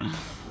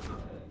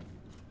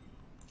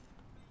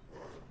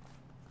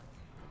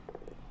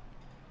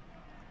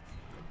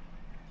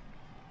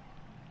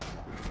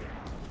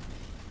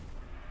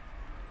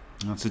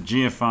 That's a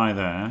GFI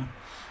there.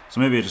 So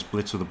maybe I just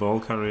blitz with the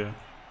ball carrier.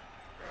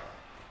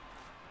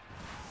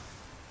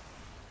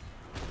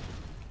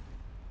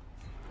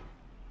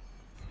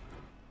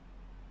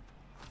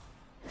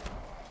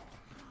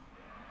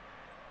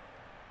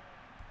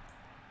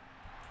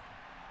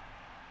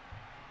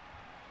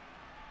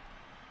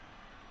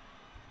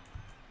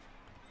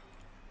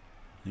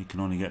 He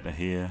can only get to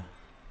here.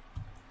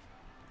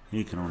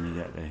 He can only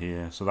get to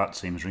here. So that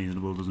seems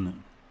reasonable, doesn't it?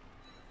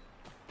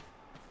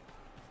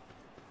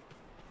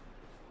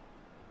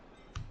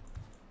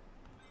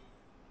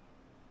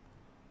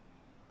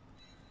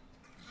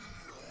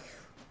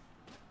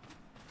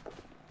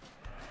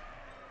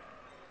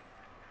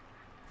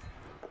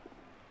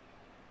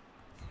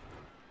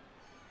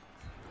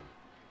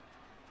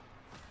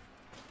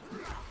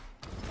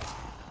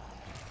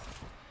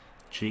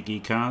 Cheeky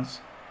cars.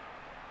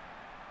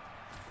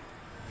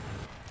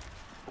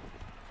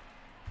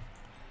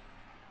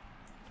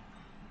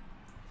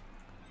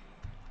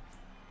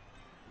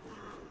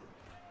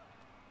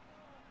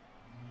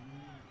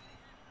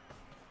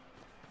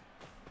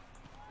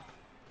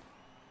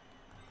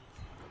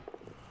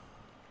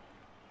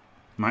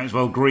 Might as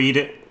well greed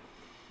it.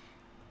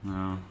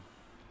 No.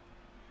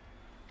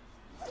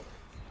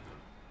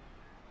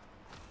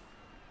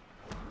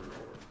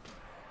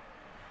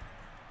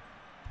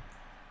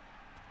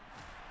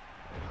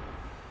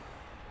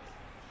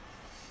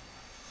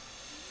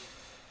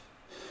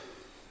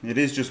 It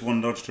is just one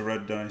dodge to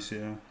red dice,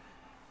 yeah.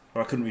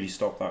 But I couldn't really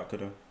stop that,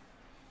 could I?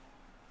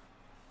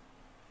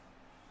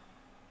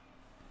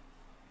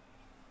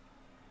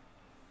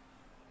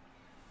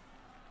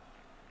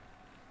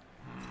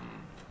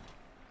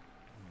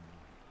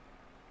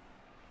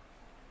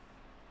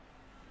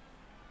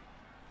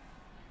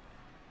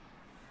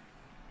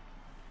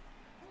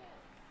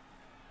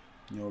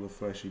 You're the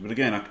fleshy. But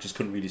again, I just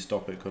couldn't really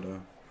stop it, could I?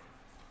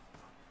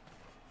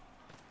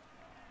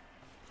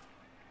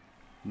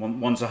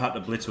 Once I had to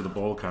blitz with a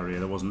ball carrier,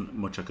 there wasn't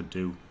much I could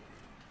do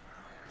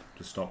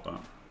to stop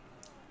that.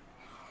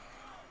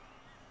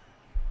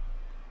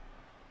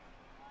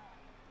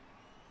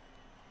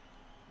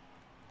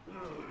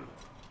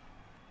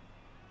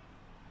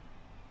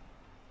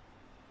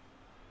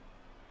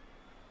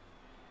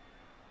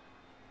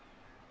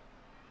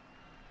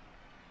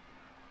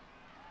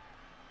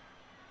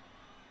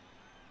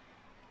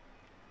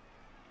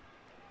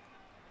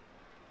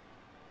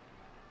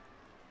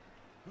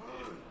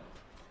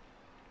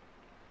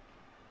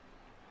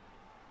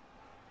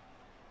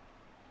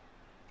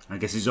 I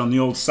guess he's on the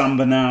old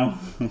samba now,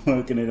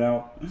 working it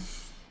out.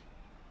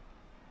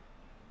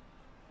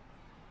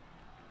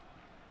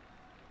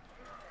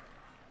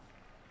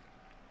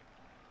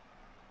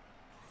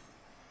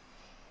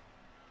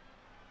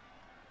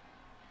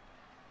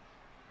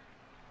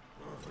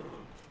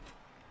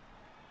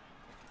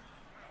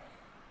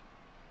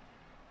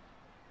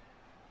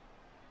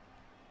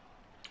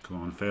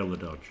 Come on, fail the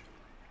dodge.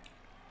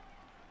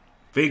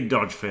 Big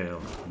dodge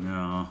fail.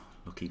 No,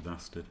 lucky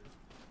bastard.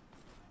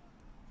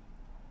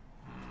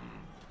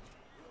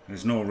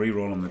 There's no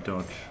reroll on the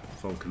dodge.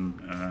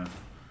 Falcon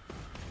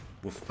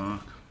woof back.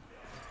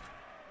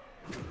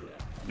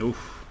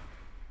 Oof.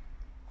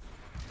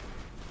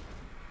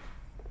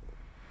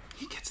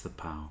 He gets the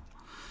pow.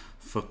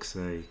 Fuck's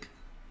sake.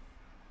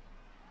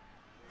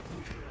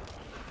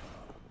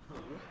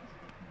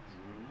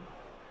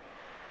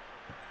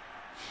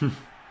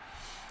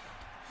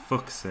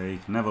 Fuck's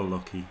sake. Never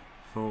lucky.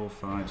 4,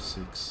 5,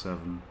 6,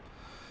 7.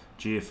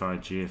 GFI,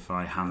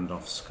 GFI,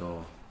 handoff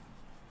score.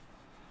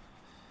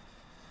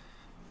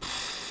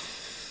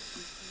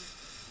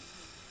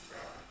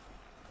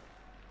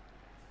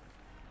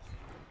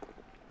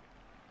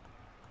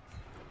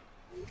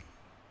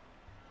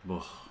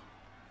 Ugh.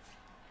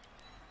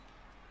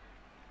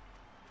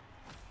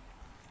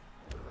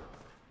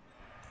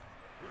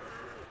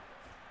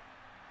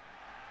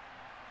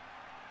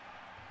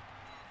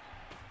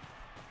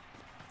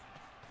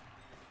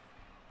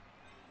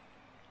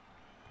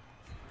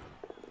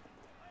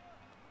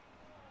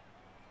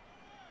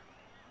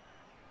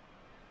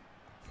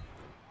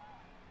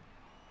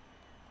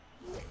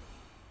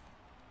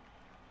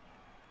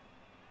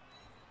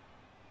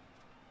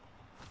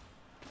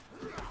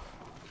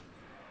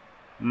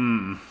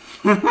 Hmm.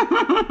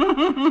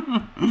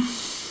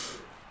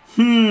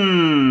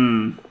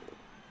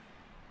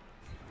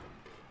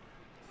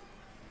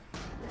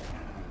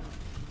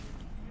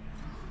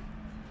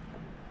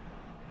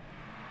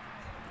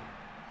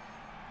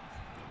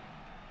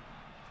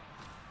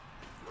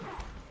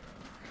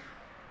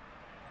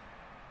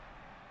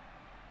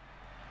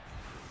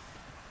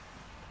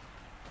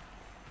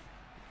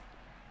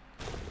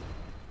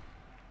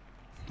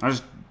 I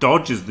just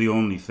dodge is the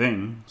only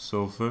thing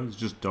so far. It's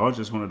just dodge. I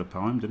just wanted to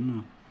power him,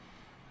 didn't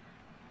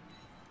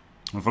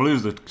I? If I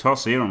lose the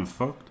toss here, I'm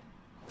fucked.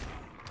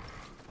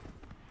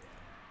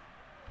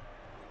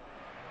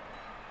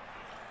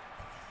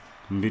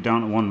 Can be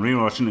down to one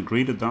reel. I shouldn't have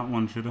greeted that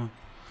one, should I?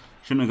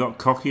 Shouldn't have got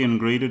cocky and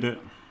greeted it.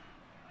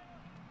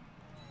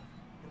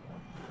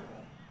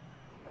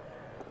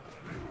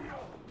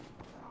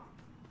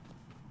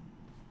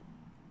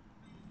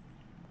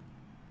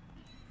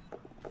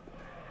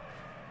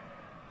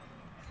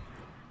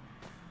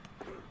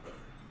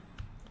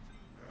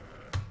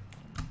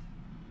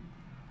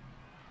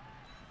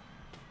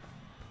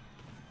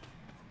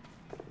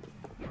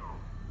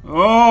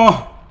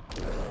 Oh!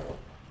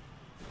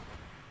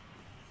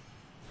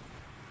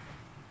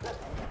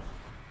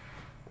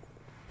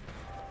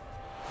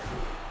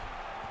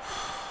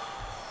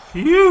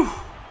 Phew!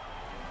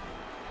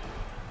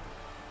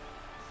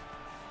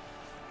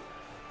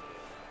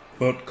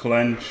 Butt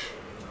clench.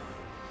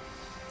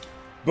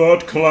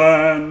 Butt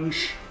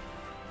clench.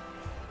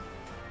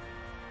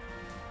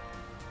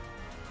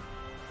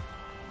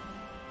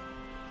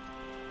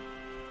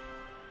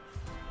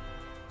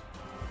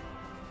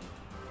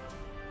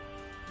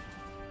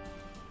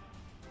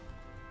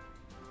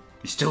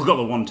 He's still got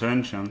the one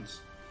turn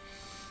chance.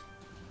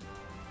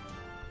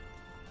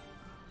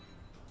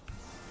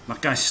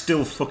 That guy's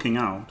still fucking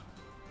out.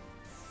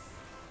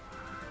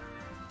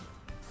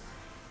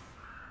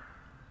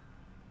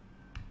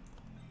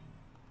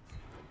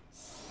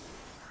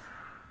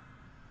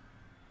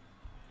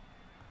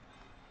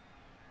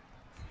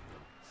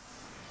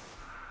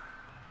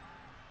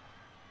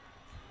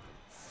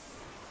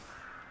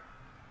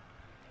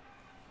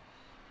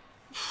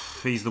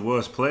 He's the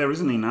worst player,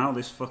 isn't he now,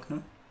 this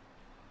fucker?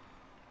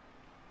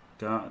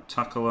 Got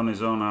tackle on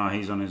his own. Ah,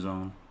 he's on his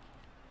own.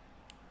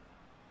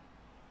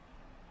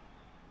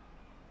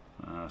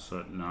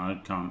 So no, I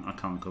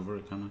can't cover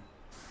it, can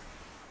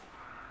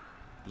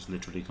I? Just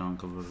literally can't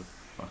cover it.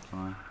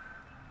 Backline.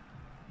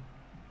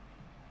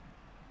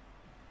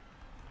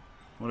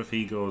 What if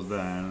he goes there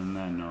and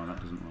then no, that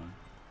doesn't work.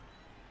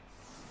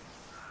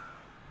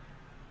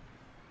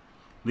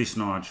 At least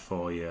no edge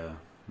 4, yeah.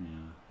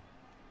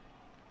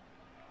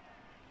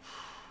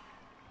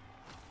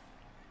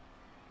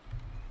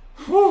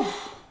 Whew.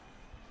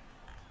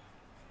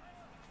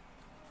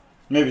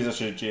 Maybe I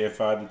should have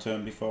GFI'd the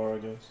turn before, I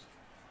guess.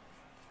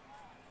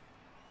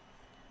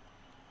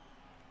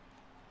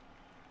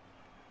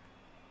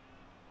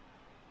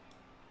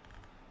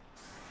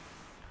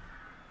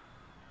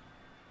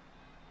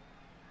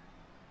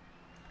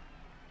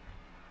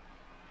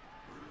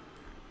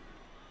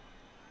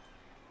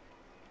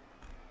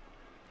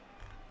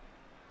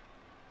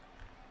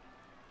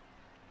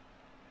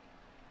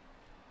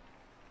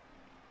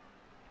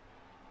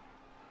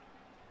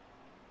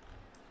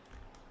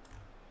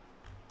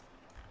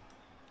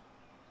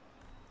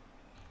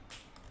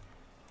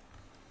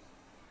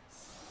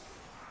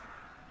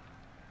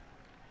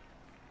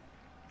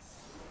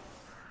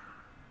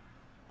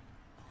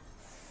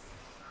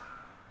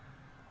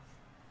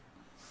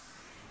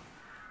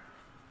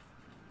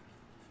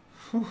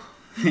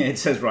 It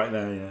says right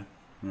there,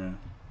 yeah.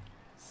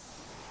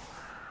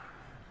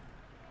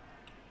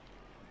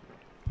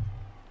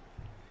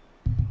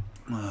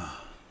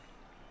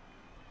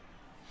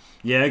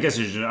 Yeah, I guess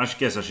I should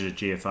have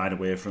GFI'd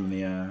away from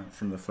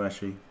the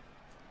fleshy.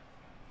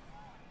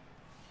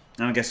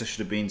 And I guess I should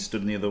have been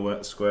stood in the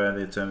other square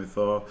the turn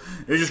before.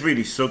 It just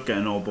really sucked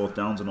getting all both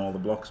downs on all the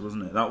blocks,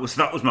 wasn't it? That was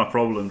my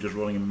problem, just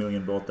rolling a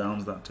million both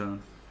downs that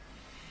turn.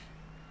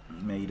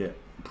 It made it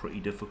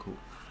pretty difficult.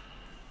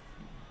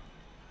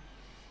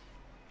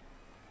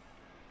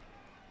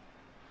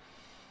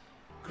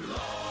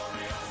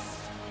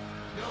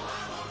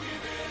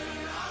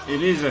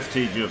 It is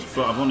FT just,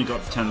 but I've only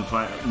got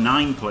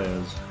 9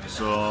 players,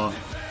 so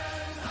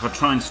if I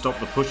try and stop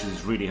the pushes,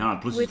 it's really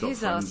hard. Plus, with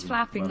his ass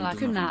flapping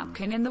like a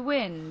napkin in the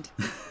wind.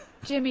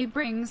 Jimmy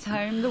brings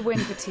home the win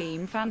for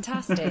Team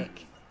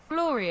Fantastic.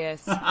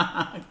 Glorious.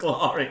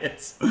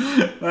 Glorious.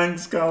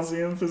 Thanks,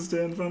 Calcium, for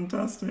staying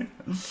fantastic.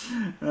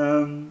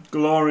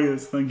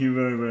 Glorious. Thank you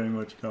very, very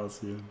much,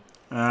 Calcium.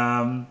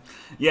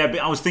 Yeah, but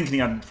I was thinking he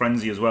had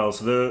Frenzy as well.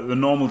 So the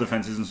normal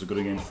defense isn't so good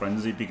against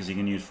Frenzy because he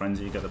can use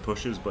Frenzy to get the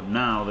pushes. But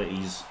now that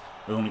he's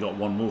only got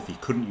one wolf, he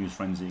couldn't use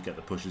Frenzy to get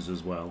the pushes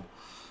as well.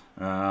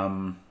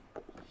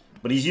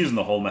 But he's using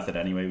the whole method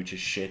anyway, which is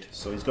shit.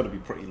 So he's got to be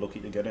pretty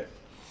lucky to get it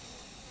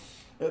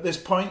at this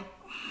point.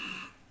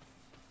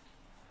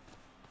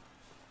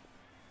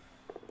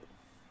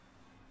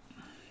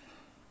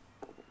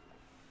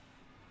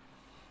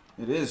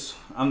 It is.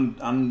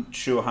 And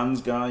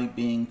Sure-Hands guy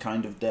being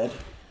kind of dead.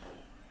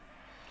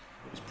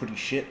 It's pretty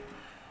shit.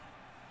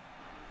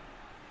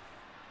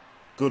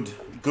 Good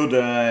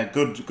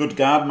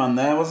guard man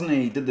there, wasn't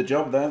he? He did the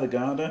job there, the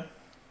guarder.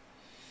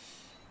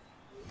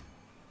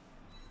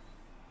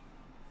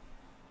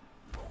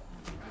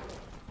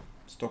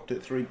 Stopped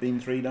it 3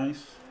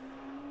 dice.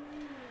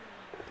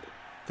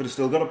 Could have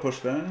still got a push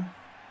there,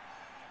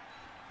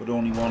 but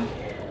only one.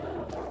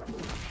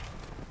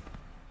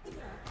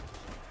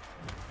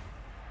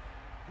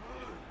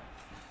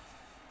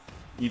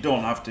 You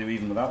don't have to,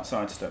 even without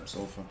sidestep,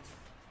 Sulfur.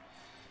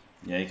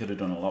 Yeah, he could have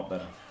done a lot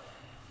better.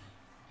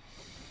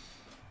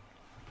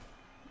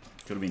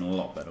 Could have been a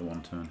lot better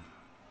one turn.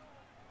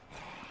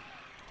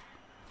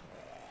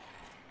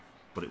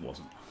 But it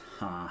wasn't.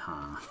 Ha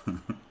ha.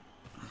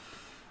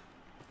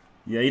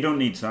 Yeah, you don't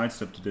need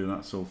sidestep to do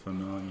that, Sulfur.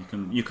 No,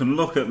 you can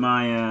look at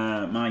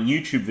my my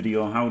YouTube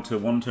video how to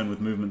one turn with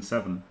movement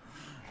 7,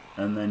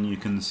 and then you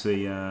can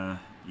see me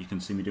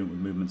doing it with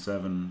movement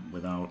 7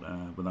 without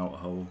a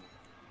hole.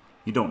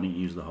 You don't need to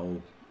use the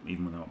hole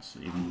even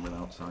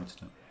without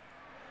sidestep.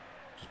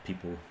 Just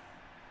people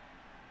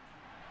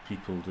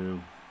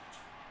do.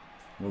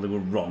 Well, they were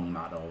wrong,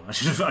 that all. I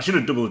should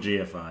have double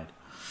GFI'd.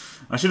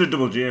 I should have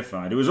double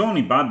GFI'd. It was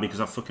only bad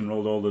because I fucking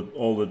rolled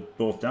all the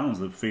both downs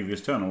the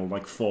previous turn. I rolled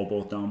like 4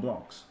 both down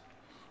blocks,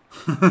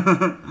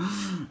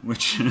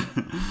 which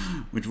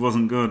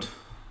wasn't good.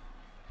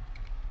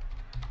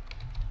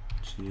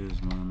 Cheers,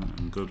 man,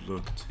 and good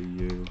luck to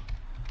you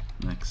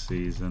next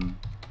season.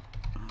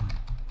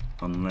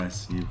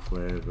 Unless you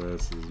play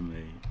versus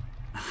me.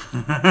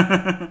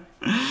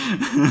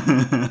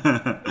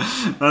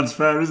 That's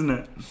fair, isn't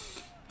it?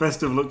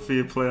 Best of luck for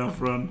your playoff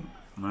run.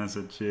 And I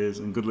said cheers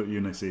and good luck to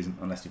you next season,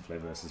 unless you play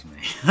versus me.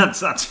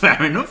 That's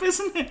fair enough,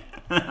 isn't it?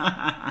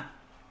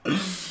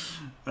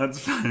 That's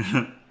fair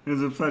enough. It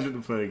was a pleasure to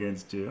play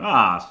against you.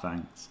 Ah,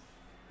 thanks.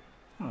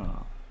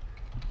 Ah.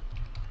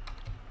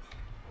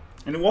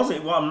 And it was.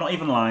 Well, I'm not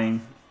even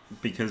lying,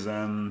 because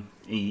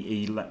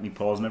he let me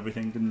pause and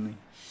everything, didn't he?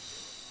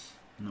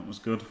 And that was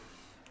good.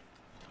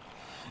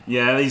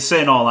 Yeah, he's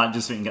saying all that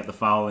just so he can get the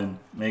foul in,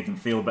 make him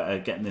feel better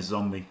getting this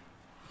zombie.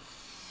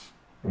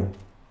 There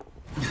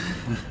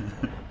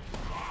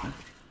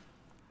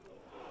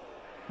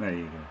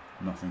you go.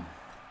 Nothing.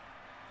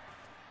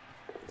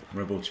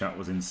 Rebel chat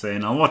was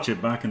insane. I'll watch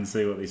it back and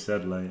see what they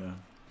said later.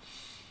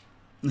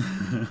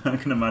 I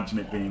can imagine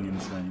it being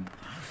insane.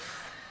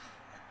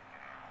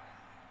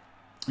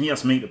 He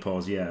asked me to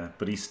pause, yeah,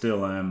 but he still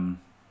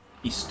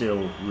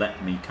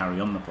let me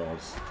carry on the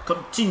pause.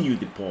 Continue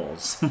the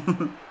pause.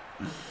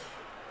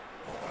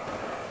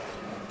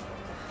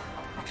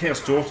 Chaos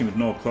Talking with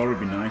no claw would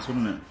be nice,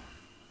 wouldn't it?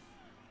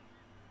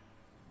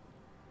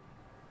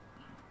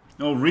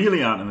 Oh,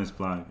 really, Artemis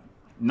Plague?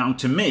 Now,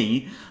 to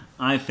me,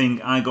 I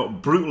think I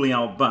got brutally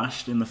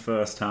outbashed in the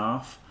first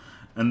half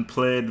and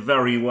played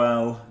very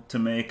well to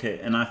make it.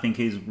 And I think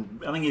his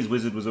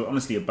wizard was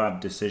honestly a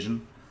bad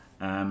decision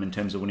in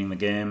terms of winning the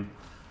game.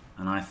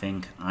 And I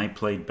think I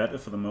played better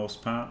for the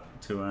most part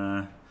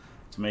to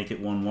make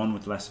it 1-1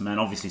 with less men.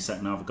 Obviously,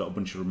 second half, I've got a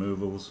bunch of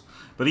removals.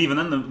 But even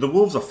then, the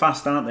Wolves are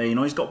fast, aren't they? You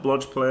know, he's got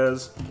blodge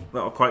players that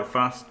are quite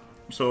fast.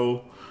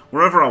 So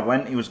wherever I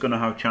went, he was going to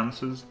have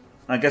chances.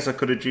 I guess I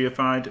could have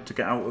GFI'd to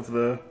get out of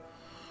the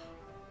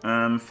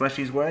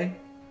Fleshy's way.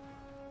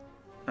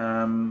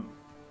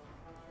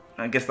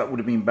 I guess that would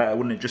have been better,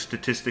 wouldn't it? Just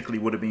statistically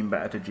would have been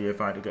better to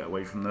GFI to get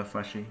away from the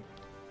Fleshy.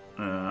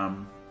 But,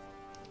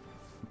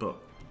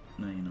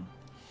 no, you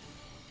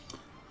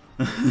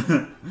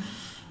know.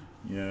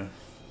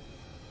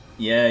 Yeah.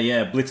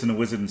 Yeah, Blitz and a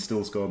Wizard and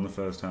still scored in the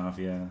first half,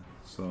 yeah.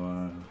 So,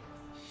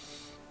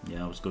 yeah,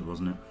 that was good,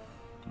 wasn't it?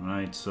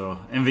 Right, so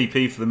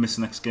MVP for the miss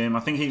next game.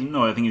 I think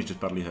he's just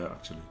badly hurt,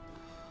 actually.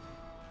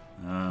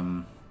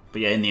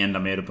 But yeah, in the end, I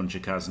made a bunch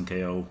of Kaz and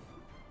KO.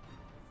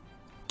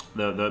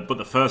 But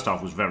the first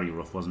half was very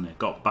rough, wasn't it?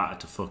 Got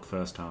battered to fuck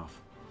first half.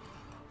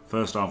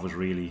 First half was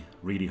really,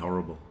 really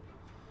horrible.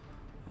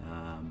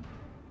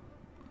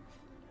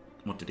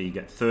 What did he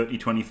get? 30,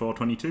 24,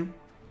 22?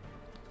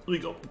 We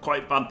got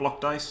quite bad block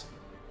dice.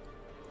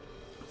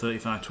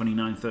 35,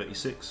 29,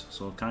 36.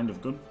 So kind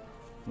of good.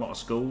 A lot of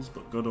skulls,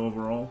 but good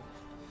overall.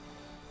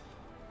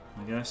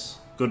 I guess.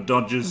 Good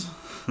dodges.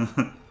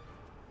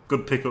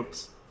 Good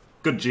pickups.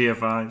 Good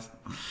GFIs.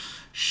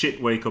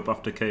 Shit wake up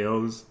after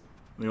KOs.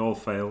 They all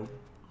failed.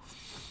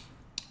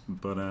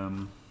 But,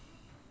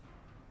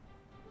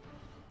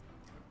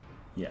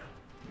 yeah.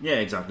 Yeah,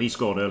 exactly. He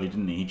scored early,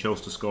 didn't he? He chose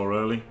to score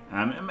early.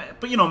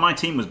 But, you know, my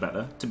team was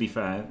better, to be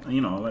fair.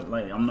 You know,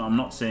 I'm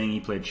not saying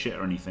he played shit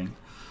or anything.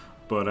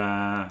 But,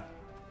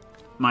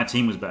 my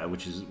team was better,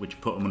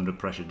 which put him under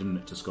pressure, didn't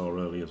it, to score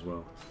early as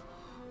well.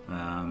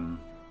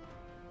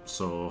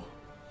 So,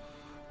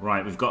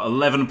 right, we've got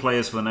 11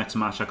 players for the next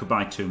match. I could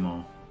buy 2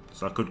 more,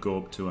 so I could go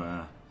up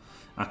to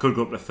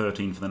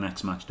 13 for the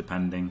next match,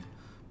 depending.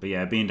 But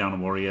yeah, being down a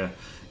warrior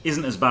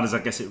isn't as bad as I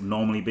guess it would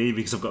normally be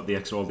because I've got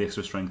all the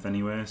extra strength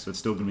anyway. So it's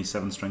still going to be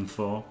 7 strength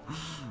 4.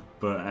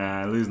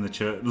 But losing the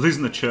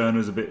churner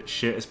is a bit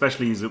shit,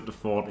 especially he's up to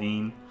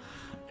 14.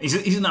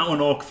 He's now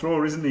an orc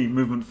thrower, isn't he?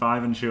 Movement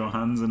 5 and sure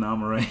hands and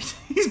armor 8.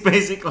 He's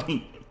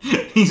basically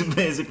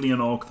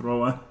an orc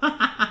thrower.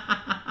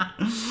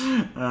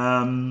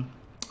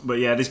 But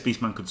yeah, this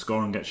beastman could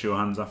score and get sure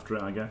hands after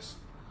it, I guess.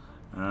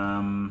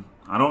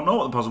 I don't know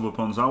what the possible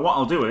opponents are. What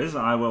I'll do is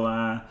I will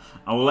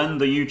end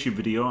the YouTube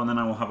video and then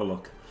I will have a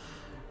look.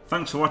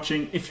 Thanks for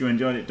watching. If you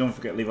enjoyed it, don't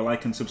forget to leave a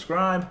like and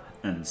subscribe,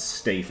 and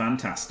stay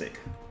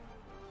fantastic.